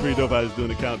it. It's pretty dope. I was doing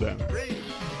the countdown.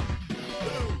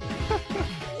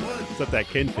 Except that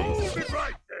Ken face.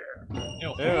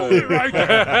 Yo,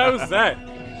 How was that?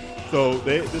 So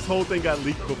this whole thing got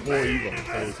leaked before Evo,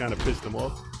 so it kind of pissed them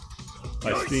off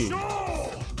by Steam.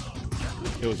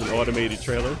 It was an automated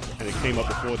trailer, and it came up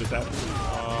before this happened.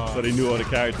 So they knew all the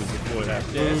characters before it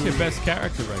happened. yeah, that's your best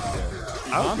character right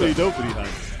there. I was pretty dope for these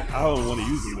hunts. I don't want to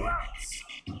use them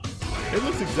though. It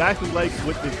looks exactly like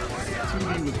what the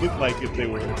 2D would look like if they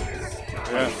were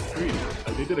 3D.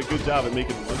 Like, they did a good job at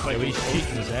making it look like Yo, it. he's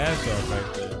cheating his ass off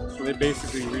right there. So they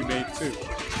basically remade 2.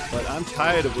 But I'm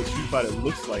tired of what Street Fighter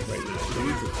looks like right now. They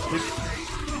need to fix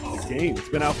the game. It's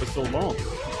been out for so long.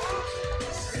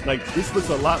 Like, this looks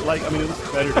a lot like, I mean, it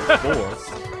looks better than 4.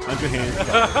 100 hands.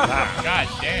 God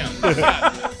damn.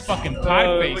 Fucking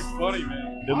pie face. funny,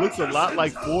 man. It looks a lot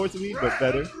like 4 to me, but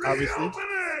better, obviously.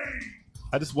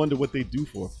 I just wonder what they do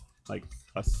for, like,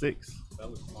 a 6. That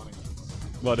looks funny.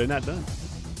 Well, they're not done.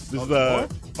 This is the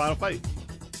final fight.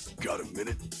 Got a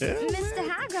minute? Yeah. Mr.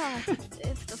 Hagar,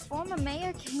 if the former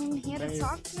mayor came here to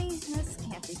talk to me, this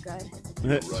can't be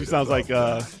good. She sounds like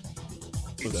what's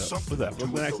that?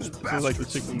 Brooklyn accent? Sounds like the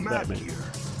chick from Batman. Do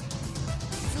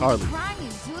Harley. the crime, you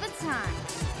do the time.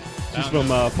 She's from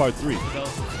part 3.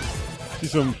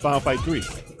 She's from Final Fight 3. It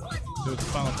was the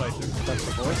Final Fight 3. That's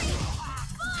the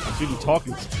voice. She didn't talk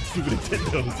in Super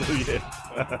Nintendo, so yeah.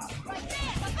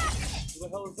 Who the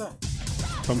hell is that?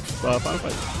 From Final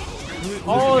Fight.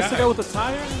 Oh, it's the guy with the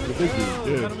tire? The big dude,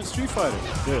 yeah. Got him in Street Fighter.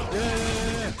 Yeah.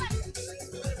 Yeah.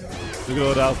 Look at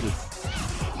all the outfits.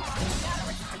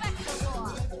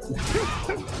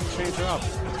 Change her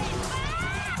outfit.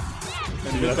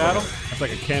 And Yeah, mid battle? That's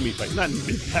like a cami fight. Not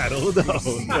mid battle,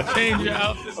 no. Change your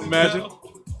outfit. Imagine.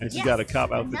 And she got a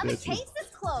cop outfit Another there too. case is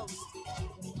closed.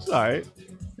 It's alright.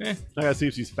 Eh. I gotta see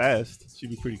if she's fast. She'd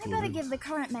be pretty I cool. better then. give the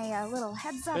current mayor a little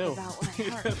heads up Ew. about what I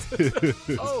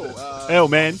heard. Hell,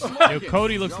 man. Yo,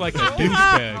 Cody looks like a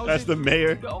douchebag. That's the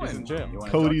mayor. He's in jail.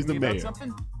 Cody's the mayor.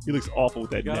 He looks awful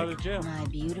with that Got out neck. of jail. My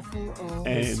beautiful old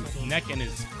And His neck and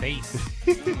his face.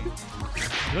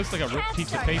 He looks like a ripped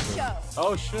piece of paper.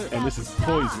 Oh shit. and this is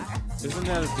poison. Isn't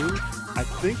that a dude? I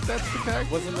think that's the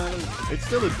character. Wasn't that a... It's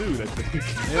still a dude, I think.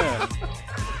 Yeah.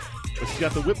 But she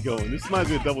got the whip going. This reminds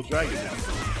me of Double Dragon now.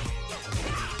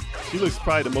 She looks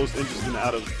probably the most interesting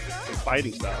out of the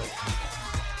fighting styles.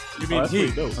 You mean that's he?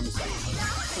 pretty dope. I'm sorry.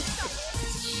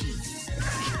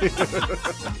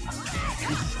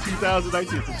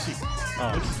 2019, it's a sheep.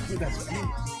 Oh. That's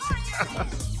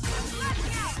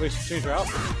Wait, she changed her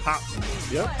outfit. pop.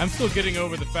 Yep, I'm still getting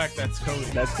over the fact that's Cody.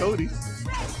 that's Cody.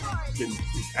 Getting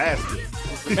his ass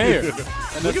kicked. The mayor. And,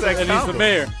 Look that's, at that and he's the combo.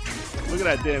 mayor. Look at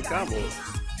that damn combo.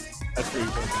 That's pretty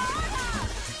funny.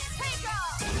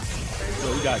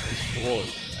 So he got destroyed.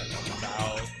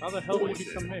 How the hell did he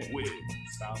become mayor?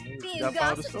 being Gotta follow the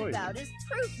gossiped story. about is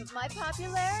proof of my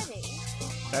popularity.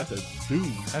 That's a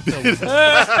dude.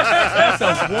 That's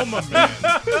a woman, man.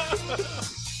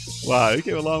 Wow, he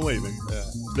came a long way, man.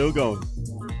 Still going.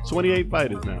 28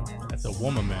 fighters now. That's a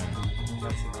woman, man.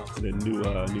 The new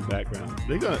background.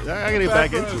 I gotta get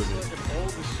back into it, man.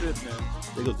 Old as shit, man.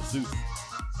 They go to Zeus.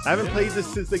 I haven't played this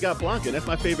since they got Blanca. That's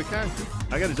my favorite character.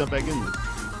 I gotta jump back in this.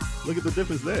 Look at the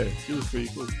difference there. She was pretty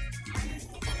cool.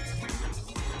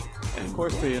 And Of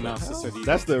course they announced this at E3.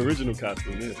 that's the original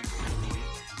costume, yeah.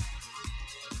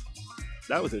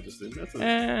 That was interesting.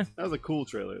 That was a cool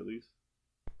trailer at least.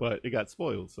 But it got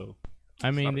spoiled, so I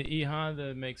mean, the E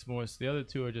Honda makes more. The other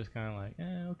two are just kind of like,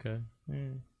 okay.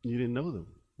 you didn't know them.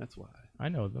 That's why. I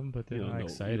know them, but they're You don't not know.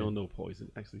 excited. You don't know Poison.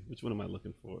 Actually, which one am I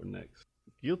looking for next?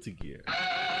 Guilty Gear I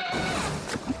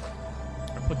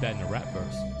put that in the rap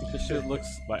verse. This shit looks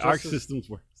by just Arc as, Systems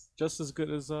Works. just as good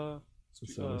as So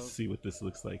let's see what this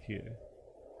looks like here.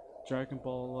 Dragon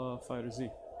Ball Fighter Z.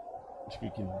 If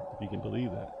you can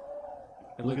believe that.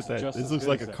 It Look looks at that. just This as looks good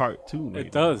like as a that. cartoon.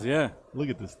 It does, yeah. Look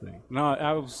at this thing. No,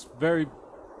 I was very.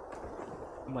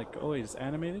 I'm like, oh wait, it's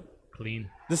animated. Clean.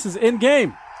 This is in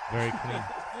game. Very clean.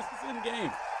 This is in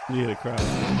game. You hear the crowd. This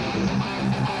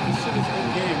shit is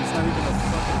in game. It's not even a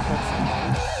fucking cutscene.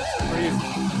 It's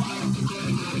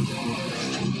crazy.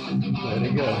 There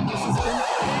they go.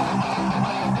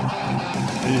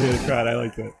 And you hear the crowd. I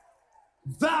like that.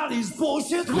 That is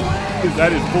bullshit.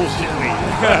 That is bullshit, man.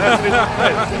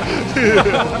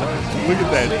 Look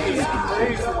at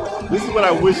that. This is what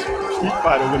I wish Street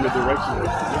Fighter went the direction of.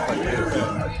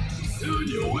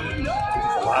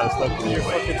 A lot of stuff in here.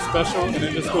 Fucking special, and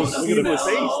it just goes Look at the seamless.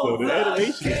 face, though. The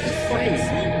animation is just fucking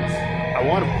seamless. I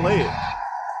want to play it.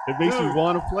 It makes me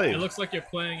want to play It it. looks like you're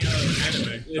playing out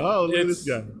an anime. Oh, look at It's- this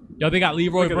guy. Yo, they got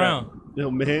Leroy Look at Brown. Yo,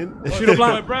 man. Bushido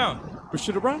Leroy Brown. Brown.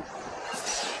 Bushido Brown?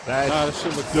 That's Nah, this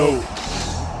shit looks dope.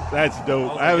 That's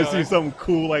dope. I haven't yo, seen that- something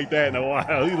cool like that in a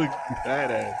while. He looks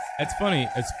badass. It's funny.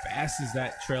 As fast as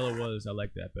that trailer was, I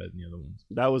like that better than the other ones.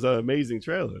 That was an amazing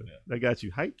trailer. That got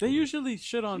you hyped. They for it. usually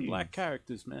shit on Jeez. black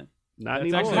characters, man. Not That's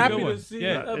anymore. actually I'm a happy good to one. see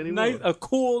Yeah. Not a anymore. nice, a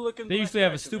cool looking. They black usually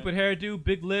have a character, stupid man. hairdo,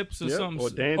 big lips, or Yep, something, or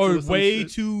dancing or or some way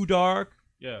shit. too dark.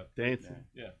 Yeah, Dancing.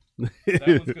 yeah. That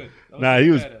one's good. That Nah,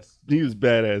 he was badass.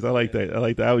 badass. I like that. I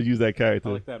like that. I would use that I character.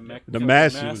 like that mech. The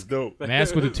mask was dope.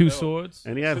 Mask with the two swords.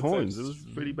 And he had It's horns. It like- was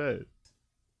pretty bad.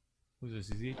 Who's this?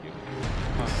 Ezekiel?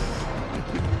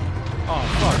 Oh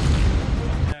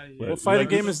fuck! But What fighting like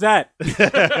game this- is that?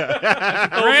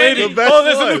 The Lady. best Oh,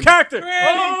 there's a new one. character.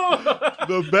 Oh,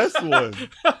 The best one.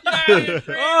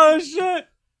 oh shit!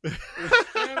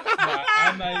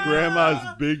 I'm not even-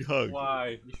 Grandma's big hug.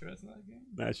 Why? You sure that's not a game?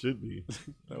 That should be.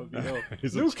 That would be dope.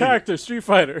 It's a New treat. character, Street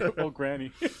Fighter. Oh,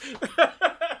 Granny.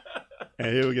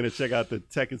 And here we're gonna check out the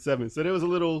Tekken 7. So there was a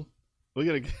little. There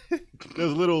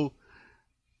was a little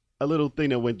a little thing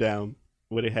that went down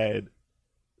where they had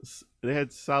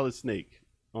Solid Snake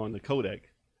on the codec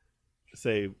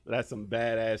say that's some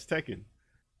badass Tekken.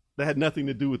 That had nothing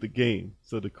to do with the game,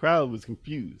 so the crowd was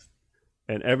confused,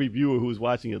 and every viewer who was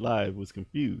watching it live was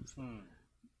confused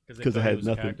because it had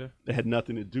nothing. It had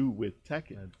nothing to do with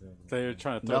Tekken. They were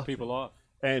trying to throw people off.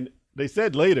 And they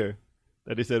said later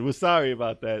that they said, "We're sorry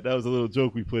about that. That was a little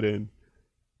joke we put in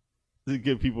to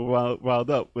get people riled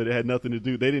up, but it had nothing to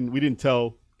do. We didn't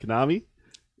tell Konami.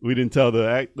 We didn't tell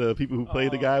the people who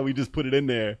played the guy. We just put it in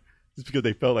there just because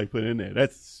they felt like putting it in there.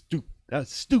 That's stupid.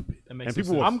 That's stupid." And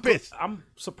people were pissed. I'm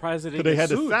surprised they didn't. They had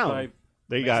get the sued sound. by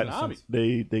They got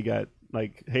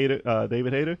like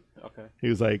David Hayter. Okay. He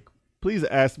was like, "Please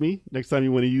ask me next time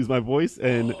you want to use my voice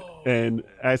and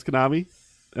ask Konami."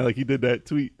 And like he did that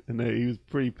tweet, and he was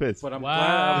pretty pissed. But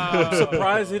I'm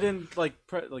surprised he didn't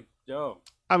yo.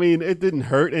 I mean, it didn't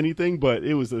hurt anything, but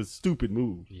it was a stupid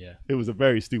move. Yeah. It was a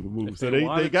very stupid move. If So they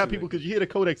they got people, because you hear the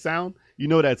codec sound, you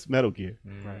know that's Metal Gear.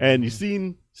 Right. And you've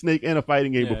seen Snake in a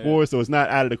fighting game before, so it's not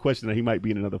out of the question that he might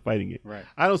be in another fighting game. Right.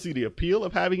 I don't see the appeal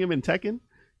of having him in Tekken,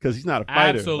 because he's not a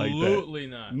fighter. Absolutely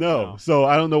like that. not. No. So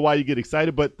I don't know why you get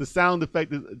excited, but the sound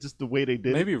effect is just the way they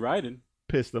did Maybe it. Raiden.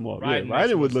 Pissed them off. Raiden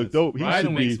Raiden would look dope. He Raiden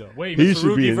should makes be. dope. Wait, he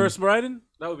should be Farugi in, versus Raiden?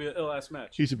 That would be an ill-ass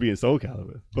match. He should be in Soul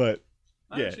Calibur. But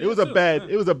yeah, Actually, it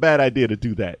was a bad idea to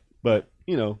do that. But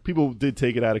you know, people did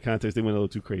take it out of context. They went a little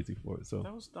too crazy for it. So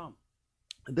That was dumb.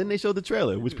 and then they showed the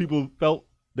trailer, which people felt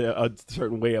a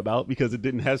certain way about because it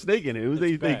didn't have Snake in it. It was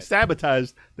they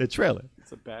sabotaged the trailer.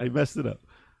 It's a bad. They messed it up.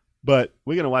 But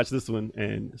we're gonna watch this one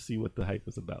and see what the hype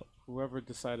is about. Whoever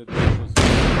decided that was.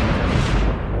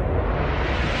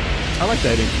 I like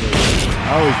that intro.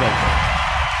 I always like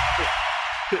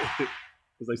that.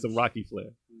 It's like some Rocky flair.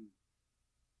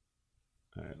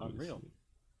 All right, Unreal.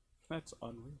 That's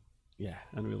unreal. Yeah,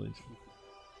 Unreal Engine.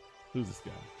 Who's this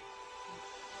guy?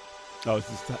 Oh, it's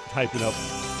just typing up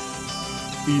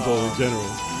Evo in general.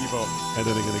 Evo. And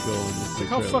then they're going to go and Look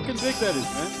how fucking big that is,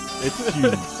 man. It's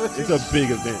huge. It's a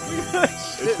big event.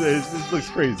 It looks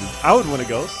crazy. I would want to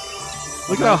go.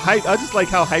 Look at how hyped. I just like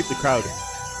how hyped the crowd is.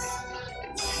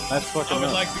 That's fucking I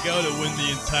would nuts. like to go to win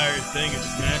the entire thing of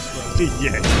Smash Bros.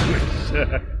 Yeah.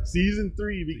 Season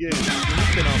 3 begins.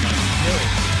 He's been on my skill.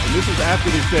 And this is after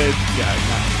they said,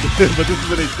 but this is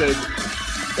when they said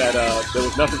that there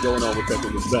was nothing going on with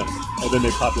Tekken was done. And then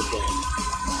they popped it on.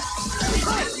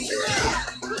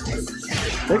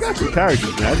 They got some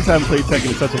characters, man. I just haven't played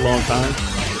Tekken in such a long time.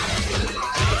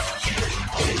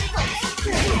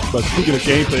 But speaking of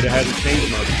gameplay, that hasn't changed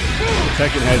much.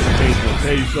 Tekken hasn't changed much.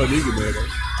 Hey, you saw Negan there,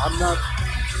 though. I'm not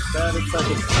that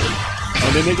excited.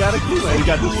 And then they got a clue, and they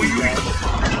got this one guy.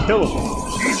 Kill him.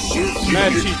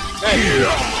 Mad cheap.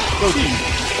 So cheap.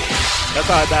 That's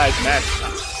how I died. Mad.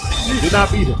 Did not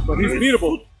beat him, but He's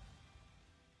beatable.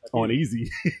 on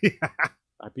easy.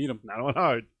 I beat him. Not on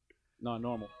hard. Not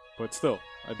normal, but still,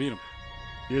 I beat him.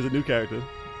 Here's a new character.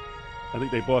 I think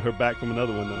they bought her back from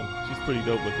another one, though. She's pretty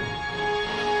dope looking.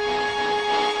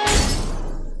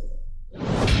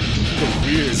 She's a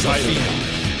weird fighter.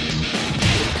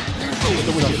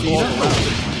 The way she crawls around.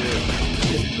 Yeah.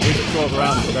 The way she crawls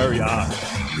around is very odd.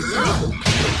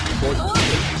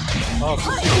 Oh, so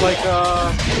she's like,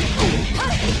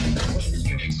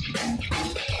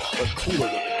 But cooler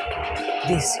looking.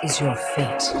 This is your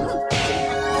fate.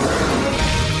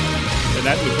 And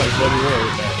that looks like Bloody Roar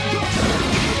with that.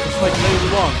 it's like Lady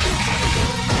Long.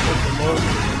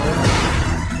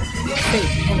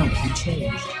 Fate cannot be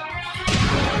changed.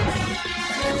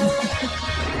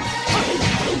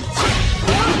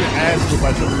 Your ass look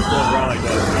like something going around like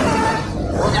that.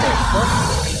 What the fuck?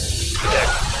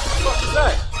 What is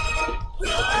that?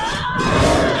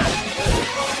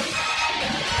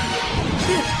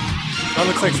 That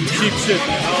looks like some cheap shit, man.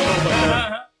 I don't know about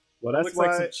that. Well, That that's looks like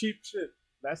why. some cheap shit.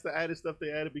 That's the added stuff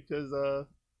they added because it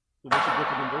makes it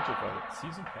different than Virtual Fighter.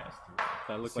 Season pass through.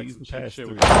 That looks like some Season cheap Pass shit.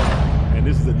 3. And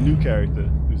this is a new character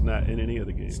who's not in any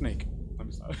other game. Snake. Let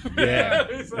me stop. Yeah.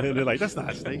 And they're like, that's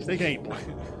not Snake. Snake ain't black.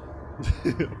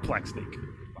 Black Snake.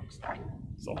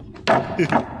 So. New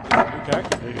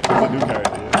character. It's a new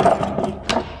character. Yeah.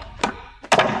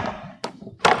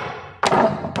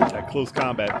 That close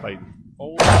combat fighting.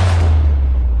 Oh.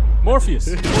 Morpheus.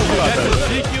 What about that?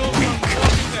 Ezekiel.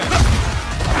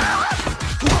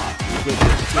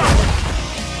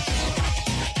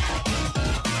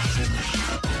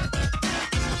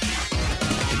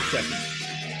 Second.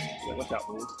 Yeah, watch out,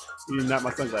 man. You didn't knock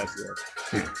my sunglasses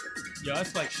off. Yo,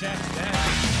 that's like Shaq's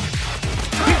dad.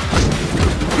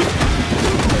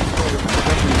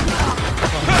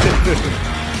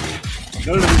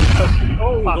 None of them even touched me.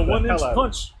 Oh, Popped the the 1-inch hell out of it.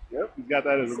 punch. Yep, he's got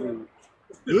that as a move.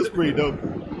 It was pretty dope.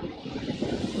 Well,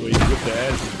 he whipped the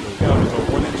ass. That was a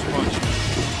 1-inch punch.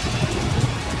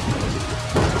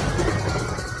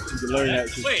 You can learn that.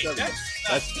 since Wait, 7. that's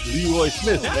That's Leroy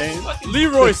Smith, man. fucking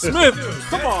Leroy Smith. Dude,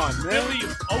 Come on, man. Billy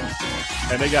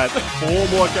Ocean. And they got 4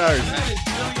 more characters. That is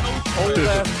Billy Ocean.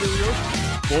 Old ass Billy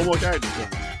Ocean. 4 more characters coming.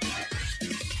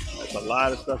 That's a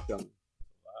lot of stuff coming.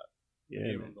 Yeah,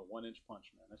 Gave man. him the 1-inch punch,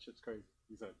 man. That shit's crazy.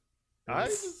 He's like,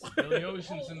 Billy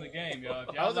Ocean's in the game, yo. If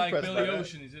I y'all was like impressed Billy by that.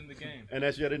 Ocean, he's in the game. And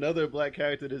that's yet another black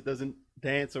character that doesn't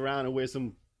dance around and wear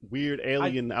some weird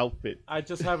alien outfit. I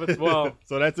just have it. Well,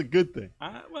 So that's a good thing.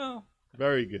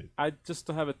 Very good. I just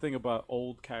have a thing about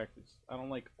old characters. I don't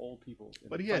like old people. in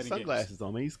But he has fighting games. sunglasses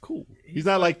on, man. He's cool. He's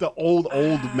not like the old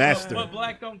master. But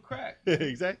black don't crack.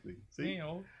 Exactly. He See? ain't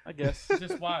old. I guess. He's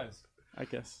just wise. I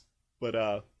guess. But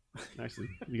actually,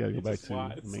 we gotta go back just to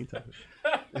wise. the main topic.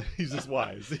 He's just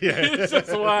wise. Yeah. He's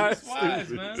just wise. He's wise,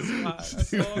 man. He's wise.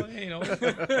 That's all. He ain't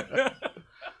old.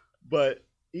 But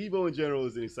Evo in general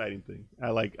is an exciting thing. I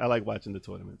like watching the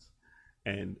tournaments,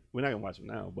 and we're not gonna watch them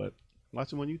now, but watch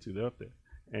them on YouTube. They're up there,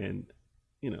 and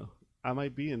I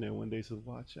might be in there one day. So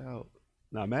watch out.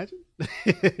 Now imagine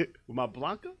with my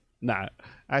Blanca. Nah,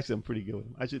 actually I'm pretty good with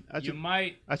him.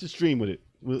 I should stream with it.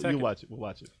 You'll watch it. We'll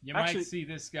watch it. You Actually- might see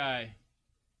this guy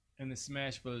in the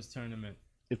Smash Bros. Tournament.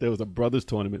 If there was a brothers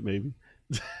tournament, maybe.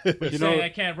 You saying I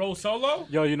can't roll solo?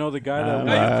 Yo, you know the guy that. Are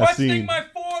you I've questioning seen- my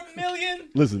 4 million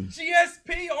Listen,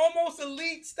 GSP almost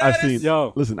elite I've status? seen.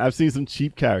 Yo. Listen, I've seen some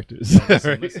cheap characters.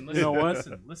 Listen, You know what?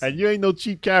 Listen. And you ain't no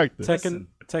cheap character.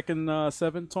 Tekken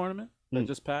 7 tournament that Mm.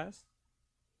 just passed.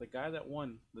 The guy that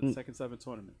won the Tekken 7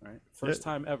 tournament, right? First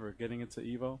time ever getting into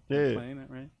Evo, Yeah. playing it,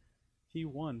 right? He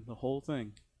won the whole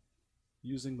thing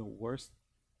using the worst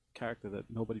character that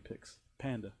nobody picks,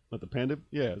 Panda. But the panda,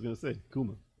 yeah, I was gonna say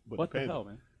Kuma. But What the panda. hell,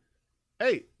 man?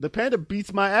 Hey, the panda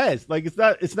beats my ass. Like it's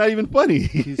not even funny.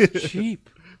 He's cheap.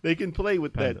 They can play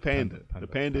with that Panda, panda. panda,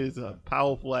 The panda is a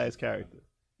powerful ass character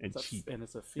and It's cheap. and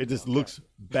it's a It just female looks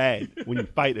character. bad when you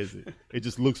fight as it. It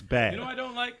just looks bad. You know what I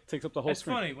don't like? Takes up the whole It's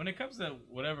screen. funny when it comes to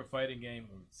whatever fighting game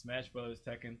or Smash Bros.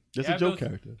 Tekken. That's you a have joke those-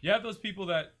 character. You have those people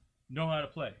that know how to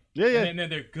play. Yeah, yeah. And then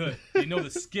they're good. They know the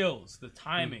skills, the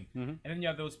timing. Mhm. And then you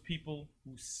have those people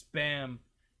who spam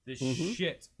the Mhm.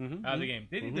 shit Mhm. out of the game.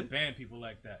 They need to ban people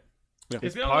like that. Yeah. It's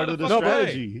If you don't part know of the the fucking play.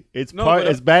 strategy. It's No, part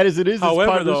but, as bad as it is. It's However,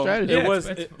 part of the though, strategy. it Yeah, was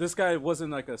it's- this guy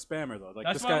wasn't like a spammer though. Like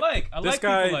That's this what I guy, like. I this like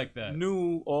guy people like that.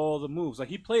 knew all the moves. Like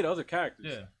he played other characters.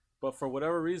 Yeah. But for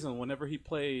whatever reason, whenever he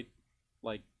played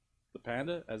like the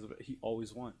panda, he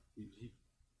always won.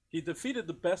 He defeated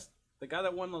the guy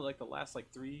that won like the last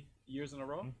like 3 years in a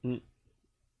row. Mhm.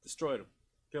 Destroyed him,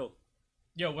 killed.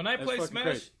 Yo, when I That's play fucking Smash,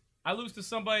 great. I lose to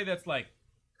somebody that's like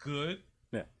good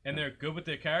Yeah. and they're good with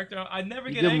their character. I never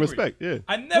You get give them angry. respect. Yeah.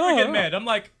 I never No, get no. mad. I'm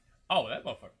like, oh, that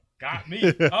motherfucker got me. I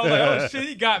was like, oh shit,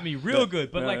 he got me real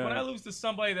good. But Yeah, like yeah, when yeah. I lose to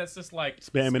somebody that's just like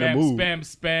Spamming a move.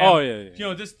 spam. Oh, yeah, yeah, yeah. You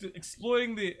know, just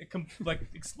exploiting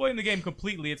exploiting the game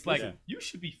completely. It's like Yeah. you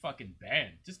should be fucking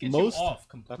banned. Just get Most- you off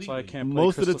completely. That's why I can't play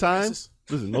Most of the Crystal time, Crisis.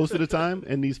 listen, most of the time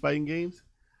in these fighting games,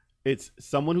 it's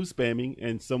someone who's spamming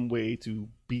and some way to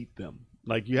beat them.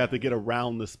 Like you have to get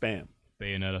around the spam.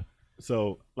 Bayonetta.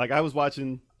 So, like I was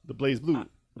watching the Blaze Blue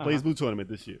tournament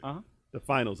this year, Uh-huh. the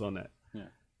finals on that. Yeah.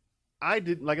 I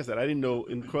didn't, like I said, I didn't know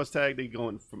in cross tag they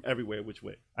going from everywhere which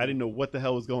way. I didn't know what the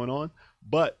hell was going on,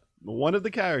 but one of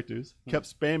the characters kept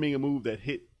spamming a move that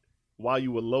hit while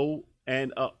you were low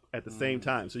and up at the same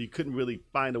time, so you couldn't really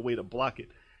find a way to block it.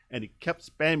 And he kept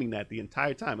spamming that the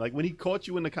entire time. Like when he caught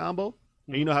you in the combo,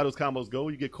 and you know how those combos go,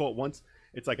 you get caught once,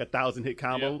 it's like 1,000 hit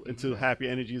combo Yep. until half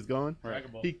your energy is gone.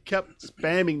 Dragon Ball. He kept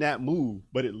spamming that move,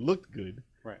 but it looked good.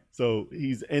 Right. So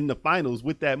he's in the finals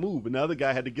with that move, and the other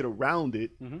guy had to get around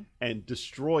it and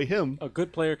destroy him, A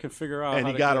good player can figure out. and how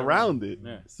he to got get around it.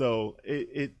 Yeah. So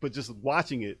but just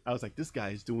watching it, I was like, this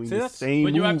guy is doing See, the that's- same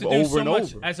But you have move to do over so and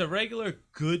much over. as a regular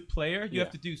good player. You Yeah.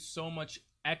 have to do so much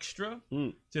extra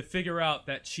Mm. to figure out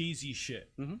that cheesy shit.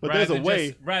 But there's a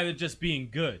way. rather than just being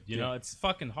good. You know, it's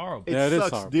fucking horrible. It Yeah, it is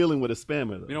sucks horrible. dealing with a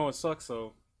spammer, though. You know what sucks?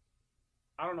 So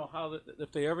I don't know how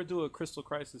if they ever do a Crystal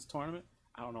Crisis tournament,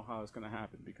 I don't know how it's gonna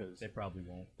happen because They probably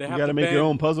won't. they you have got to make ban, your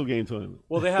own puzzle game tournament.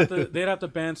 Well, they have to. They'd have to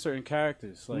ban certain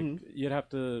characters. Like Mm-hmm. you'd have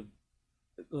to.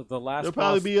 The last There'll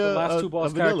probably boss, be the a- last a- two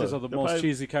boss a vanilla. characters are the There'll most probably-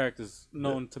 cheesy characters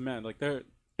known to men. Like they're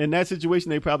In that situation,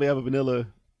 they probably have a vanilla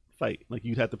fight. Like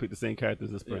you'd have to pick the same character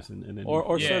as this Yeah. person, and then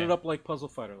or Yeah. set it up like Puzzle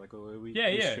Fighter, like the way we Yeah,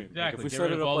 we yeah, stream. Like, exactly. if we Get set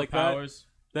rid it of up all like the that, powers.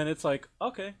 then it's like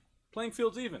okay, playing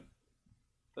field's even.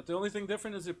 But the only thing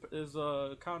different is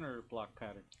counter block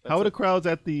pattern. how are That's the crowds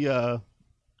at the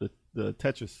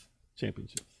Tetris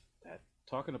championships?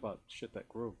 Talking about shit that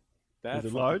grew. Is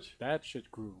it large? That shit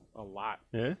grew a lot.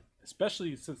 Yeah.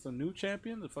 Especially since the new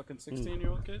champion, the fucking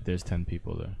 16-year-old kid. There's 10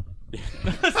 people there.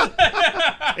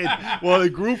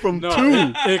 It grew from No,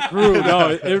 2. it grew.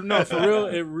 No, for real.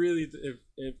 It really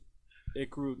it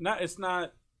grew. It's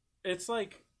not. It's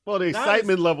like. Well, the not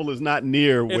excitement level is not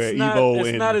near where Evo It's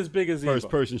and not as big as Evo.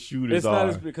 first-person shooters It's are. not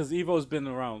as because Evo's been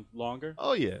around longer.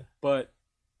 Oh yeah. But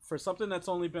for something that's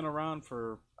only been around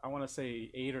for, I want to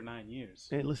say 8 or 9 years.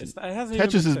 Hey, listen, it hasn't even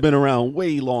Tetris has been around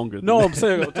way longer. Than No, that. I'm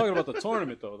saying I'm talking about the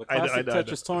tournament though. The I know, classic I know.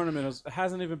 Tetris tournament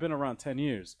hasn't even been around 10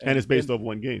 years, and it's based off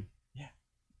one game.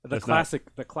 the classic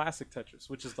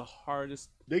Tetris, which is the hardest.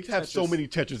 They have so Tetris. many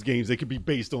Tetris games. They could be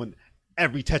based on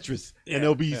every Tetris, Yeah, and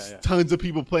there'll be yeah. tons of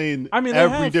people playing. I mean,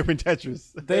 every different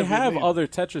Tetris. They Every have game. other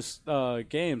Tetris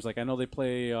games. Like I know they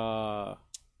play what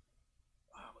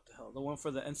the hell? The one for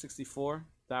the N64,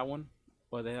 that one,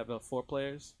 where they have 4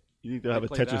 players. You think they'll have a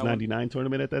play that Tetris one. 99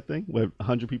 tournament at that thing where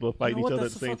 100 people are fighting You know each what? other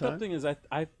at That's the same fucked up time? thing is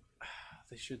I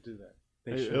they should do that.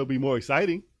 They should. It'll be more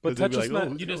exciting. But 'cause they'll be Tetris like, not-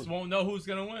 oh, You just won't know who's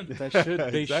gonna win. They should.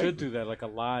 They Exactly. should do that, like a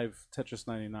live Tetris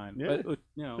 99. Yeah. But,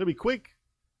 you know, it'll be quick.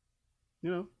 You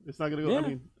know, it's not gonna go. I Yeah.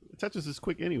 mean, Tetris is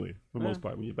quick anyway for the Yeah. most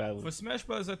part when you're battling. For Smash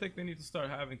Bros, I think they need to start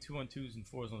having 2-on-2s and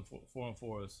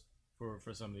 4-on-4s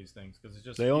for some of these things because it's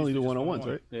just They only used to do just one-on-ones,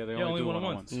 right? yeah, they Yeah, only do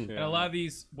one-on-ones. one-on-ones. Mm. And a lot of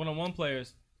these one-on-one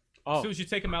players, as soon as you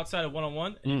take them outside of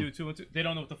one-on-one and you do 2-on-2, they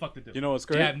don't know what the fuck to do. You know what's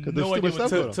They great? have 'Cause no there's idea stupid what stuff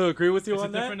to with do. To agree with you It's a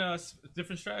on that,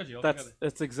 different strategy that's altogether.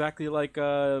 it's exactly like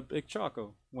Big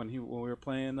Choco when we were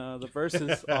playing the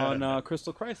verses on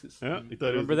Crystal Crisis. Yeah, you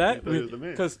thought it was Remember the- that? you thought it was the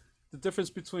man. Because the difference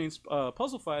between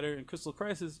Puzzle Fighter and Crystal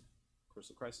Crisis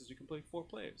you can play 4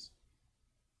 players.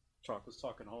 Chalk was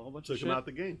talking a whole bunch Took of him shit. out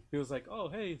the game. He was like, "Oh,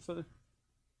 hey, so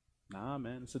nah,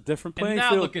 man, it's a different And playing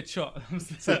now field. look at Chalk.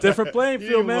 It's a different playing You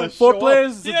field, wanna man. show 4 up.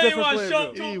 players is a Yeah, you different want to playing show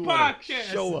field. to He a wanna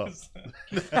podcast. show up.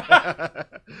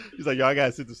 He's like, yo, I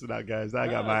gotta sit this one out, guys. I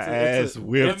got Nah, my it's ass a-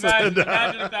 whipped. Imagine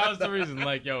if that was the reason.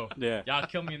 Like, yo, Yeah. y'all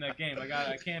kill me in that game.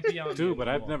 I can't be on. Dude, but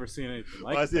I've anymore. never seen anything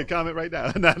like Oh, I it. see a comment right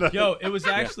now. No. Yo, it was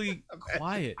actually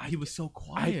quiet. He was so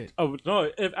quiet,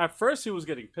 At first he was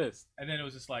getting pissed, and then it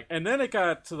was just like, and then it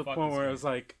got to the Fuck point this where game. it was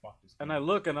like, fuck this and game. I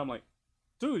look and I'm like,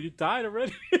 dude, you died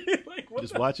already? Like what?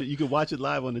 Just watch it. You can watch it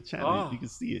live on the channel. Oh. You can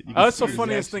see it. You can Oh, it's see the his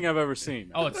funniest reaction. thing I've ever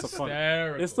seen. Oh, it's the fun-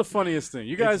 hysterical. It's the funniest thing.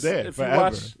 You guys, there if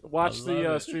forever. you watch I the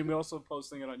love it. stream, we're also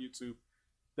posting it on YouTube.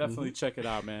 Definitely check it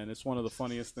out, man. It's one of the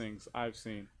funniest things I've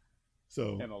seen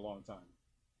So, in a long time.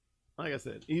 like I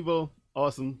said, Evo,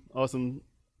 awesome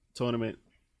tournament.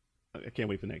 I can't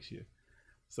wait for next year.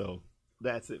 So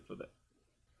that's it for that.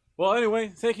 Well, anyway,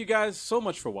 thank you guys so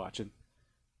much for watching.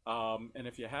 And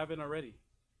if you haven't already,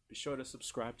 be sure to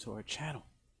subscribe to our channel.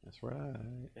 That's right.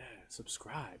 Yeah,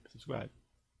 subscribe.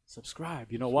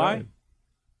 Subscribe. You know why? Subscribe.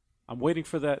 I'm waiting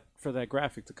for that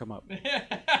graphic to come up.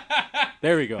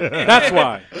 There we go. That's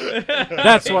why.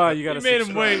 That's why you got to You made him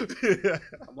subscribe. wait.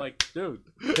 I'm like, dude,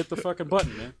 hit the fucking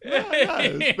button, man.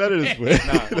 It's better this way.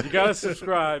 Nah, you got to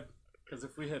subscribe because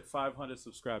if we hit 500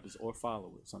 subscribers or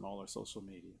followers on all our social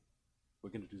media, we're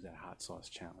gonna do that hot sauce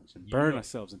challenge and burn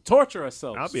ourselves and torture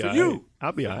ourselves. I'll be for all you. right.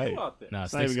 I'll be For all you right. out there. Nah,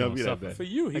 It's not even gonna be that suffer. bad. For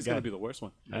you, he's got gonna it. be the worst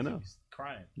one. I know. He's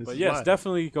crying. This But is yes, why.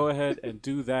 definitely go ahead and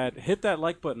do that. Hit that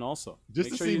like button also. Just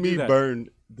Make to sure see you me do that. burn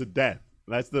to death.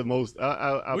 That's the most.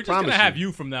 I We're just promise gonna have you.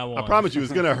 you from now on. I promise you,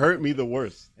 it's gonna hurt me the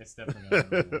worst. It's definitely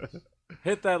gonna be worse.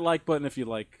 Hit that like button if you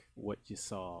like what you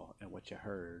saw and what you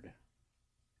heard.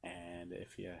 And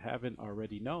if you haven't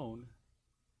already known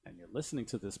and you're listening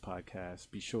to this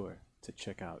podcast, be sure to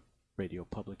check out Radio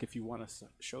Public if you want to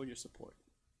show your support.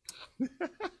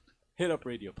 Hit up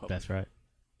Radio Public. That's right.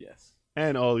 Yes.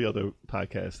 And all the other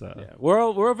podcasts. Yeah.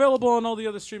 We're available on all the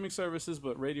other streaming services,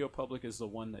 but Radio Public is the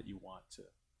one that you want to.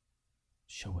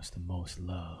 Show us the most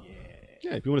love.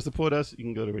 Yeah, if you want to support us, you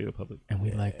can go to Radio Public. And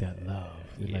we like that love.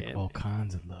 We like all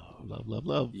kinds of love.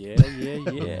 Love. Yeah.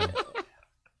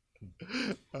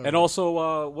 And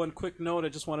also, one quick note, I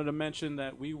just wanted to mention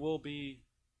that we will be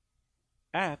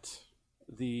at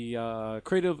the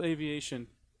Creative Aviation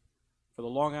for the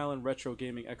Long Island Retro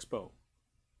Gaming Expo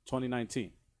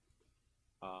 2019.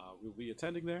 We'll be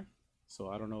attending there, so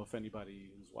I don't know if anybody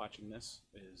who's watching this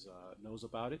knows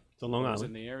about it. It's on Long or is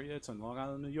Island. in the area. It's in Long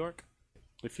Island, New York.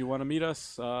 If you want to meet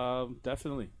us,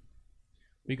 definitely.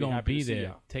 We Be gonna happy be to see there.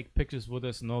 y'all. Take pictures with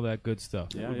us and all that good stuff.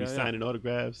 Yeah, We'll be signing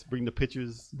autographs, bring the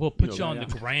pictures. We'll put you know, on the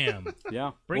gram.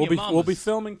 Yeah, Bring we'll your be we'll be mamas.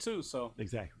 filming too. So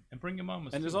Exactly. And bring your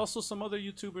mamas. and there's too. also some other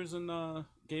YouTubers and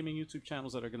gaming YouTube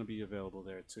channels that are going to be available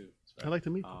there too. I like to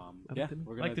meet them. Yeah, to meet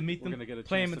we're gonna like to meet we're them, gonna get a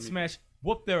play chance them and to meet smash,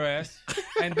 whoop their ass,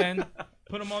 and then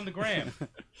put them on the gram.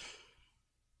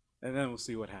 and then we'll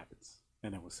see what happens.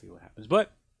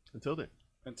 But Until then.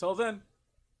 until then,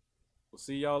 We'll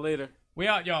see y'all later. We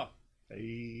out, y'all.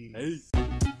 Hey. Peace.